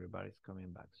back. Everybody's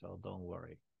coming back, so don't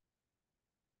worry.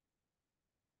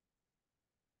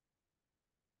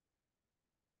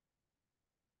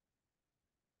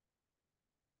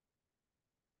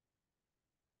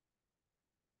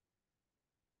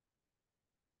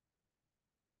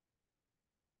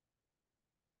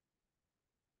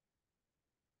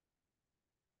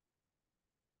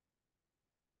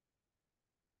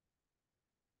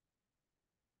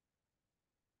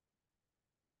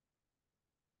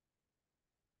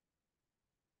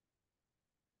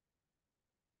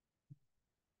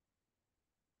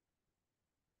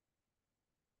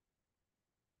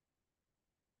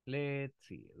 Let's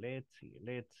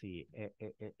see.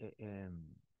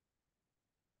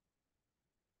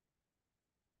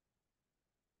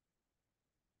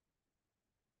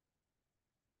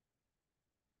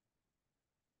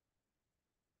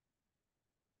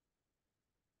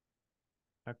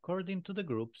 According to the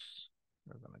groups,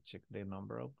 we're gonna check the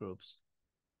number of groups.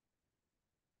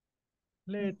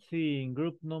 Let's see, in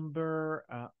group number,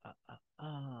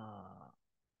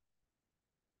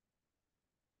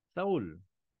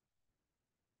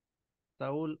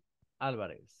 Saul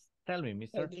Alvarez. Tell me,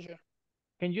 mister,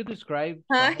 can you describe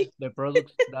some of the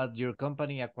products that your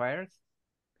company acquires?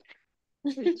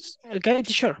 Okay,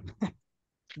 teacher.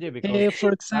 Yeah, because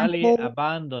For Sally example,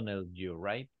 abandoned you,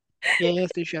 right? yes,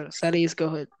 teacher. Sally is go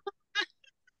ahead.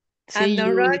 I'm See not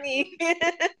you. running.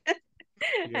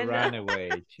 She ran away.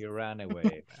 She ran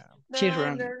away. She's No,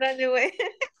 running. no, run away.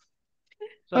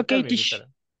 So Okay, tell me, mister.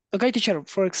 Okay, teacher.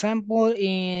 For example,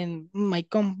 in my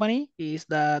company is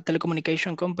the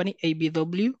telecommunication company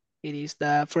ABW. It is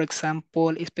the, for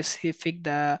example, specific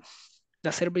the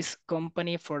service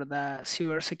company for the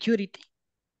cybersecurity,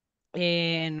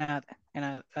 and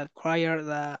acquire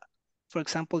the, for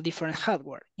example, different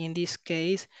hardware. In this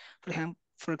case,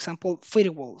 for example,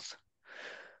 firewalls.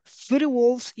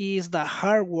 Firewalls is the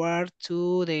hardware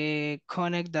to the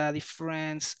connect the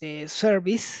different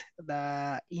service,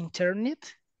 the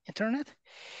internet.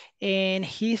 And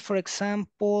he, for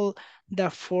example, the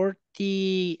 40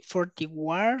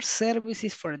 wire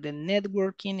services for the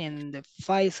networking and the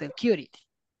file security.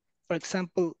 For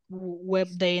example, web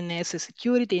DNS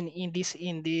security in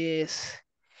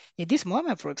this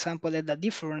moment, for example, that the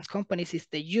different companies is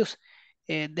they use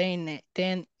 10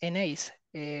 NAs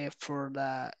for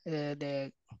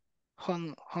the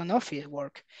home office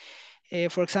work.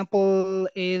 For example,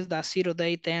 is the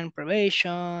 0-day 10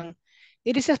 prevention.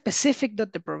 It is a specific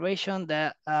that the prevention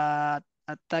that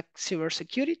attack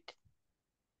cybersecurity.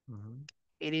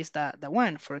 It is the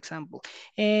one, for example.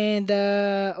 And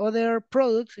the other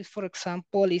products is, for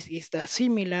example, is the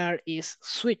similar is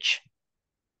switch.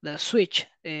 The switch.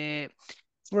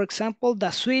 For example,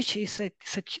 the switch is a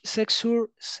secure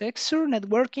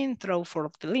networking through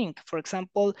for the link. For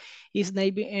example, is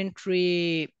maybe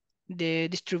entry the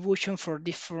distribution for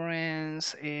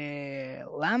different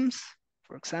lamps,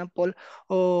 for example,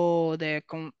 or the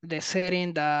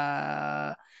setting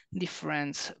the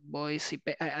different voice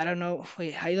IP. I don't know.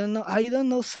 Wait, I don't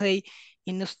know. Say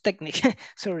in this technique.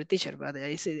 Sorry, teacher, but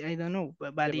I say I don't know.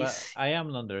 But Yeah, it's but I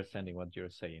am not understanding what you're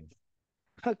saying.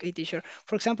 okay, teacher.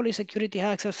 For example, in security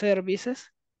access services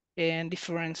and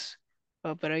different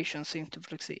operations seem to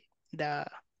foresee the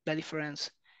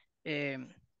difference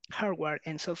hardware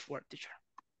and software, teacher.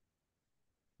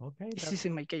 Okay, This is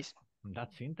in my case.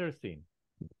 That's interesting.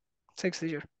 Thanks,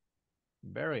 teacher.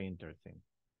 Very interesting.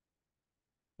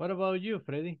 What about you,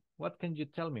 Freddy? What can you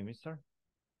tell me, mister?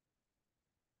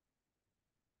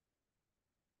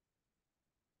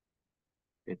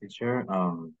 Okay, teacher,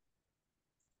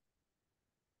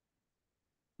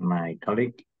 my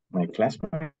colleague, my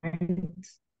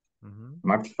classmates,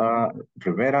 Martha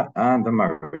Rivera and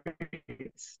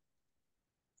Margaret.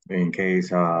 In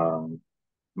case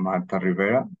Martha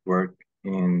Rivera worked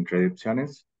in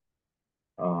Reducciones,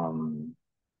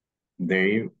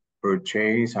 they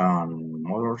purchase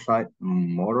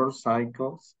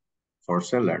motorcycles for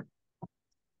seller.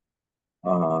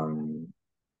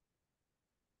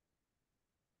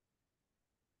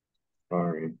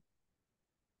 Sorry.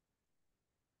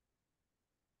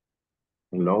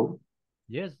 Hello?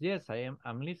 Yes,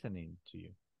 I'm listening to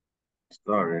you.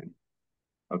 Sorry.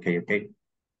 Okay.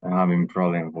 I'm having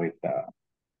problem with the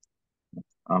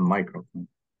microphone.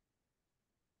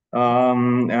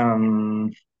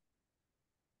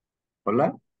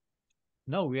 Hola?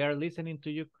 No, we are listening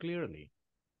to you clearly.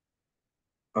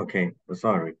 Okay,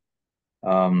 sorry.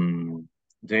 One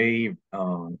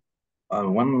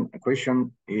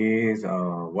question is,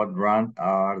 what brand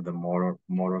are the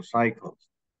motorcycles?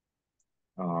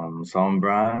 Some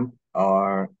brand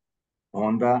are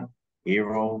Honda,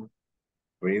 Hero,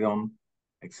 Freedom,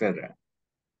 etc.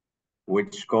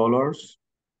 Which colors?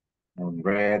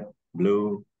 Red,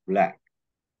 blue, black.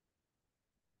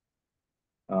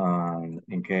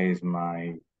 In case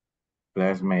my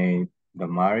classmate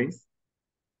Damaris,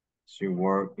 she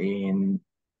worked in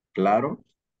Claro.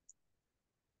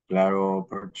 Claro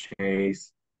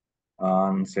purchase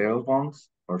on cell phones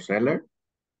or seller.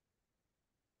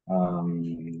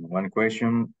 One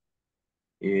question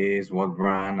is what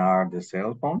brand are the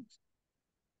cell phones?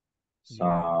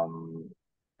 Some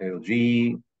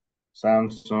LG,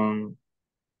 Samsung,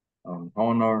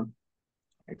 Honor,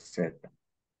 etc.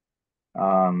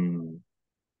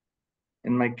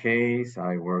 In my case,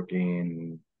 I work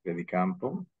in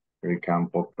Pedicampo.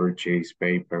 Pedicampo purchase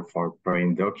paper for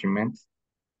print documents.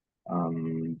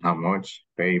 How much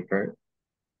paper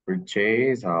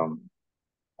purchase?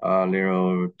 A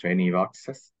little 20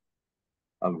 boxes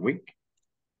a week.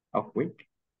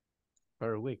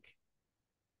 Per week.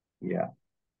 Yeah.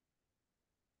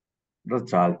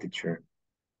 That's all, teacher.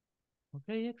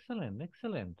 Okay, excellent,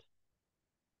 excellent.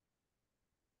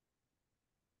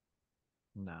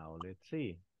 Now, let's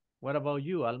see. What about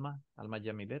you, Alma? Alma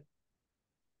Yamilet?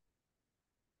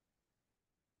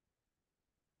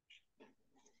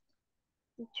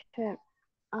 Teacher,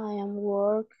 I am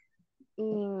work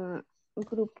in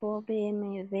Grupo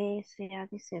BMB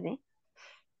CADCB.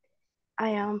 I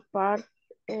am part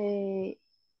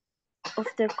of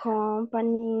the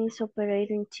company's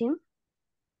operating team.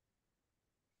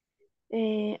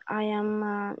 I am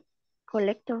a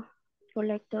collector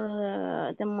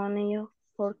the money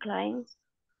for clients.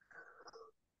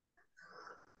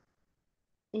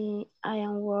 I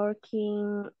am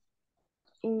working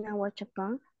in our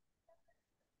Japan.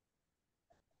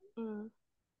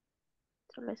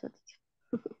 Solo eso, teacher.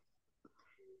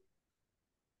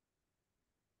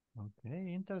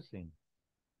 Okay, interesting.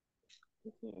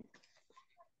 Yes.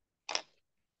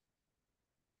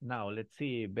 Now, let's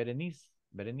see, Berenice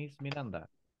Miranda.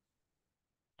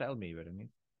 Tell me,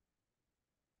 Berenice.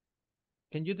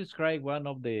 Can you describe one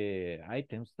of the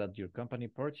items that your company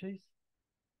purchased?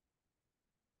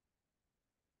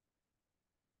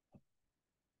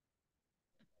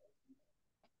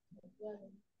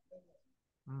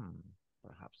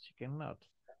 Perhaps you cannot.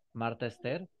 Marta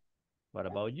Esther, what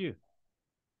about you?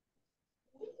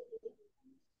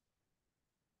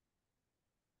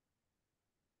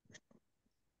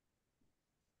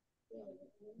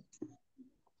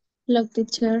 Hello,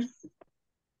 teacher.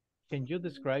 Can you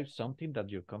describe something that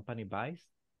your company buys?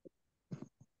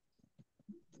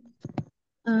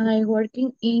 I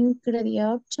working in credit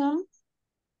option.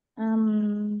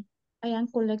 I am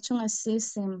collection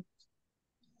assistant.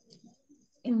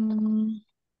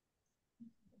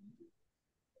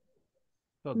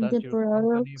 So does the your company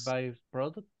products, buy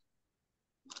products?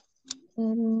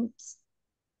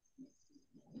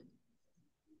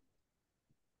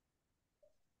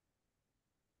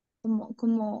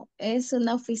 como es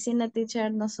una oficina, teacher,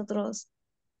 nosotros.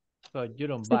 So you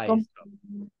don't buy stuff?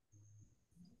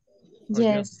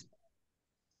 Yes.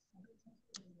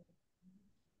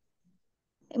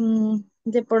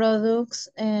 The products,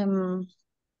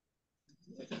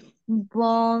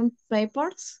 bond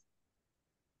papers.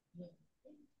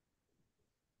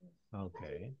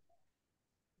 Okay.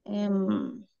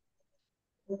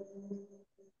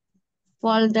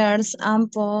 Folders,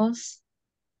 amples.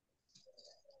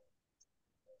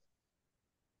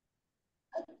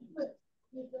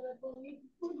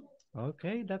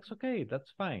 Okay, that's okay. That's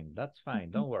fine. That's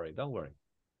fine. Don't worry. Don't worry.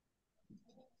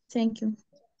 Thank you.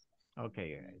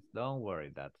 Okay, guys, don't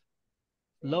worry that.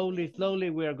 Slowly,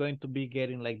 we are going to be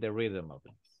getting like the rhythm of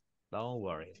this. Don't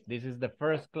worry. This is the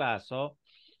first class, so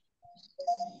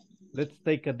let's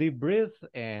take a deep breath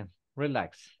and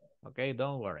relax. Okay,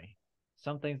 don't worry.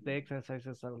 Sometimes the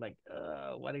exercises are like,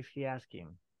 what is he asking?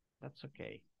 That's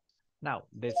okay. Now,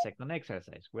 the second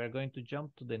exercise, we're going to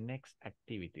jump to the next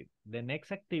activity. The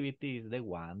next activity is the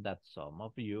one that some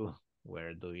of you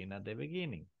were doing at the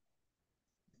beginning.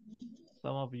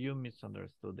 Some of you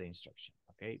misunderstood the instruction,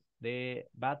 okay?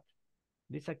 But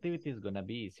this activity is gonna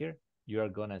be easier. You are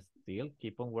gonna still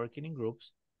keep on working in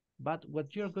groups, but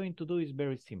what you're going to do is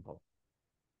very simple.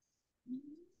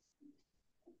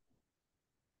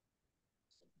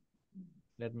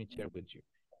 Let me share with you.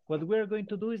 What we're going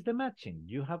to do is the matching.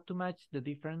 You have to match the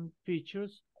different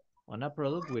features on a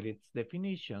product with its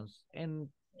definitions, and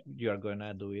you are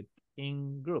gonna do it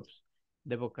in groups.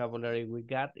 The vocabulary we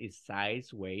got is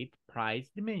size, weight,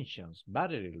 price, dimensions,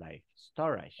 battery life,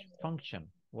 storage, function,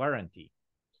 warranty.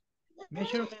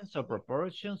 Measurements or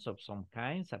proportions of some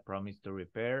kinds, a promise to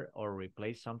repair or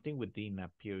replace something within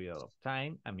a period of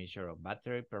time, a measure of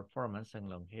battery performance and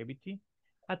longevity,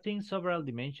 A thing's overall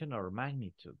dimension or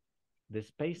magnitude. The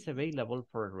space available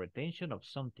for retention of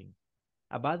something.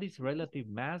 A body's relative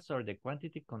mass or the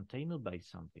quantity contained by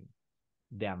something.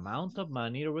 The amount of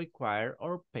money required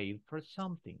or paid for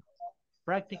something.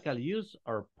 Practical use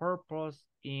or purpose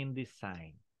in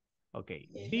design. Okay,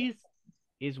 this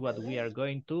is what we are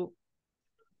going to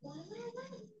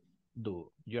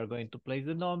do. You're going to place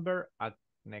the number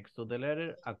next to the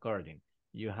letter according.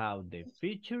 You have the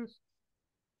features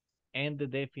and the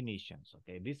definitions.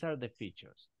 Okay, these are the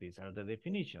features. These are the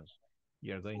definitions.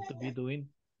 You're going to be doing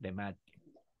the math.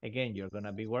 Again, you're going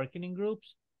to be working in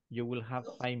groups. You will have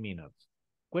 5 minutes.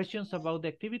 Questions about the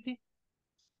activity?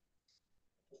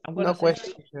 No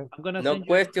question, teacher. No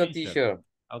question, teacher.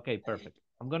 Okay, perfect.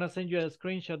 I'm going to send you a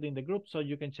screenshot in the group so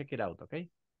you can check it out, okay?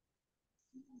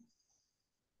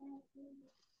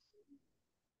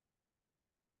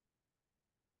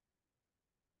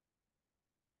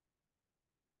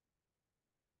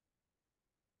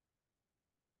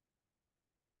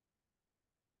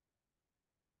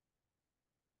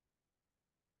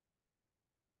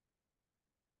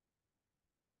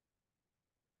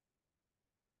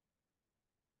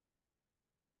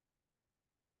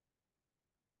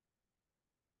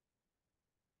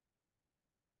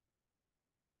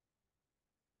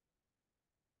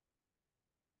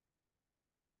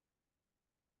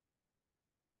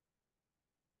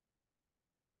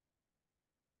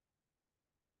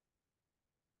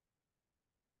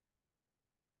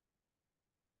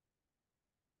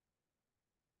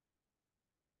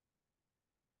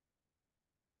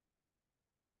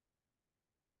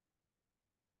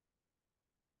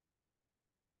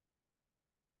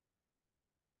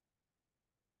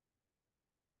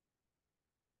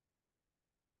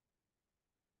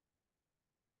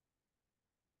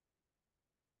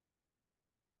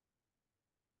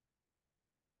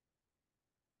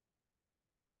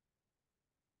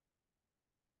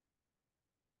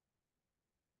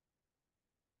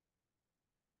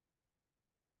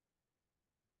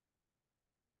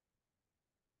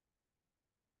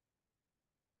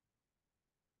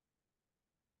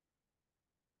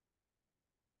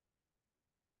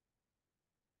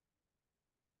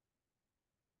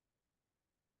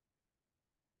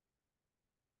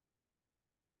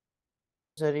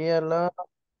 Sería la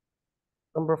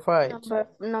number 5.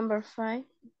 Number 5.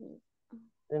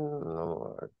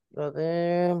 La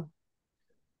de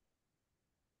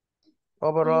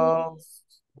overall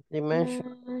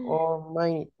dimension or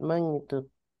magnitude.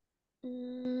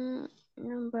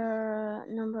 Number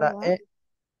La 1. E,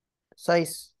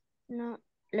 6. No,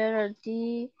 letter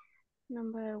D,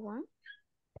 number 1.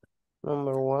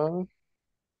 Number 1.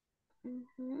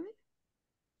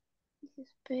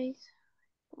 Space.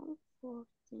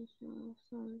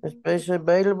 Space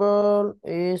available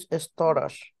is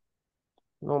storage.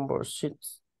 Number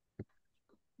 6.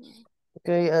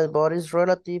 Okay, a body's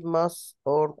relative mass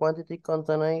or quantity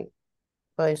contained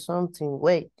by something.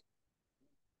 Weight.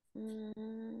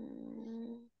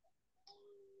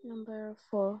 Number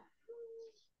 4.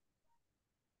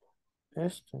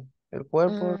 El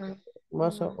cuerpo,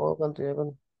 masa o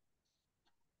cantidad.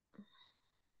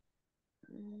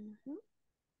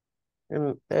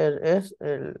 Es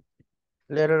el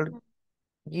letter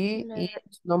G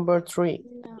is number 3.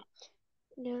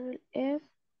 Letter F,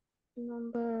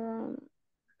 number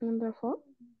 4.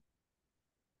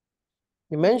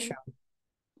 Dimension.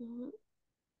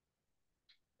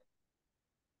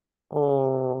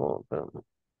 Oh,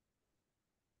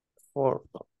 4.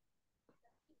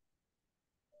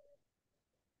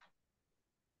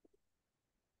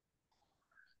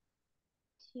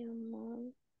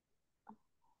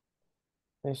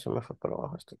 Ahí se me fue para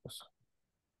abajo esta cosa.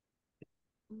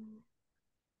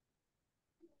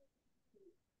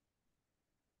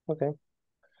 Okay.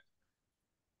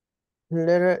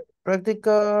 Letter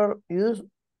practical use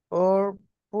or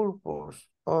purpose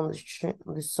on the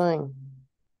design.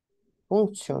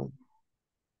 Function.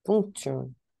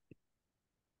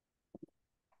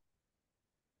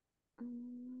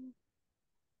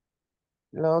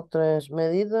 La otra es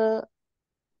medida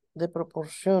de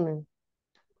proporciones.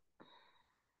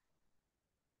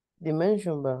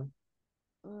 Dimension, ¿va?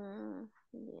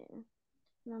 Yeah.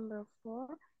 Number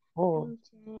 4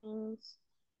 contains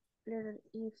letter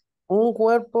F. Un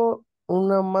cuerpo,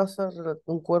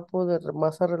 un cuerpo de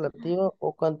masa relativa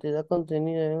o cantidad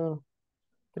contenida en uno.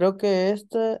 Creo que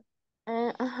esta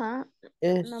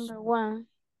es... Number 1.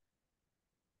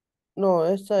 No,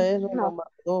 esta es la número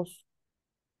 2.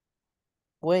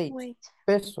 Weight.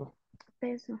 Peso.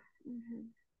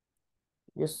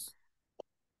 Yes.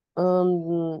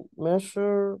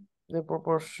 Measure the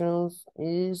proportions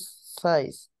is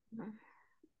size.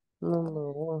 Number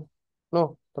one.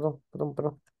 No, perdón.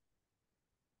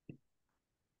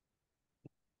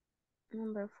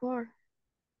 Number 4.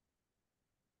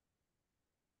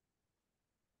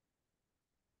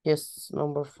 Yes,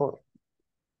 number 4.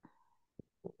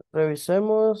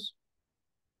 Revisemos.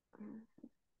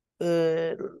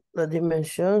 Las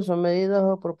dimensiones son medidas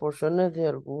o proporciones de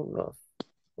algunos.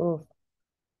 Uf.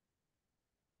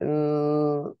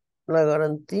 La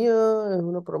garantía es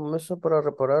una promesa para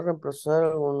reparar, reemplazar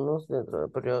algunos dentro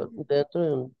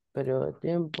de un periodo de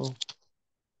tiempo.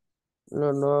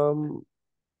 No,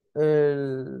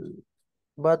 el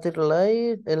battery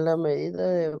life es la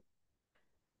medida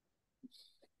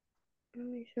Let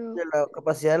me show. de la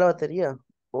capacidad de la batería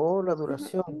o la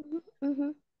duración.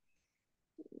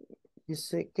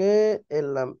 Dice que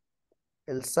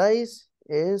el size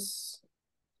es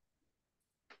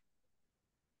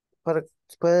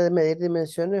puede medir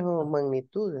dimensiones o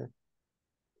magnitudes.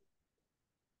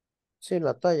 Sí,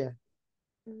 la talla,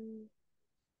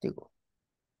 digo.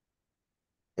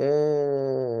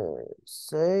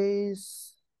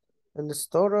 6. El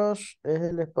storage es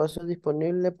el espacio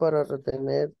disponible para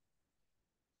retener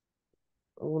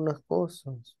algunas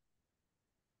cosas.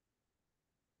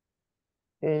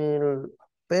 El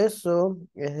peso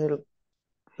es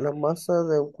la masa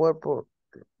de un cuerpo,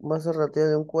 masa relativa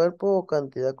de un cuerpo o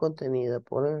cantidad contenida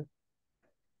por él.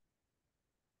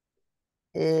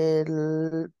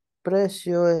 El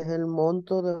precio es el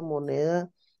monto de moneda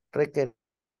requerido.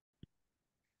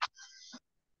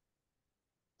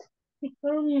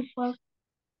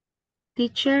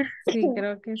 Teacher. Sí,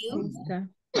 creo que sí está.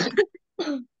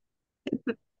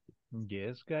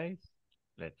 Yes, guys.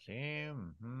 Let's see.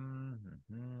 Mhm,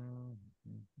 mhm,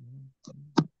 mhm,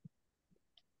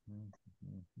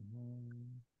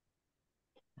 mhm.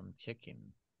 I'm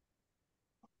checking.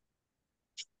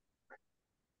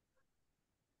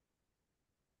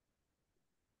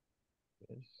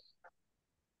 Yes.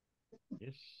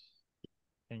 Yes.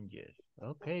 And yes.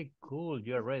 Okay, cool.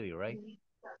 You're ready, right?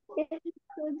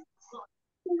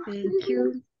 Thank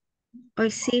you.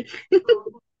 Hoy sí.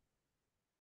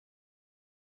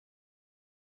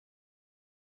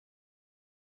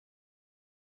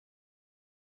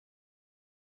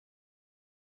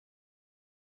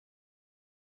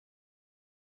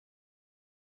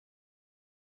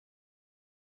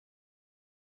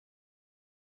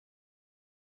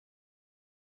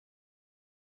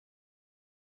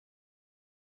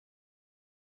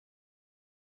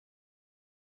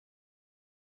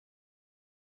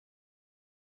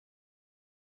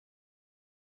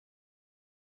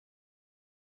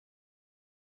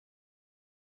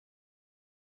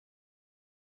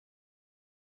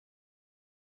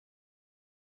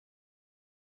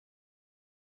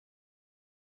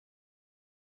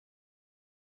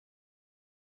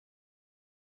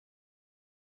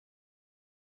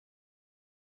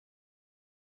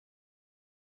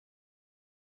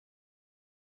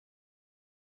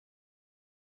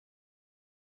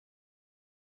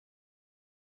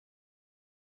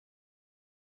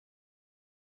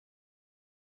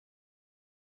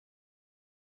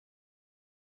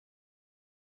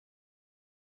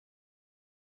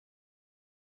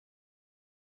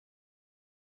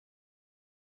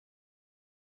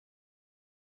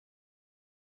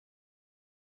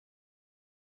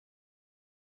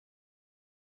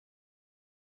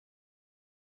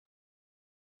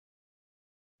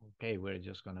 Okay, we're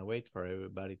just gonna wait for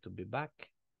everybody to be back.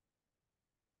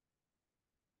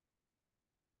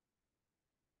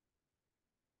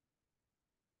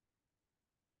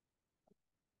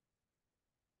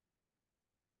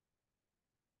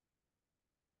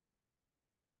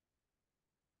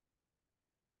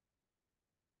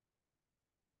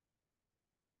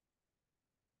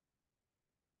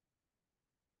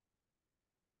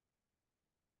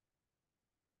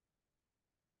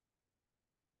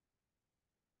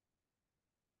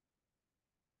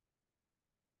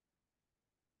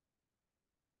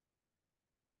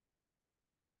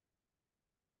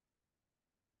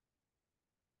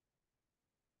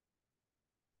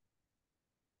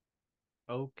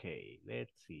 Okay,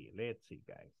 let's see,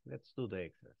 guys. Let's do the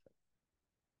exercise.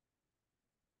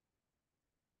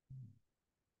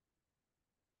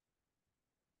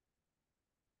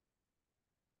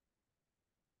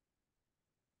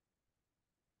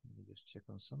 Let me just check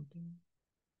on something.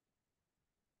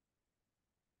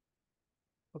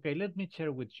 Okay, let me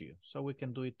share with you so we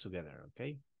can do it together,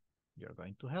 okay? You're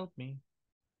going to help me.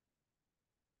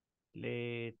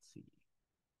 Let's see.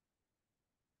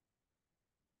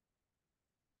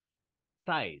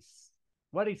 Size.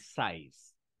 What is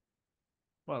size?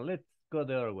 Well, let's go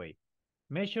the other way.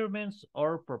 Measurements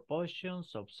or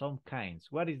proportions of some kinds.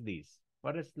 What is this?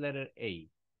 What is letter A?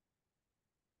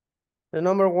 The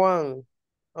number one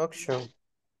option.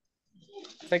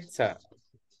 Sexa.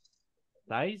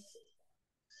 Size?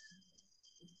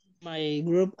 My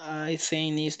group, I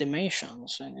think, is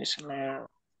dimensions, and it's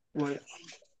well,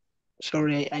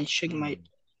 sorry, I checked my.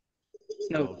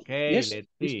 No. Okay, Yes, let's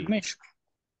it's see. dimension.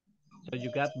 So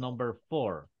you got number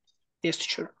 4. Yes,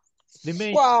 teacher.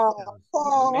 Dimensions,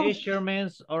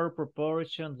 measurements or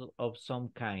proportions of some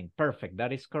kind. Perfect,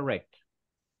 that is correct.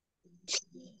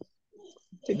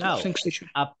 Now, Thanks, teacher.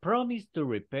 a promise to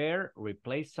repair,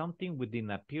 replace something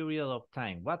within a period of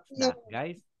time. What's that,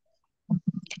 guys?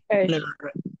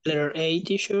 Letter A,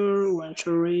 teacher. 1,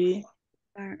 2,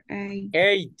 3.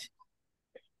 8.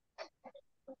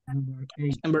 Number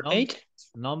 8.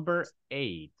 Number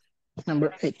 8.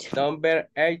 Number 8. Number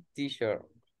 8, teacher.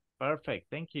 Perfect,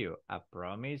 thank you. A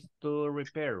promise to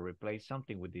repair, replace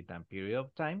something within a period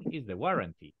of time is the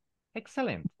warranty.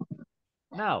 Excellent.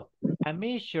 Now, a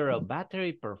measure of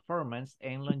battery performance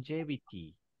and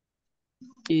longevity.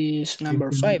 Is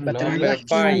number 5. Number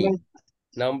 5.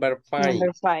 Number 5.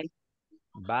 Number 5.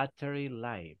 Battery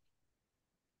life.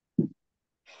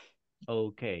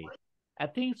 Okay. A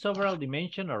thing's overall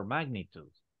dimension or magnitude.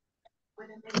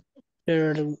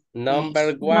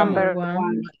 Number 1. Number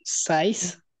 1.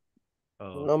 Size.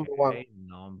 Okay,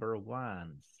 number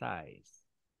 1, size.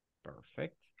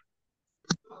 Perfect.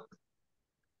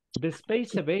 The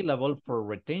space available for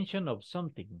retention of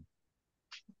something.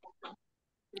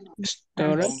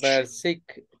 Storage. Number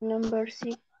 6. Number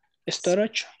 6.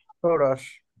 Storage.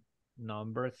 Storage.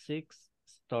 Number 6,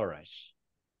 storage.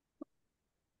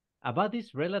 A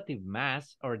body's relative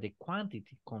mass or the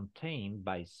quantity contained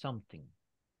by something.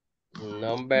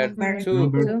 Number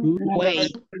 2.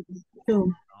 Weight.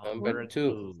 Number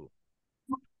 2.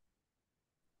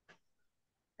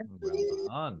 Well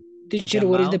done. Teacher,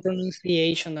 what is the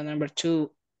pronunciation of number 2?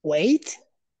 Weight?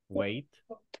 Weight.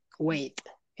 Weight.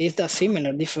 Is that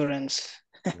similar difference?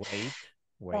 Weight.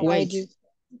 Weight. Yes,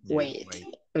 Weight.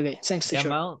 Okay, thanks,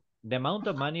 teacher. The amount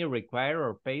of money required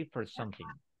or paid for something.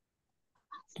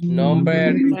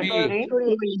 Number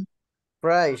 3.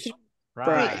 Price.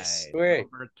 Price.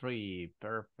 Number 3.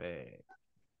 Perfect.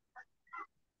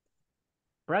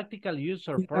 Practical use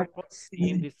or purpose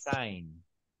in design.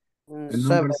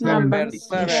 Number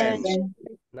 7.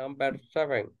 Number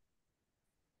 7.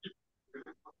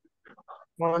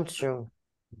 Function.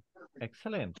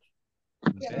 Excellent.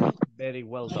 Very, very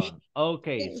well done.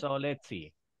 Okay, so let's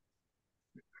see.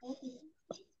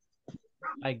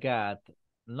 I got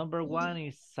number 1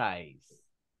 is size.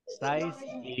 Size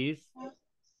is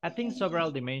a thing's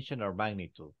overall dimension or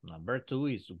magnitude. Number 2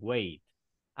 is weight.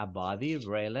 A body's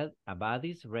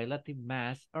relative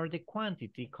mass or the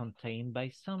quantity contained by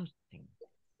something.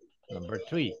 Number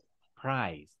 3,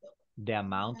 price. The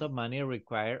amount of money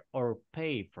required or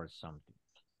paid for something.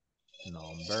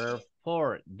 Number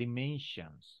 4,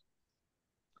 dimensions.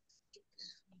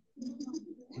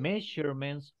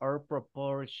 Measurements or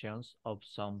proportions of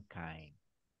some kind.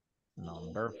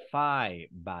 Number 5,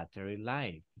 battery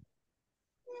life.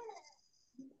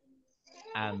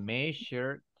 A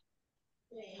measure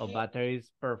of battery's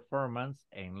performance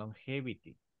and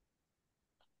longevity.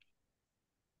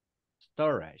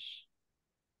 Storage.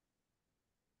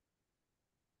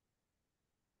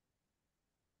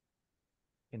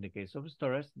 In the case of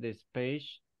storage, the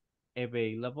space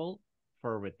available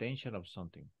for retention of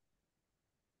something.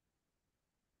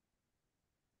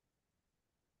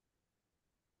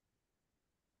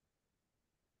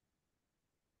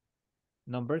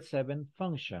 Number 7,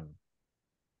 function.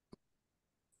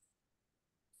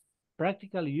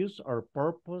 Practical use or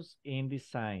purpose in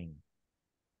design.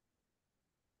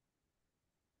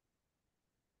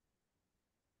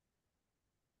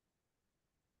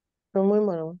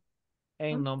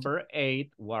 And number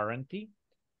 8, warranty.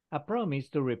 A promise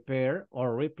to repair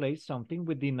or replace something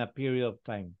within a period of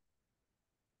time.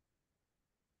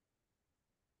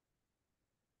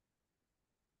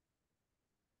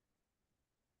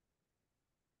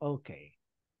 Okay.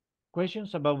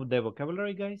 Questions about the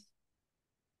vocabulary, guys?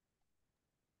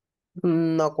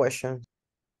 No question.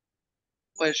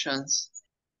 Questions.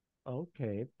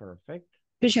 Okay, perfect.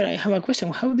 Teacher, I have a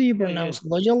question. How do you pronounce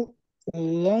longevity?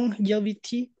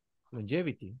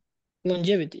 Longevity.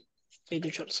 Longevity. Okay,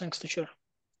 teacher. Thanks, teacher.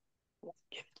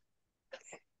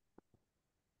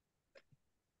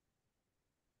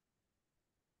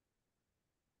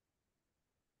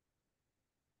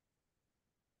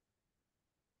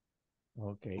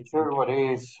 Okay. Sure, what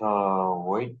is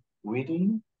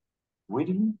within?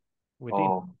 Within?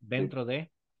 Within. Dentro de.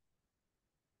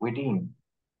 Within.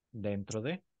 Dentro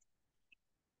de.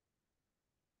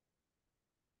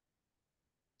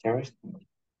 Interesting.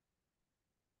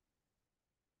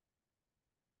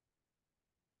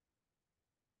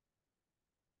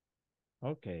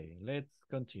 Okay, let's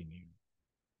continue.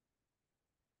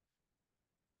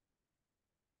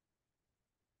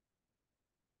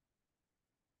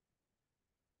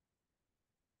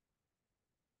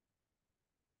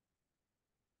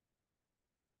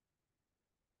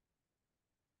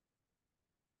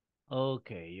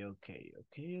 Okay.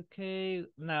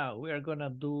 Now we are gonna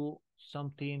do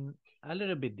something a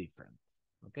little bit different,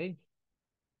 okay?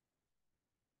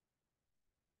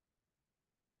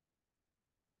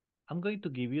 I'm going to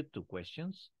give you 2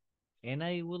 questions, and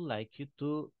I would like you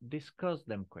to discuss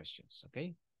them questions,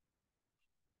 okay?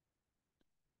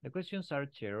 The questions are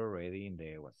shared already in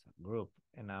the WhatsApp group,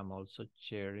 and I'm also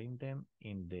sharing them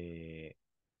in the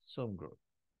Zoom group,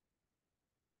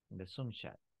 in the Zoom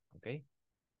chat, okay?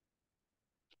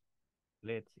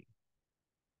 Let's see.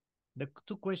 The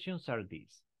 2 questions are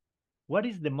these. What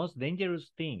is the most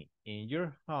dangerous thing in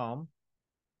your home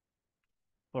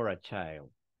for a child?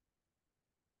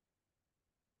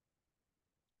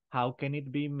 How can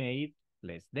it be made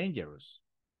less dangerous?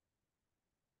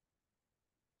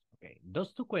 Okay,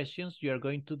 those 2 questions you are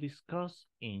going to discuss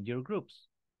in your groups,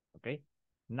 okay?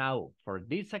 Now, for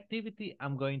this activity,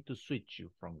 I'm going to switch you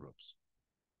from groups.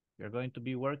 You're going to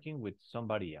be working with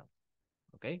somebody else,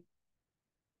 okay?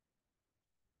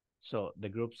 So the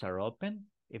groups are open.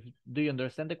 Do you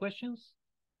understand the questions?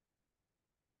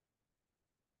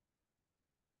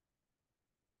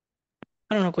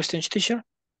 I don't know, questions, teacher.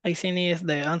 I think is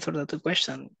the answer to the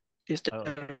question. Is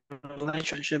the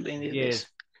relationship in this Yes,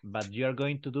 case. but you are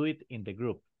going to do it in the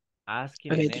group,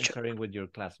 asking Okay, and teacher. answering with your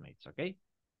classmates, okay?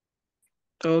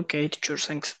 Okay, teacher,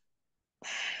 thanks.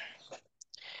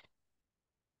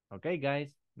 Okay,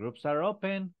 guys, groups are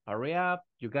open. Hurry up.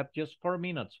 You got just 4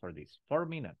 minutes for this. 4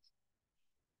 minutes.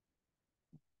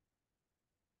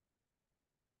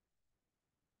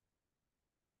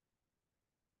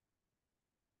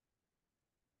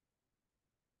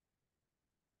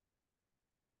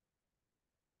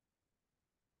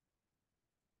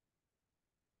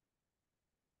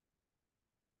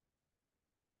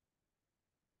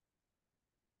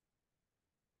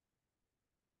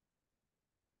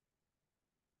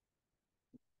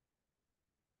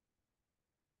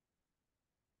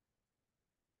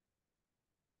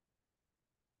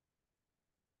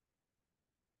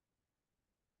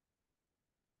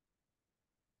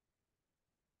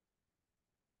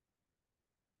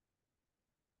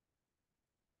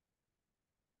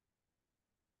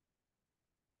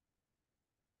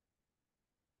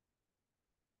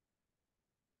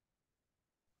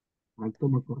 Al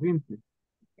toma corriente.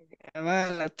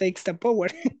 Well, takes the power.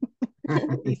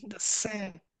 It's the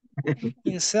same.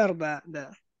 Insert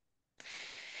the.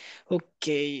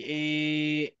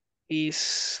 Okay,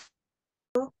 is.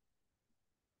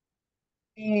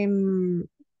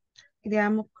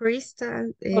 Digamos,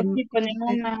 crystal, Por si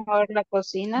ponemos mejor la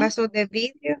cocina. vasos de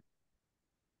vidrio.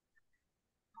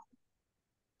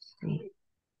 Sí.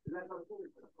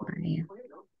 Vaya.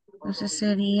 Entonces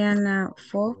sería la The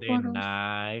fósforo.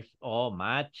 knife. Oh,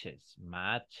 matches.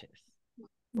 Marcha.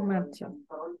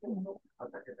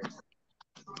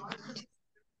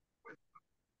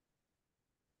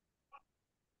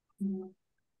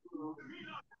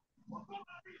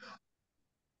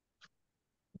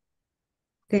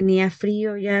 Tenía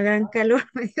frío, ya hagan calor.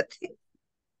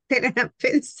 Tener a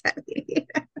pensar.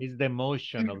 It's the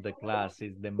motion of the class.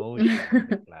 It's the motion of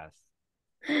the class.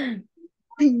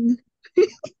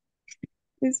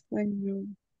 Español.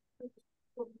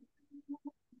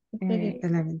 Peguete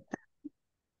la ventana.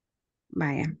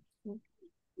 Vaya.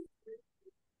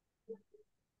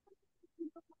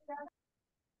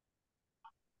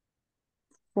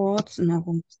 Pots, no,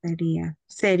 ¿cómo sería?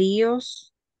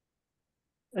 Cerillos.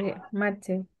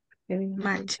 Marche.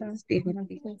 Machas.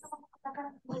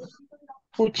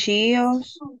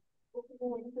 Cuchillos.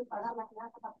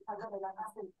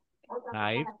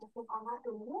 Knife.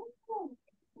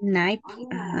 Knife.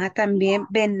 Ajá, también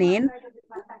veneno.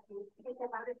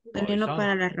 Veneno Poison.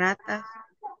 para las ratas.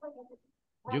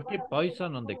 You keep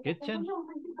poison on the kitchen?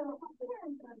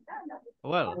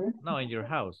 Well, no, in your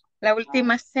house. La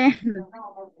última cena.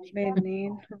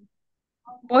 Veneno.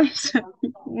 Poison.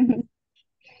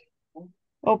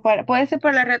 O puede ser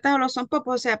para las ratas o los zompos,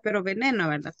 o sea, pero veneno,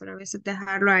 ¿verdad? Pero a veces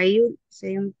dejarlo ahí, si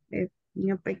hay un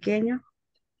niño pequeño.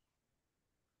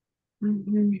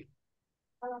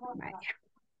 Vaya.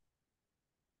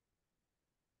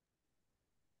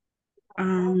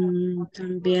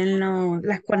 También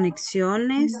las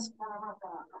conexiones.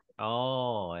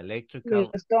 Oh, electrical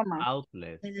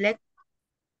outlet.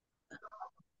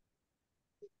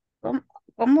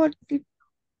 ¿Cómo?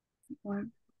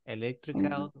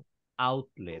 Electrical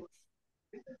outlets.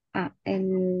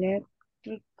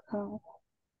 Electrical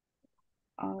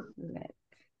outlet.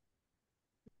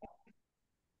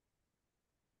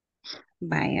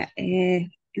 Vaya,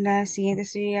 la siguiente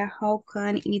sería, how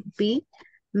can it be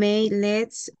made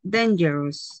less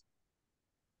dangerous?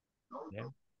 Yeah.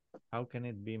 How can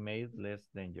it be made less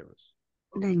dangerous?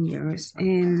 Dangerous.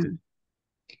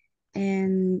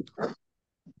 And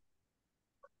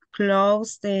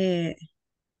close the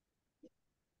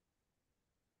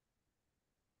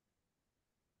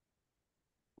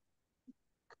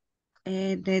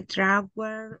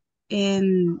drawer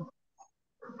and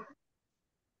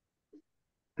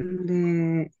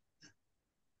the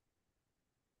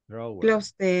Drawer.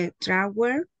 close the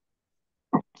drawer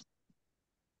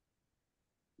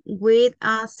with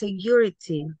a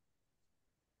security.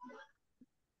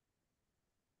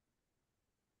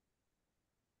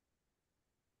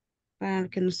 Para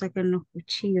que no saquen los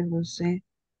cuchillos, no sé.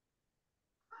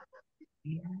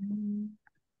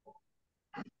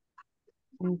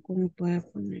 O cómo puede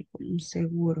poner como un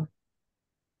seguro.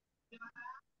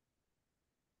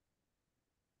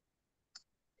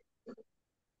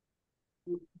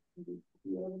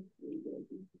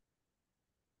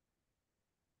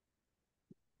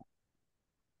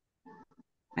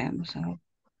 Vamos a ver.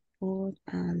 Put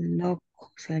a lock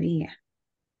sería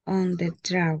on the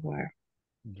drawer.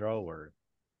 Drawer.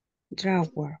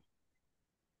 Drawer.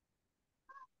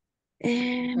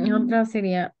 Otra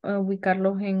sería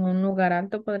ubicarlos en un lugar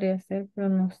alto, podría ser, pero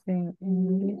no sé en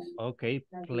inglés. Okay,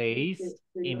 place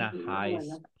in a high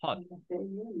spot.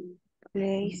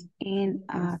 Place in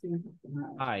a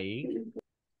High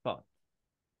spot.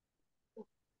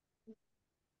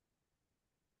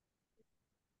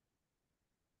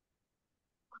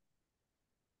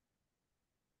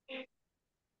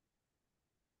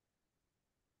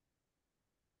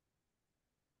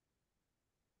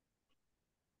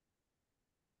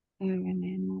 el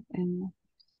veneno en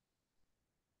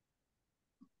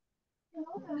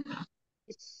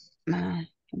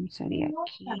 ¿cómo sería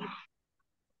aquí?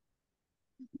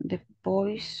 The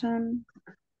poison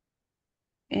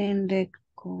in the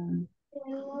container.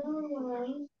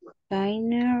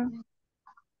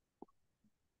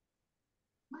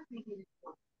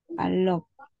 A lock.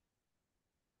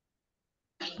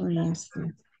 Podría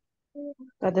ser.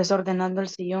 Estás desordenando el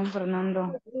sillón,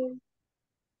 Fernando.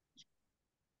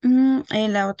 Y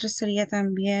la otra sería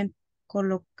también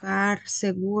colocar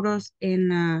seguros en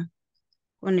la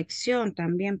conexión,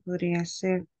 también podría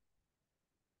ser.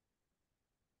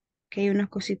 Que hay unos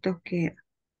cositos que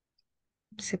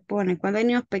se ponen cuando hay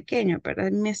niños pequeños, pero a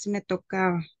mí sí me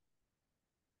tocaba.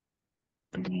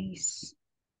 Place.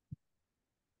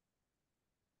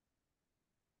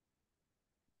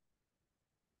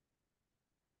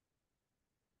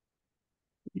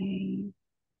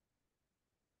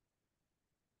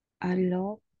 A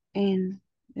lock in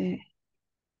the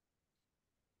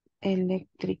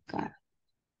electrical.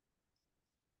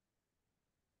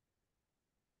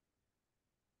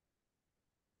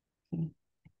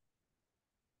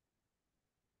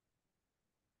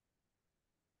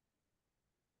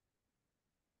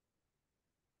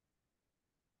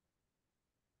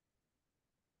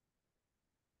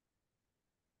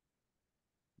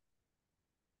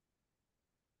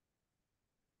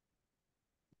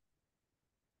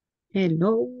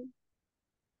 Hello.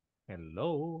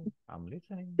 Hello, I'm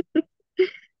listening.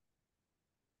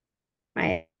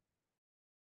 Vaya,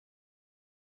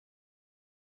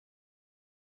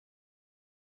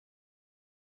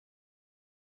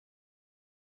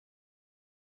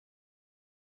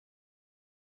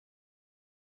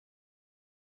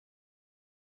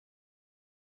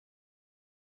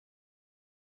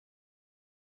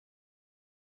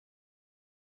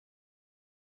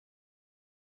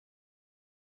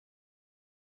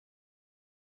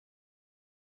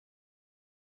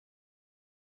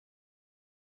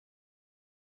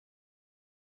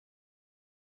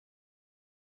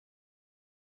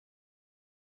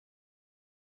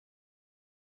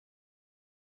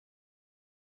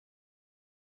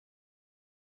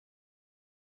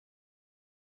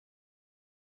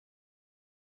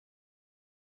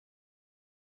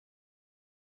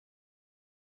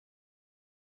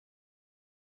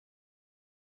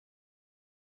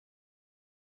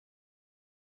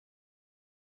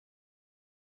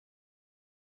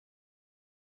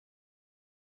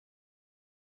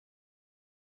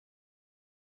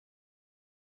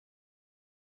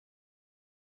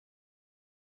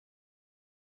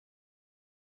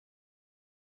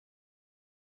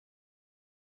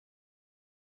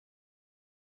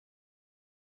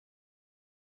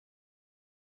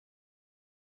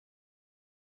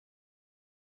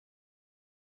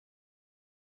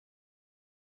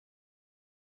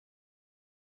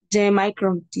 The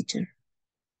micro, teacher.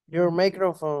 Your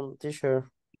microphone,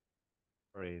 teacher.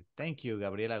 Great. Thank you,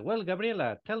 Gabriela. Well,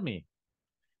 Gabriela, tell me,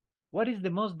 what is the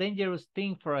most dangerous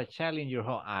thing for a child in your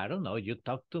home? I don't know. You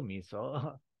talk to me,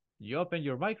 so you open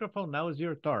your microphone. Now it's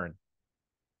your turn.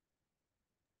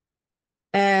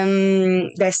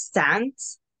 The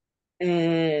stands.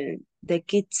 The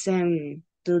kids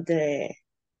do the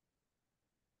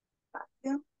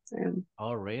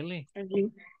Oh, really?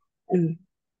 mm,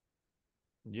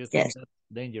 You think yes. that's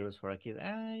dangerous for a kid?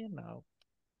 You know.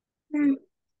 Mm.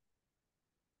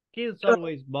 Kids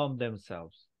always bomb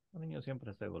themselves. Los niños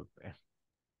siempre se golpean.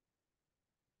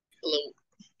 Hello.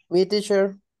 Me,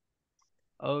 teacher.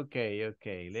 Okay,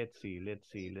 okay. Let's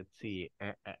see.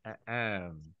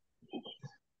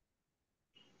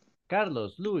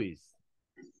 Carlos, Luis.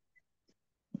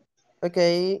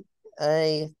 Okay,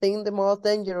 I think the most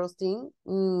dangerous thing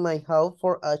in my house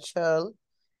for a child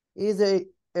is the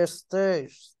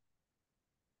stairs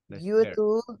due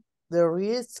to the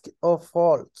risk of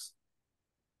falls.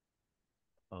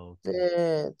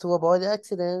 Okay. To avoid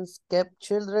accidents, keep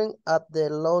children at the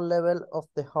low level of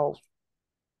the house.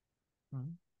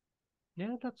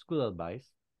 Yeah, that's good advice.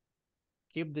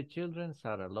 Keep the children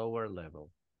at a lower level.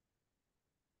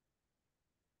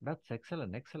 That's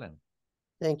excellent, excellent.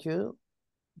 Thank you.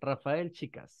 Rafael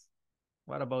Chicas,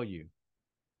 what about you?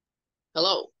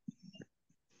 Hello.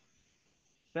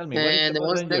 Tell me, what is the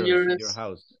most dangerous in your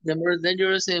house? The most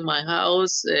dangerous in my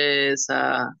house is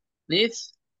sniff.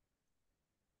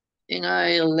 And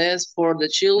I less for the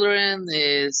children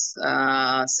is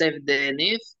save the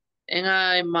NIF.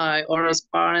 And my oldest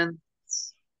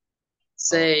parents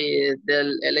say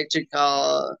the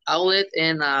electrical outlet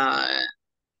and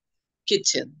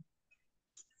kitchen.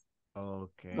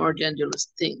 Okay. More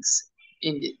dangerous things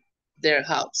in their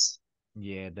house.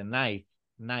 Yeah, the knife.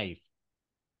 Knife.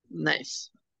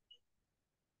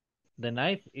 The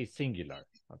knife is singular,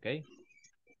 okay?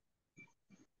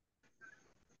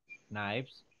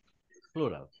 Knives,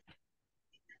 plural.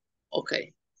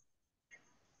 Okay.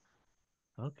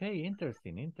 Okay,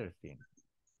 interesting.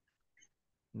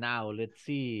 Now, let's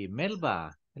see.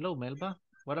 Melba. Hello, Melba.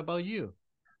 What about you?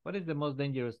 What is the most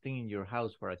dangerous thing in your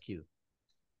house for a kid?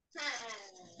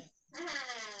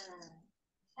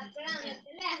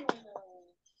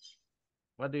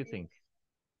 What do you think?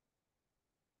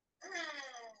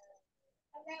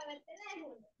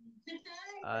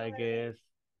 I guess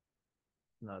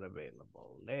not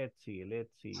available. Let's see.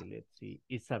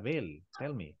 Isabel,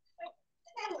 tell me.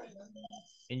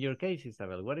 In your case,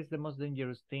 Isabel, what is the most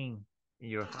dangerous thing in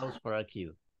your house for a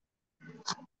kid?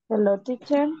 Hello,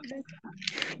 teacher.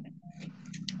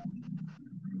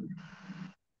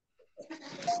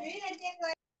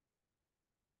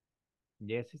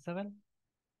 Yes, Isabel?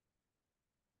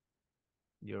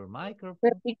 Your microphone.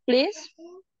 Repeat, please.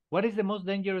 What is the most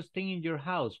dangerous thing in your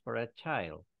house for a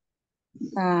child?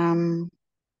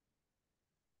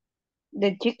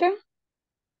 The chicken.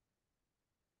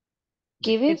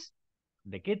 Kiwis.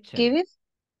 The kitchen. Kiwis.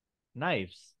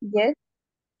 Knives. Yes.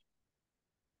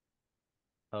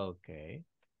 Okay.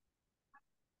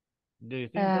 Do you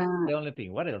think that's the only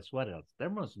thing? What else? There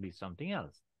must be something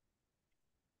else.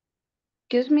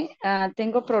 Excuse me,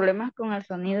 tengo problemas con el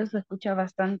sonido, se escucha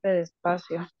bastante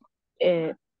despacio,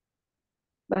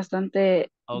 bastante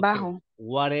bajo.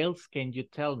 What else can you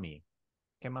tell me?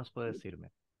 ¿Qué más puede decirme?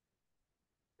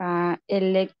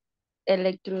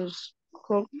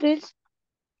 Electroscopics.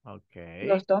 Okay.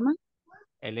 ¿Los toman?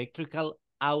 Electrical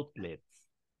outlets.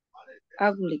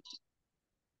 Outlets.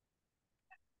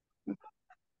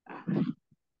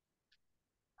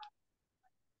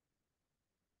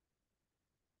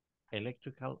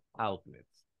 Electrical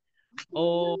outlets.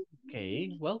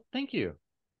 Okay, well, thank you.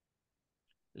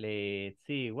 Let's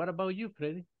see. What about you,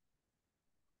 Freddy?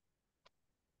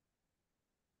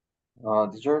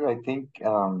 Teacher, I think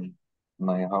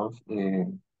my house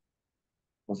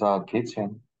is a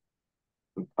kitchen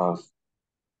because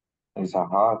it's a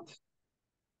hot.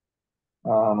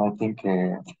 I think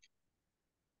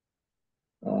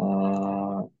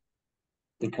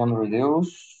it can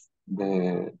reduce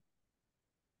the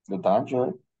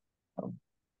danger.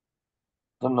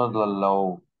 Do not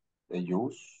allow the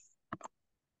use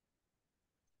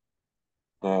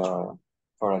for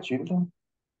a children.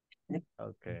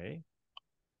 Okay.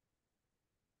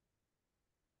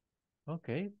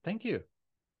 Okay, thank you.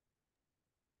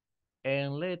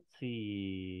 And let's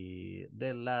see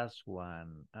the last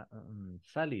one.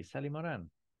 Sally Moran.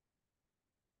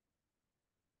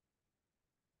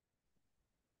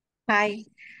 Hi.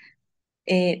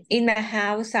 In my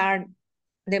house are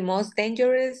the most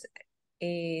dangerous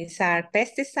are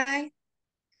pesticide,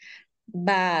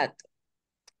 but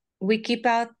we keep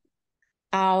out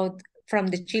from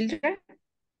the children.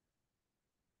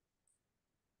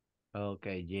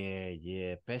 Okay,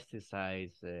 yeah.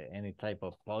 Pesticides, any type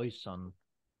of poison.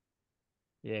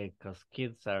 Yeah, because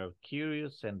kids are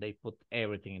curious and they put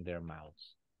everything in their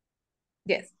mouths.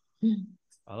 Yes.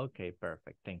 Okay,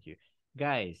 perfect. Thank you.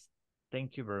 Guys,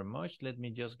 thank you very much. Let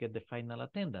me just get the final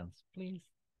attendance, please.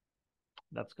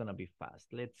 That's going to be fast.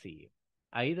 Let's see.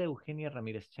 Aida Eugenia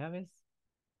Ramírez Chávez.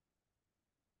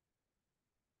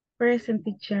 Present,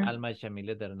 teacher. Alma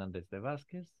Chamilet Hernández de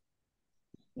Vázquez.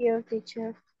 Here,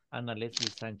 teacher. Ana Leslie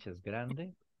Sánchez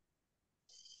Grande.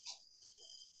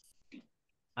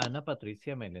 Ana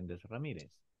Patricia Meléndez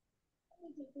Ramírez.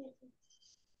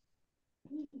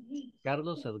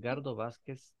 Carlos Edgardo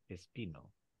Vázquez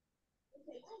Espino.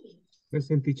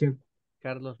 Present, teacher.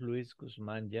 Carlos Luis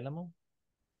Guzmán Yélamo.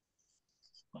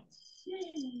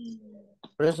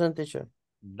 Present, teacher.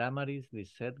 Damaris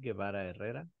Lisette Guevara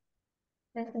Herrera.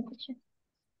 Present, teacher.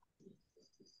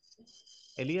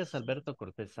 Elías Alberto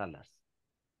Cortés Salas.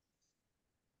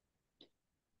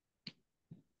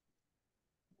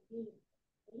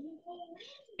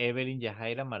 Evelyn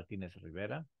Yajaira Martínez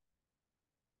Rivera.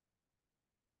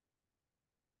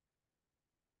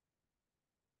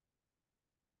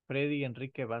 Freddy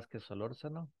Enrique Vázquez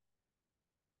Solórzano.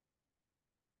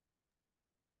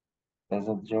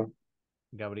 Present, teacher.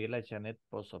 Gabriela Janet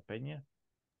Pozo Peña.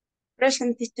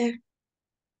 Present, teacher.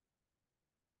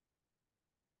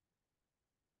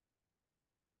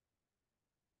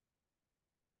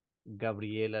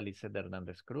 Gabriela Lisset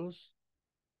Hernández Cruz.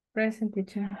 Present,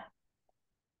 teacher.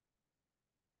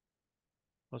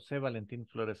 José Valentín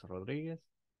Flores Rodríguez.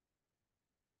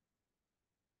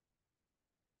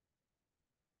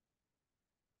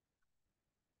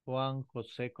 Juan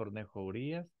José Cornejo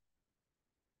Urías.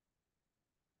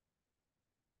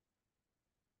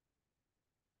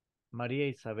 María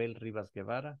Isabel Rivas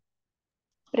Guevara.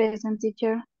 Present,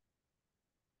 teacher.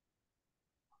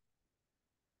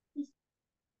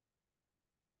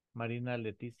 Marina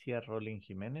Leticia Rolling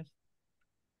Jiménez.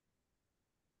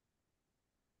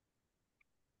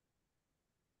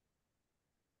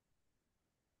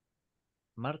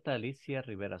 Marta Alicia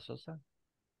Rivera Sosa.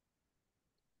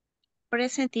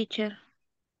 Present, teacher.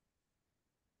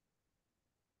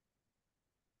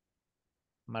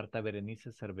 Marta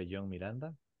Berenice Cervellón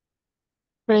Miranda.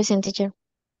 Present, teacher.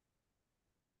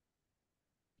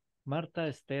 Marta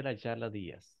Esther Ayala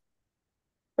Díaz.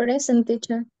 Present,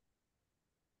 teacher.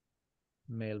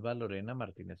 Melba Lorena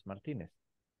Martínez Martínez.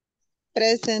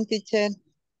 Present, teacher.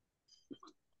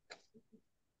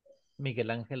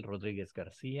 Miguel Ángel Rodríguez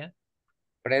García.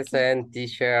 Present,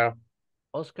 teacher.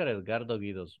 Óscar Edgardo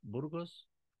Guidos Burgos.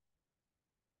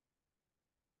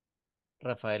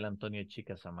 Rafael Antonio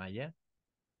Chicas Amaya.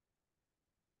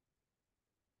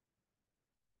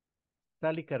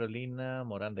 Sally Carolina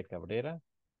Morán de Cabrera.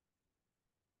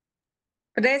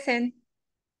 Present.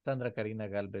 Sandra Karina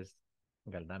Galvez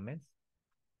Galdames.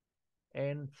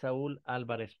 And Saúl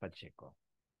Álvarez Pacheco.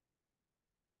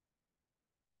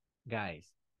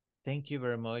 Guys, thank you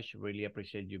very much. Really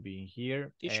appreciate you being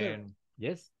here. Teacher. And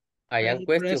yes, I am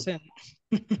question.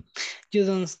 Present. you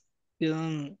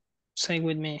don't say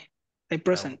with me. I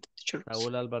present, teacher.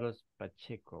 Saúl Álvarez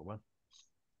Pacheco. Well,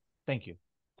 thank you.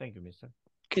 Thank you, mister.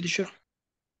 Okay, teacher.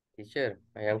 Teacher,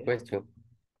 I am question.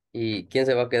 ¿Y quién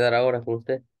se va a quedar ahora con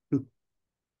usted?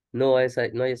 No hay esa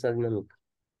dinámica.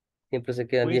 Siempre se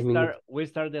quedan 10 minutos. We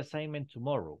start the assignment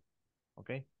tomorrow.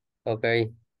 Okay?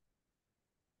 Okay.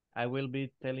 I will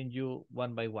be telling you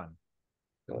one by one.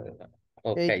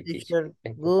 Okay, Hey, teacher.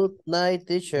 teacher. Good night,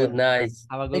 teacher. Good night.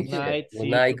 Have a good Teacher. night. Good See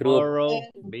night, you group. tomorrow.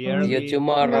 Be See early. you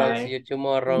tomorrow. Bye. See you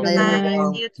tomorrow. Good night,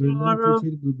 everyone. See you Good night, tomorrow.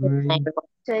 teacher. Goodbye.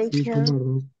 Take See you care.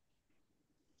 tomorrow.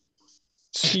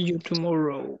 See you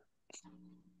tomorrow.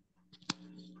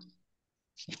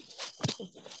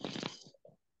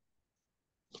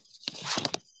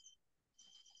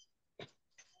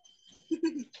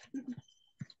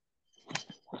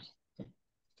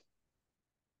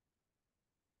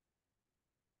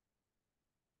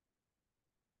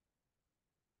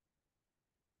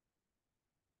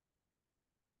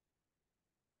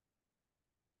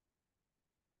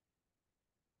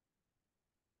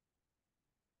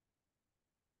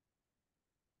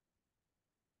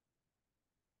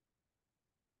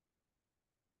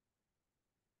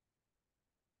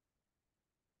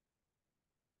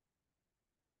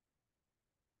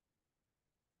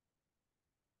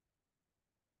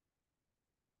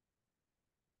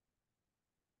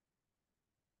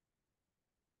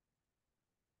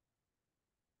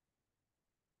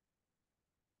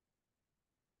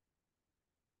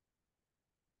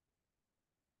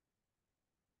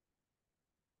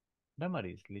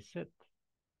 Damaris, Lisette.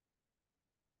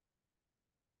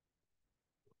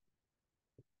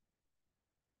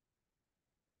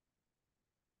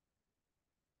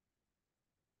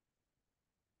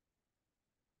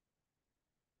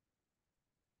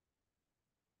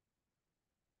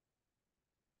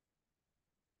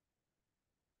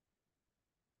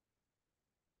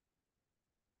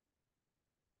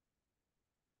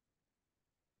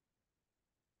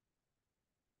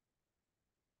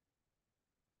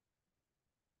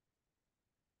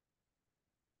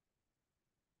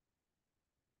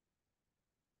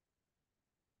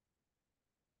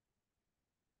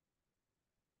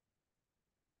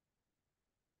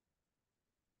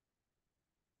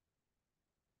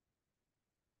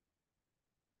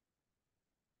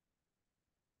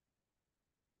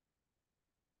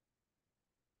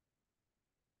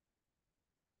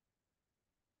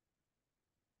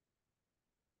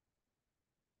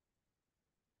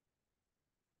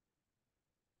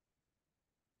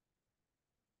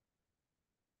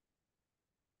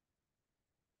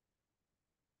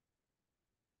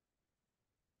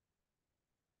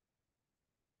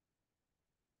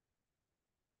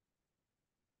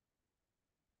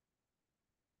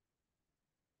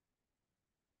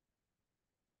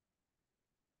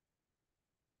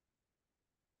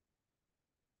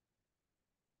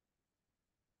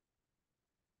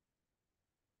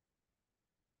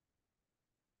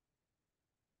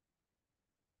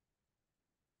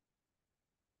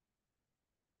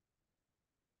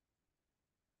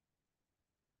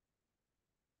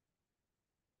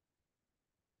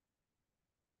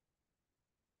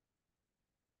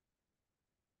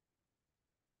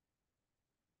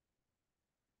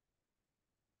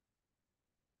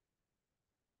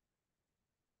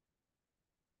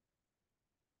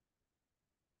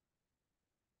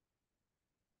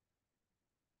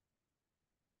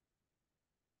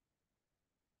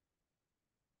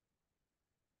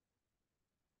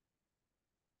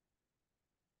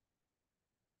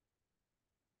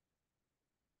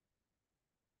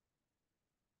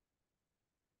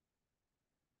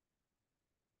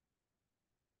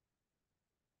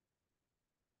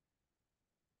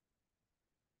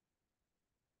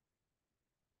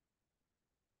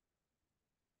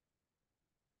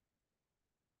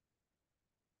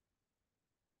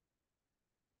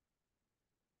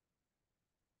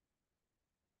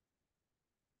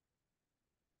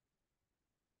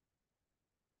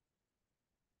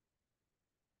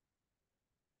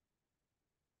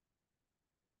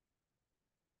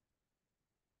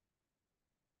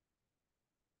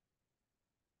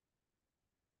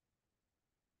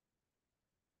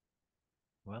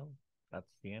 Well,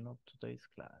 that's the end of today's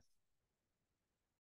class.